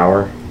of the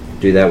power?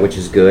 Do that which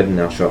is good, and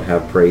thou shalt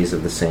have praise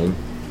of the same.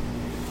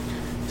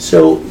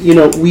 So,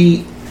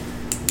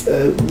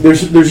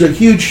 there's a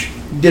huge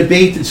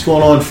debate that's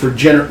going on for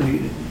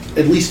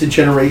at least a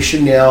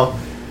generation now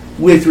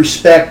with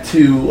respect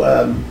to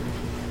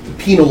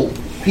penal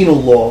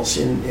laws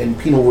and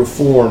penal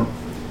reform.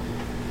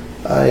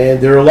 And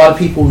there are a lot of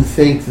people who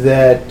think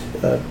that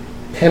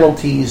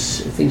penalties,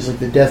 things like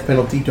the death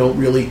penalty, don't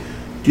really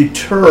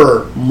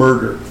deter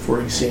murder, for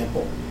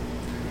example.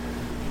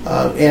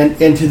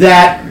 And to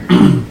that,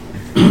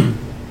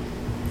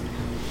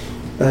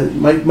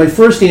 my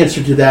first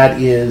answer to that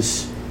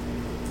is,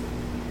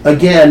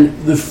 again,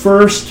 the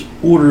first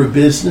order of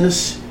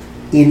business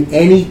in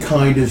any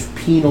kind of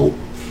penal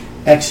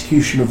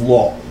execution of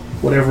law,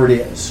 whatever it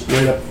is,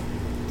 right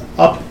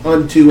up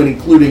unto and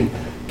including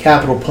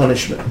capital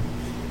punishment.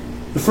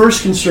 The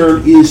first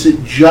concern is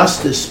that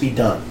justice be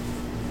done,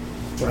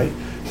 right?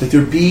 That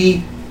there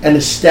be an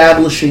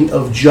establishing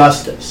of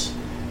justice.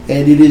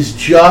 And it is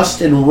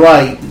just and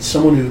right that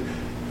someone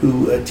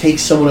who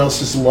takes someone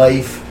else's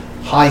life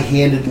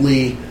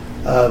high-handedly,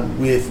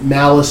 with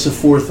malice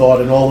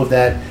aforethought and all of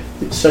that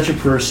such a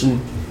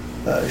person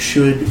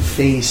should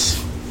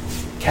face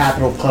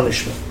capital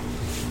punishment.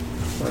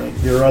 Right?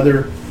 There are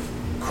other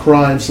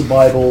crimes the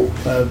Bible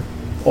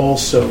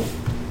also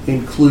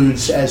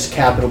includes as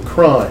capital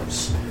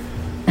crimes.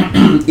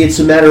 It's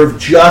a matter of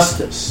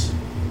justice.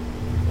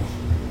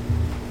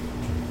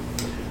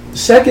 The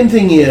second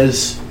thing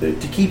is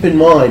to keep in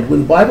mind,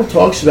 when the Bible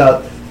talks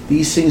about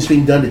these things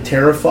being done to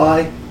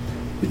terrify,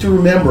 we have to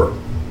remember,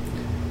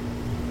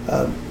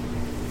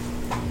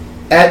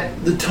 at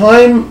the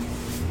time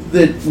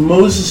that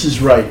Moses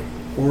is writing,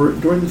 or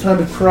during the time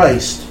of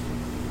Christ,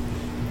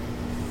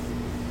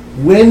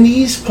 when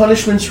these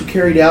punishments were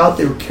carried out,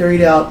 they were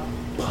carried out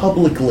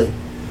publicly.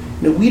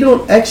 Now, we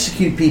don't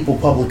execute people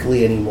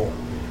publicly anymore.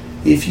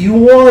 If you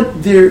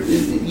want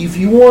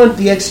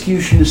the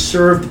execution to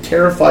serve to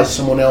terrify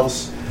someone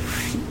else,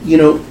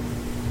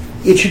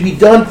 it should be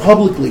done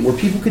publicly, where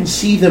people can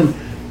see them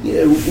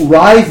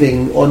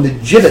writhing on the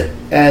gibbet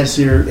as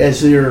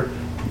they're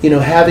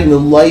having the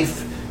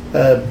life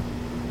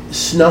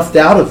snuffed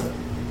out of them,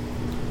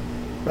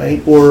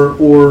 right?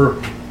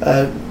 Or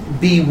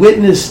be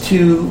witness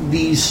to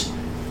these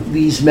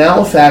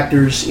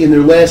malefactors in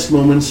their last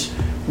moments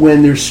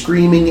when they're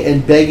screaming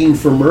and begging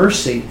for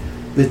mercy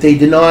that they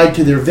denied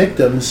to their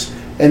victims,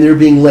 and they're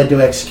being led to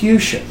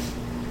execution.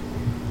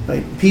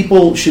 Right?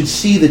 People should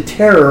see the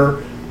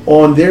terror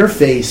on their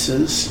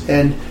faces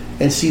and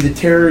see the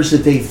terrors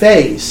that they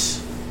face.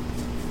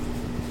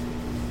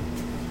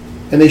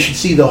 And they should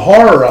see the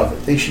horror of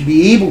it. They should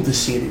be able to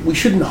see it. We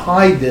shouldn't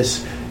hide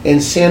this and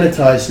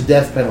sanitize the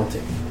death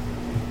penalty.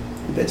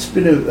 That's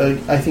been,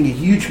 I think, a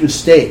huge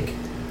mistake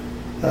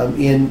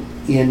in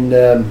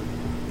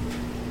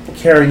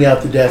carrying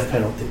out the death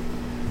penalty.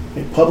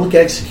 Public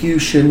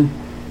execution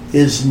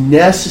is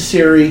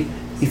necessary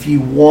if you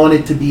want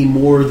it to be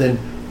more than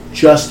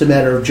just a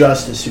matter of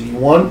justice. If you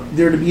want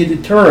there to be a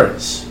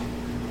deterrence,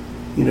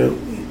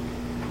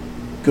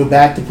 go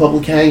back to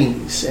public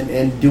hangings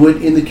and do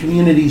it in the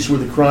communities where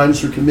the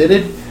crimes were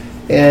committed,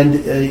 and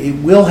it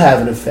will have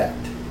an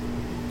effect.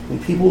 When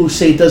people who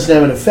say it doesn't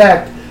have an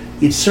effect,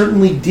 it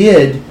certainly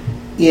did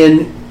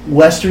in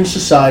Western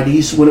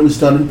societies when it was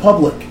done in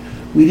public.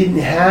 We didn't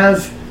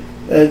have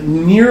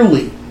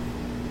nearly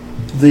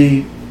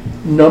the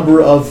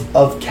number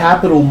of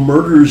capital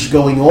murders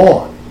going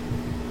on.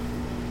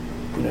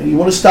 You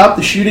want to stop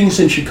the shootings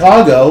in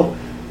Chicago,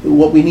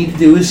 what we need to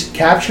do is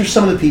capture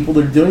some of the people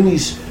that are doing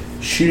these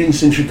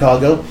shootings in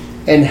Chicago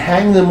and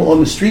hang them on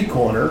the street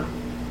corner,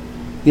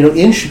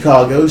 in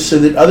Chicago, so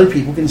that other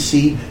people can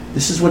see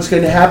this is what's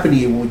going to happen to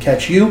you. When we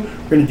catch you,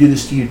 we're going to do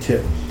this to you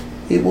too.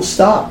 It will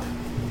stop.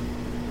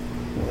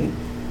 Right?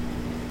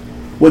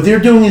 What they're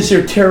doing is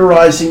they're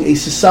terrorizing a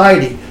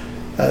society.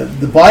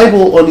 The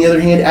Bible, on the other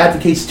hand,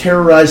 advocates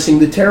terrorizing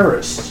the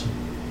terrorists,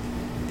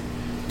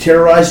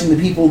 terrorizing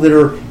the people that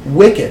are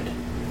wicked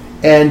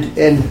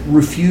and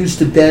refuse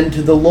to bend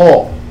to the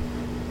law.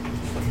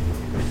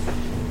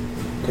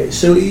 Okay,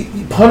 so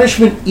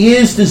punishment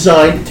is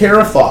designed to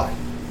terrify.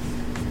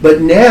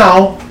 But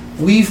now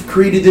we've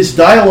created this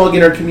dialogue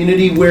in our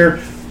community where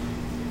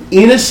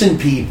innocent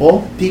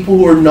people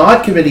who are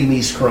not committing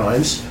these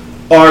crimes,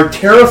 are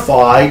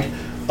terrified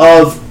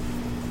of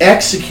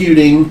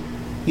executing,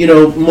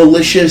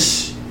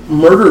 malicious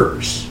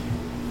murderers.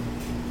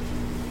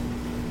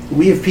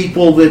 We have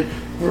people that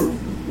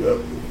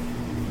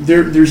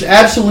there's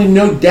absolutely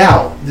no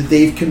doubt that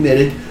they've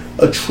committed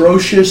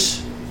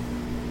atrocious,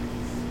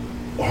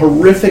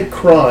 horrific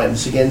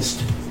crimes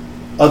against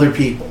other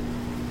people.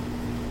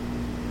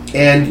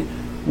 And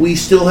we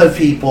still have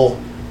people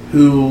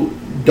who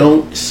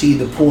don't see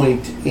the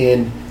point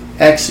in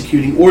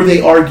executing, or they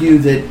argue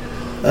that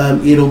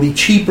it'll be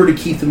cheaper to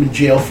keep them in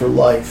jail for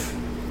life.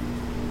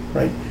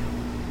 Right?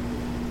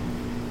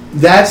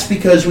 That's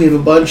because we have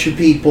a bunch of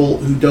people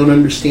who don't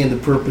understand the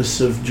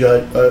purpose of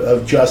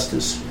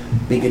justice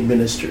being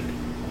administered.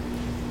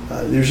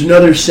 There's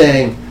another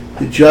saying,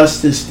 the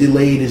justice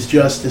delayed is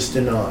justice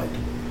denied.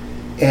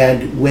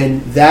 And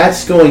when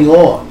that's going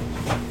on,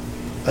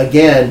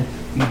 again,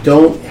 you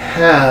don't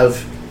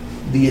have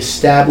the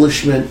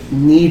establishment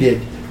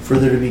needed for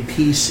there to be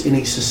peace in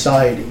a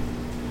society.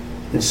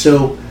 And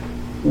so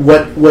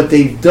what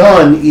they've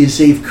done is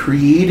they've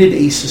created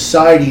a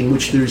society in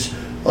which there's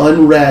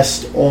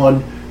unrest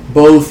on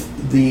both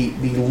the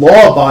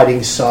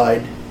law-abiding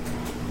side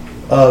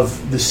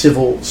of the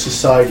civil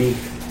society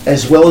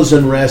as well as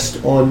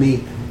unrest on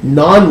the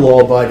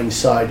non-law-abiding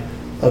side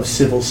of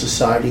civil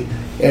society,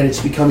 and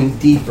it's becoming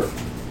deeper.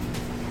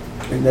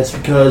 And that's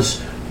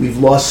because we've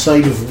lost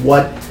sight of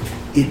what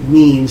it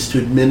means to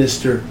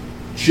administer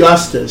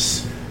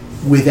justice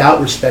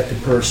without respect to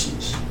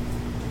persons.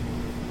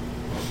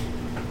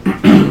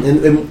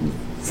 And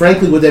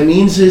frankly, what that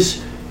means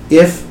is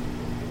if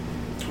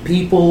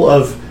people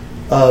of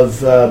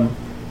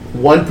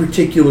one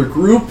particular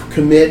group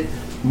commit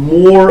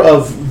more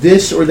of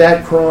this or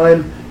that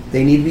crime,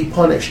 they need to be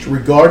punished,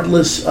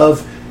 regardless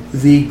of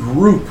the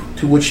group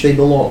to which they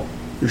belong.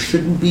 There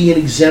shouldn't be an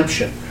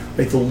exemption.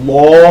 Right? The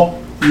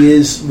law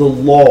is the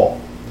law,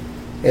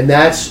 and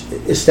that's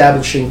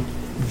establishing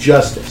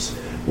justice.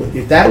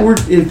 If that were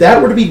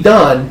to be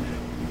done,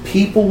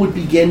 people would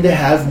begin to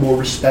have more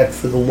respect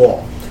for the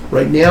law.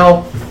 Right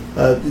now,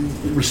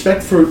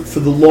 respect for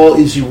the law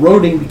is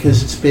eroding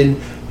because it's been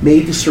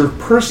made to serve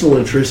personal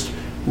interest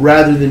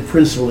rather than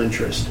principal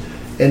interest.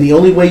 And the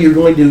only way you're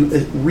going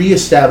to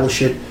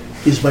reestablish it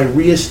is by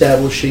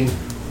reestablishing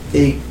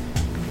a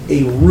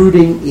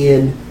rooting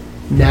in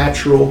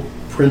natural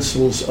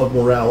principles of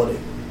morality.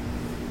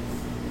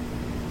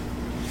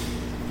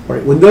 All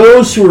right, when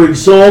those who are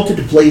exalted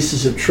to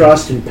places of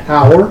trust and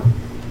power,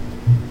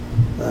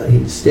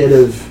 instead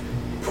of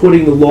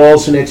putting the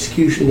laws in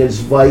execution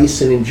against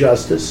vice and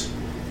injustice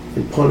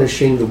and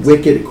punishing the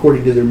wicked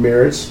according to their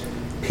merits,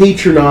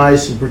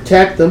 patronize and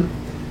protect them,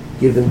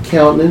 give them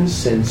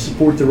countenance and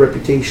support their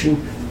reputation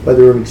by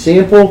their own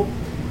example,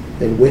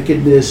 then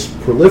wickedness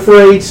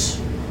proliferates,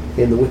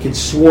 and the wicked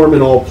swarm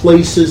in all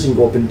places and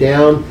go up and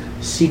down,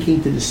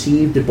 seeking to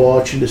deceive,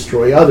 debauch, and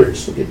destroy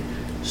others. Look at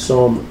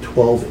Psalm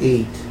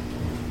 12:8.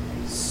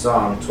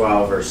 Psalm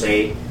 12, verse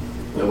 8.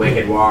 The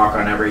wicked walk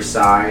on every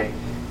side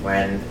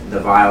when the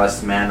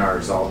vilest men are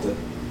exalted.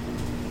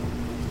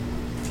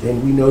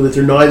 And we know that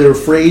they're neither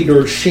afraid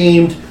nor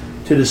ashamed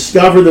to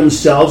discover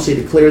themselves. They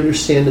declare their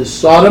sin as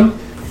Sodom,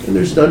 and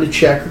there's none to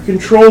check or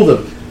control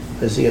them.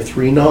 Isaiah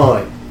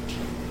 3:9.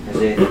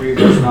 Isaiah 3,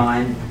 verse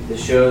 9. They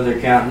show their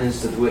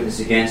countenance to witness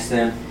against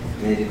them,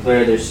 and they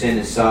declare their sin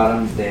as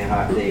Sodom. They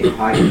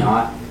hide it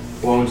not.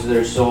 Woe unto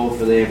their soul,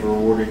 for they have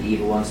rewarded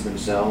evil unto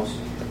themselves.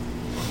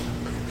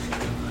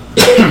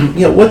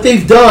 What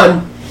they've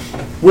done,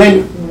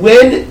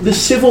 when the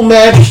civil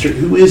magistrate,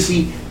 who is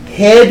the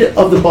head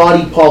of the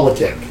body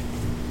politic,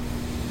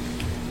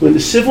 when the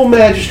civil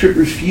magistrate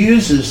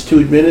refuses to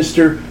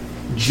administer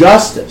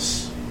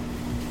justice,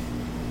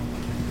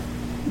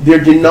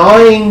 they're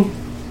denying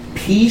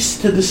peace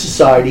to the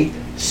society,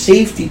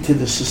 safety to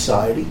the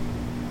society,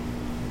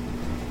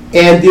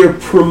 and they're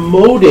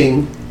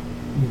promoting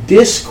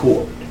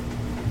discord,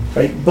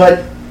 right?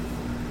 But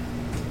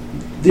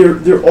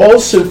they're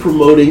also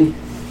promoting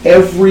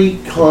every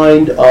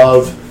kind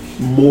of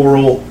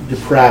moral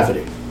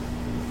depravity.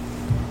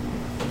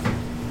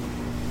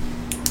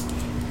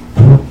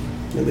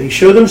 And they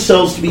show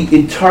themselves to be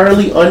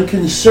entirely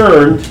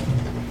unconcerned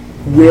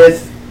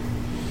with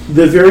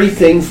the very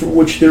thing for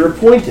which they're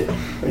appointed.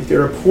 Right?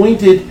 They're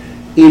appointed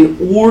in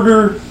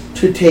order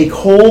to take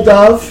hold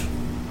of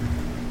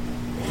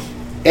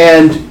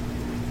and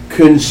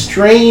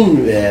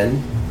constrain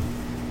men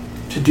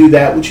to do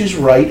that which is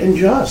right and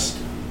just.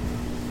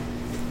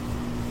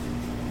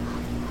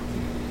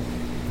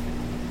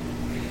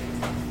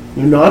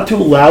 You're not to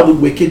allow the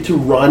wicked to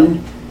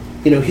run,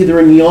 hither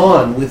and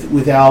yon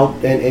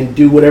without and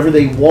do whatever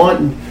they want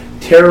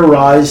and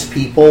terrorize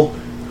people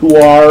who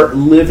are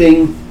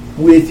living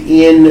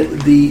within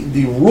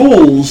the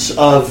rules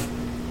of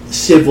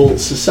civil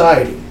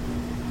society.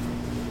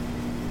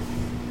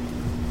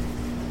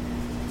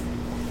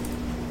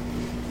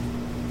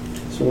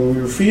 So when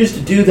we refuse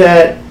to do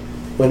that,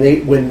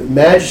 when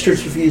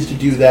magistrates refuse to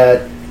do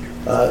that,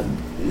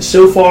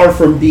 so far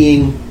from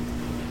being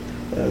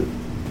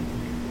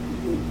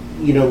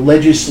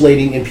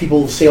legislating, and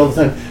people say all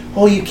the time,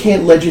 oh, you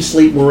can't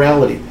legislate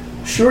morality.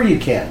 Sure you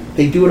can.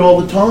 They do it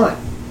all the time.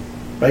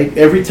 Right?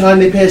 Every time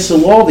they pass a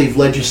law, they've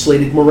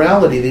legislated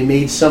morality. They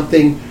made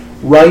something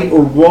right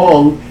or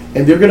wrong,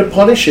 and they're going to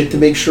punish it to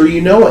make sure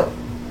you know it.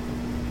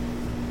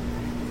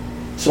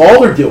 That's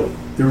all they're doing.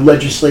 They're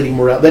legislating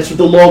morality. That's what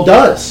the law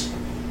does.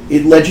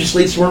 It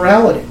legislates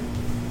morality.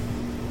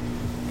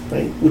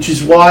 Right? Which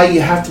is why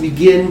you have to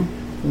begin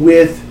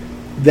with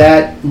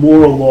that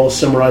moral law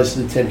summarized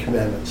in the Ten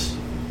Commandments.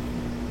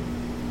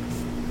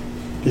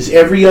 Because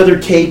every other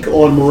take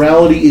on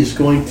morality is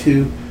going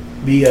to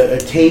be a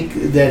take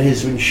that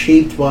has been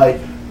shaped by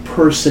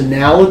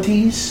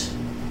personalities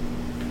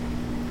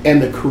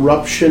and the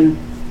corruption,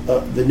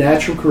 the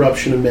natural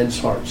corruption of men's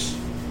hearts.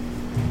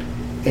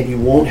 And you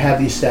won't have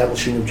the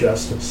establishing of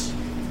justice.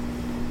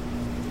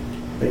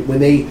 Right? When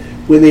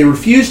they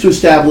refuse to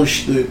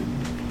establish the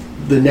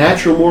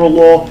natural moral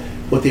law,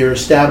 what they are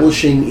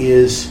establishing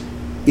is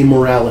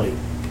immorality.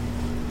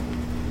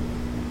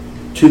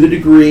 To the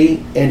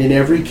degree and in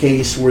every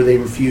case where they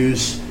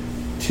refuse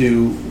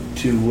to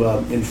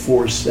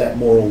enforce that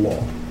moral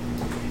law.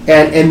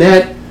 And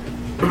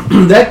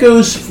that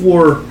goes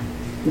for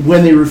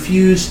when they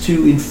refuse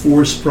to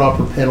enforce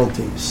proper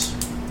penalties,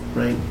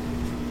 right?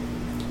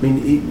 I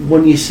mean,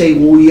 when you say,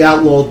 well, we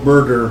outlawed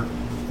murder,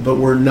 but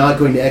we're not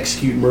going to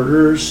execute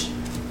murderers,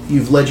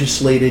 you've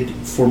legislated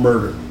for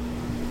murder.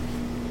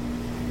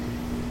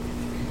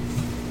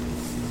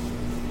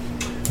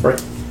 All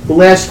right, the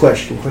last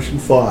question, question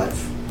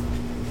 5.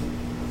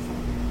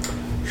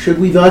 Should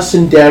we thus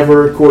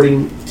endeavor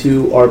according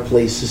to our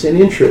places and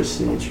interests?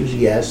 The answer is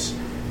yes.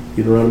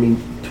 Deuteronomy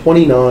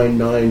 29,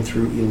 9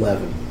 through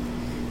 11.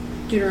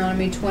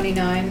 Deuteronomy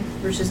 29,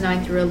 verses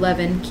 9 through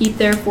 11. Keep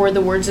therefore the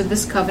words of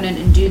this covenant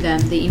and do them,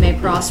 that ye may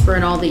prosper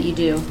in all that ye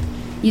do.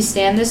 Ye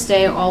stand this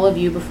day, all of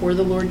you, before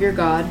the Lord your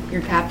God,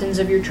 your captains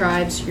of your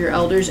tribes, your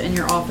elders and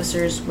your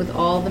officers, with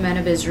all the men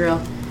of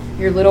Israel,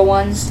 your little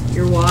ones,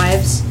 your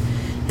wives,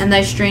 and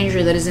thy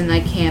stranger that is in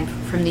thy camp,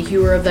 from the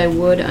hewer of thy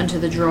wood unto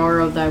the drawer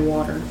of thy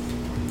water.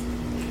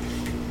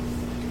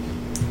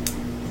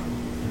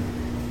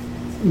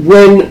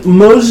 When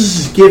Moses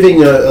is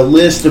giving a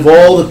list of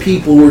all the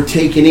people who are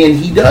taken in,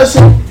 he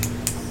doesn't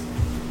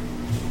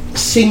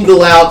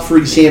single out, for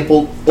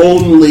example,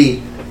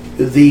 only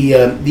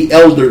the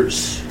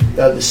elders,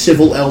 the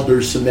civil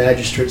elders, the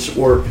magistrates,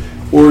 or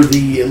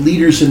the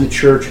leaders in the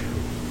church,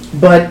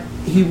 but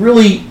he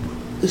really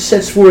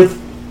sets forth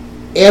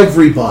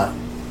everybody.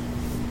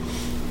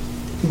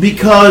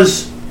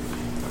 Because,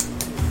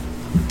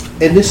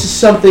 and this is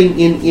something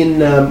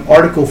in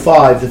Article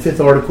 5, the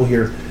 5th article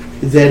here,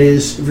 that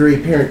is very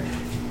apparent.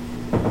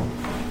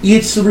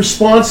 It's the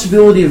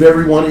responsibility of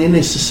everyone in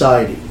a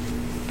society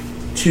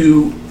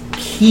to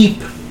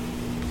keep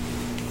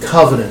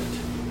covenant,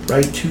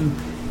 right? To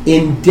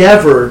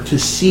endeavor to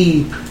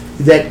see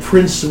that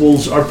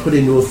principles are put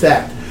into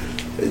effect.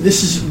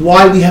 This is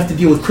why we have to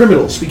deal with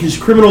criminals, because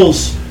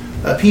criminals,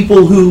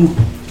 people who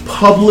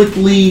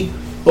publicly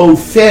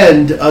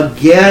offend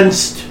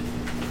against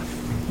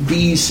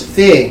these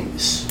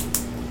things,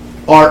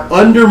 are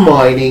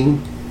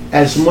undermining,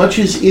 as much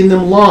as in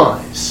them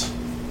lies,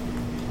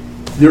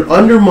 they're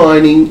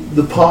undermining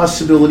the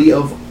possibility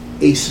of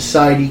a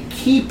society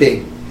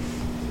keeping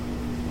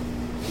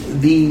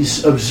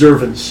these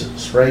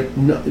observances, right?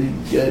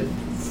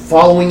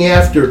 Following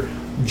after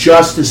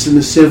justice in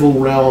the civil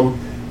realm,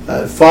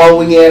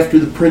 following after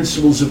the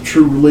principles of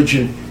true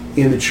religion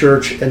in the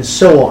church, and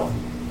so on.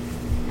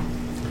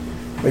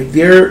 Right?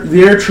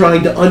 They're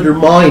trying to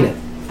undermine it.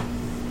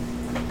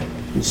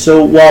 And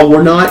so while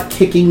we're not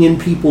kicking in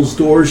people's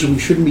doors, and we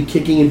shouldn't be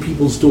kicking in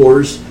people's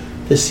doors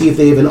to see if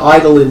they have an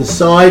idol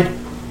inside,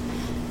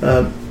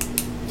 the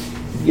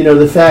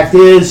fact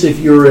is, if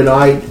you're an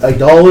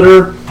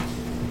idolater,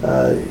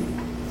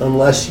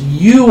 unless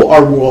you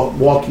are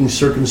walking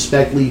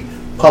circumspectly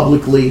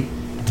publicly,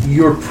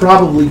 you're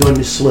probably going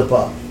to slip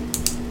up.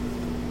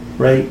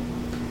 Right?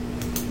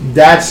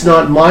 That's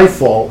not my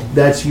fault.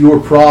 That's your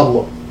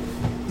problem.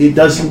 It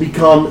doesn't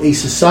become a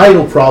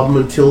societal problem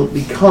until it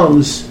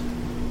becomes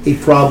a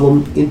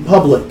problem in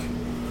public.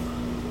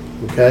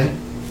 Okay?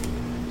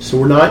 So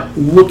we're not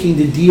looking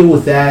to deal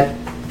with that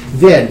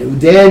then.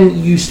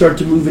 Then you start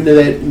to move into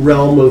that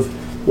realm of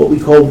what we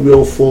call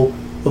willful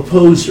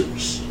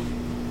opposers.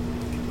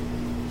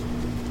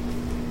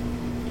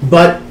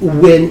 But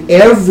when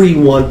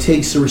everyone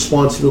takes the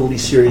responsibility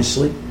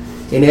seriously,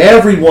 and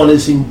everyone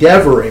is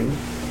endeavoring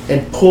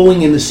and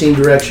pulling in the same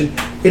direction,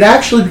 it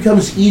actually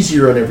becomes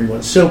easier on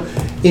everyone. So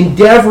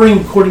endeavoring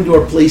according to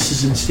our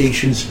places and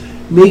stations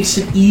makes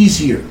it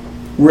easier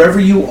wherever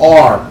you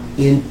are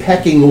in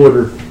pecking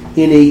order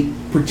in a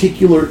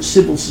particular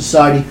civil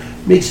society,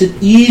 makes it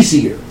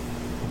easier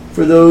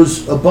for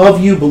those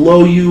above you,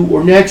 below you,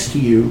 or next to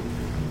you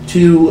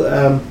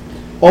to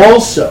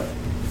also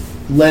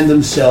lend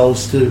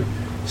themselves to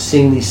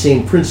seeing these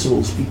same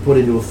principles be put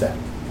into effect.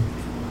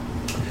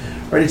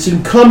 All right, it's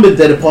incumbent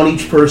that upon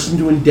each person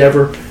to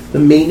endeavor the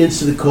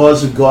maintenance of the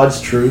cause of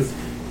God's truth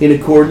in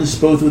accordance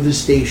both with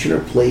his station or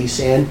place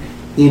and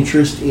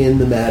interest in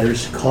the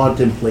matters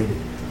contemplated.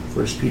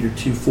 1 Peter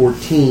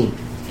 2:14.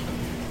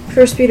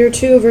 1 Peter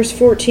 2, verse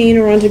 14,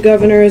 or unto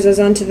governors as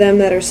unto them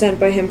that are sent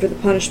by him for the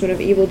punishment of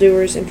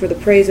evildoers and for the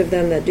praise of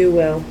them that do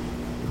well.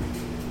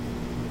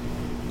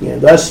 Yeah,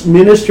 thus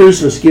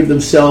ministers must give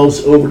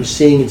themselves over to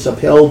seeing it's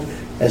upheld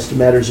as to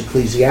matters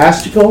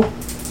ecclesiastical.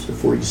 So,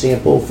 for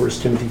example,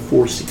 1 Timothy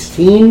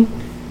 4:16.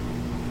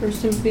 1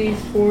 Timothy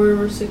 4,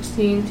 verse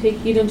 16, take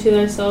heed unto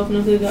thyself and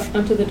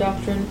unto the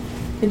doctrine.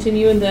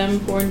 Continue in them,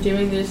 for in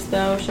doing this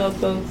thou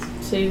shalt both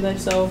save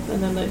thyself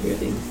and them that hear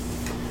thee.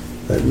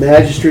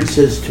 Magistrate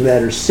says to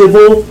matters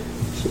civil.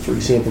 So, for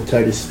example,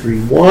 Titus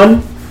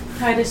 3:1.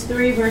 Titus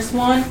 3, verse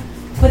 1.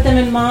 Put them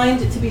in mind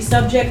to be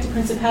subject to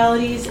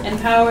principalities and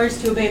powers,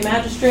 to obey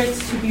magistrates,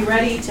 to be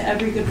ready to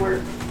every good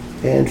work.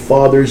 And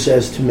fathers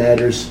as to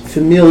matters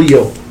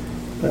familial.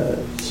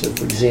 So,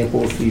 for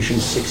example,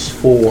 Ephesians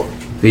 6:4.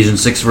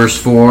 Ephesians 6, verse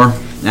 4,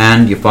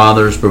 and ye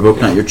fathers, provoke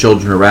not your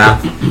children to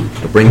wrath,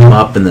 but bring them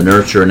up in the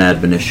nurture and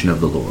admonition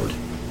of the Lord.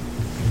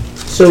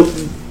 So,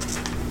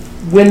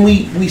 when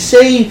we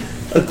say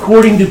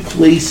according to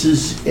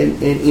places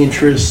and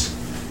interests,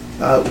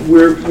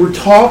 we're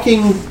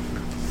talking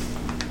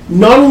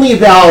not only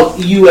about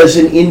you as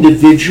an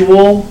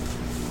individual,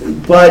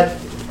 but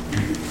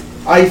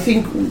I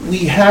think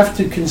we have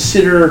to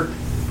consider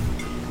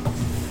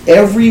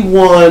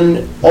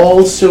everyone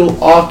also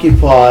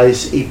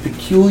occupies a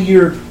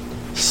peculiar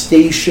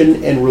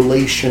station and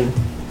relation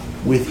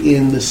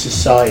within the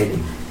society.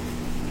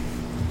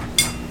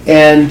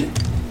 And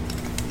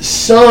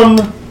some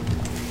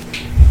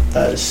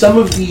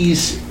of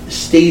these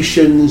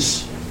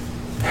stations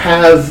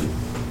have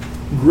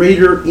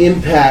greater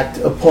impact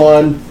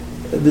upon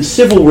the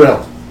civil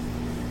realm.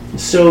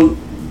 So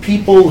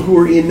people who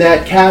are in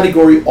that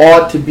category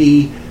ought to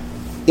be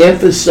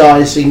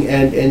emphasizing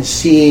and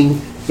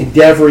seeing,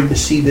 endeavoring to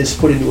see this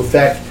put into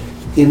effect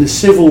in the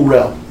civil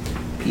realm.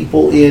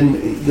 People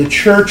in the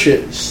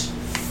churches,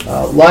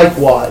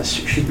 likewise,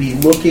 should be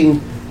looking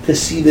to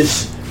see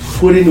this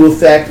put into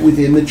effect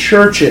within the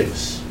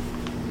churches.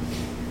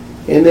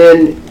 And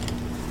then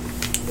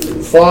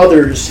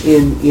fathers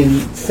in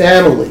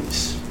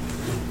families.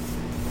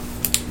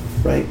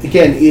 Right?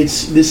 Again,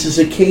 this is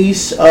a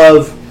case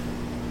of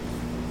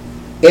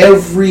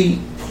every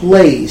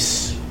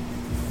place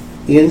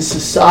in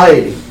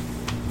society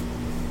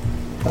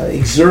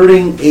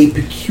exerting a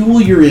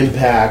peculiar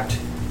impact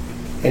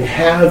and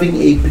having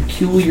a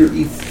peculiar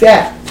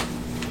effect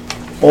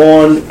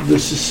on the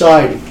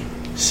society.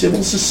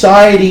 Civil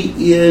society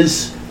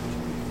is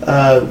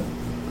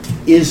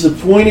the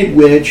point at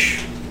which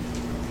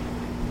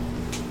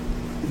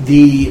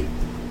the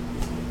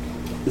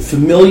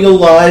familial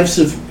lives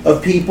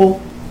of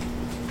people,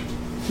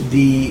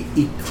 the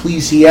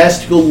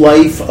ecclesiastical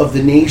life of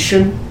the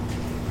nation,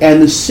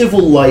 and the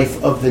civil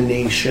life of the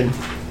nation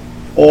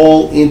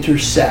all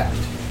intersect.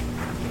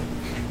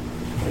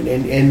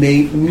 And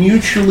they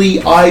mutually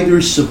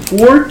either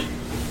support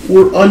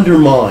or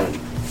undermine,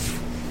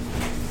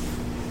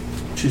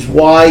 which is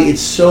why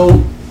it's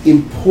so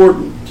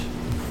important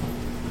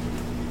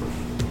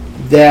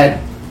that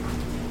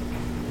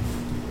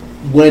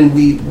when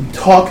we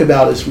talk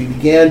about, as we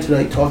began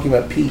tonight talking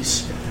about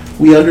peace,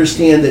 we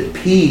understand that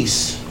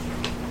peace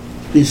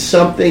is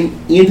something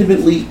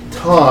intimately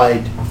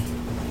tied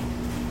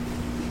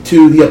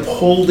to the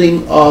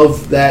upholding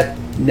of that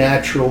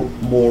natural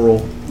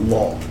moral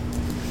law.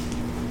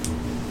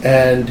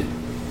 And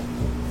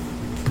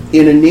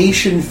in a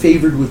nation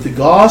favored with the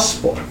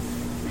gospel,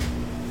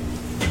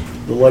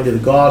 the light of the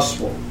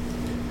gospel,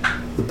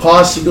 the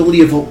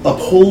possibility of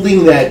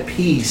upholding that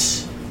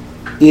peace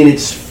in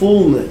its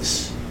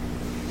fullness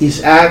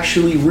is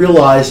actually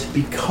realized,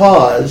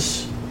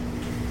 because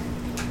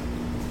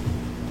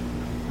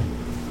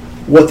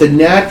where the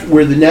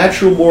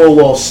natural moral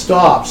law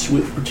stops,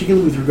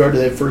 particularly with regard to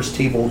that first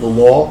table of the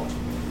law,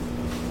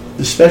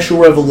 the special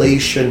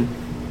revelation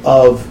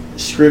of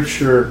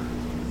Scripture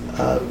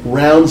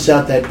rounds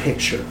out that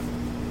picture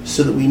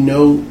so that we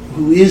know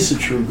who is the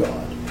true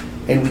God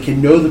and we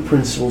can know the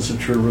principles of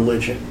true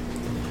religion.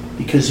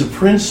 Because the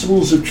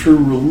principles of true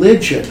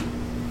religion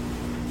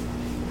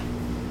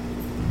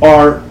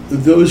are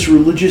those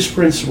religious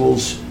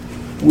principles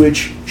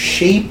which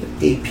shape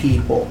a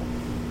people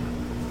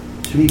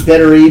to be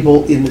better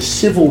able in the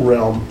civil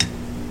realm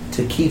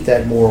to keep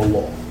that moral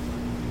law.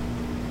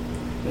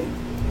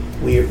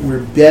 We're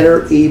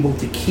better able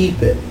to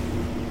keep it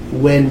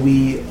when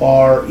we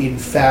are, in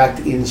fact,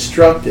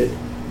 instructed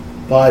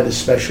by the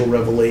special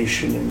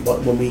revelation, and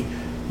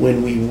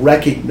when we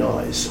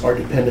recognize our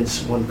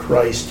dependence upon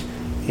Christ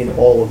in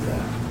all of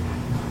that.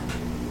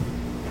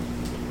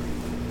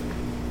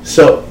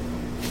 So,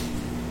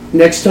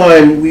 next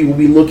time we will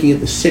be looking at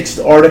the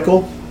 6th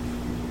article,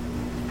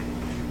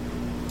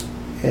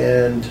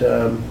 and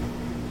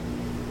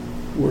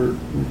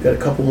we've got a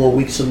couple more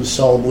weeks in the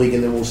Solemn League,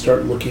 and then we'll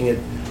start looking at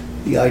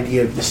the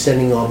idea of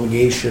descending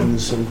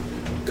obligations and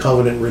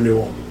covenant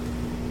renewal.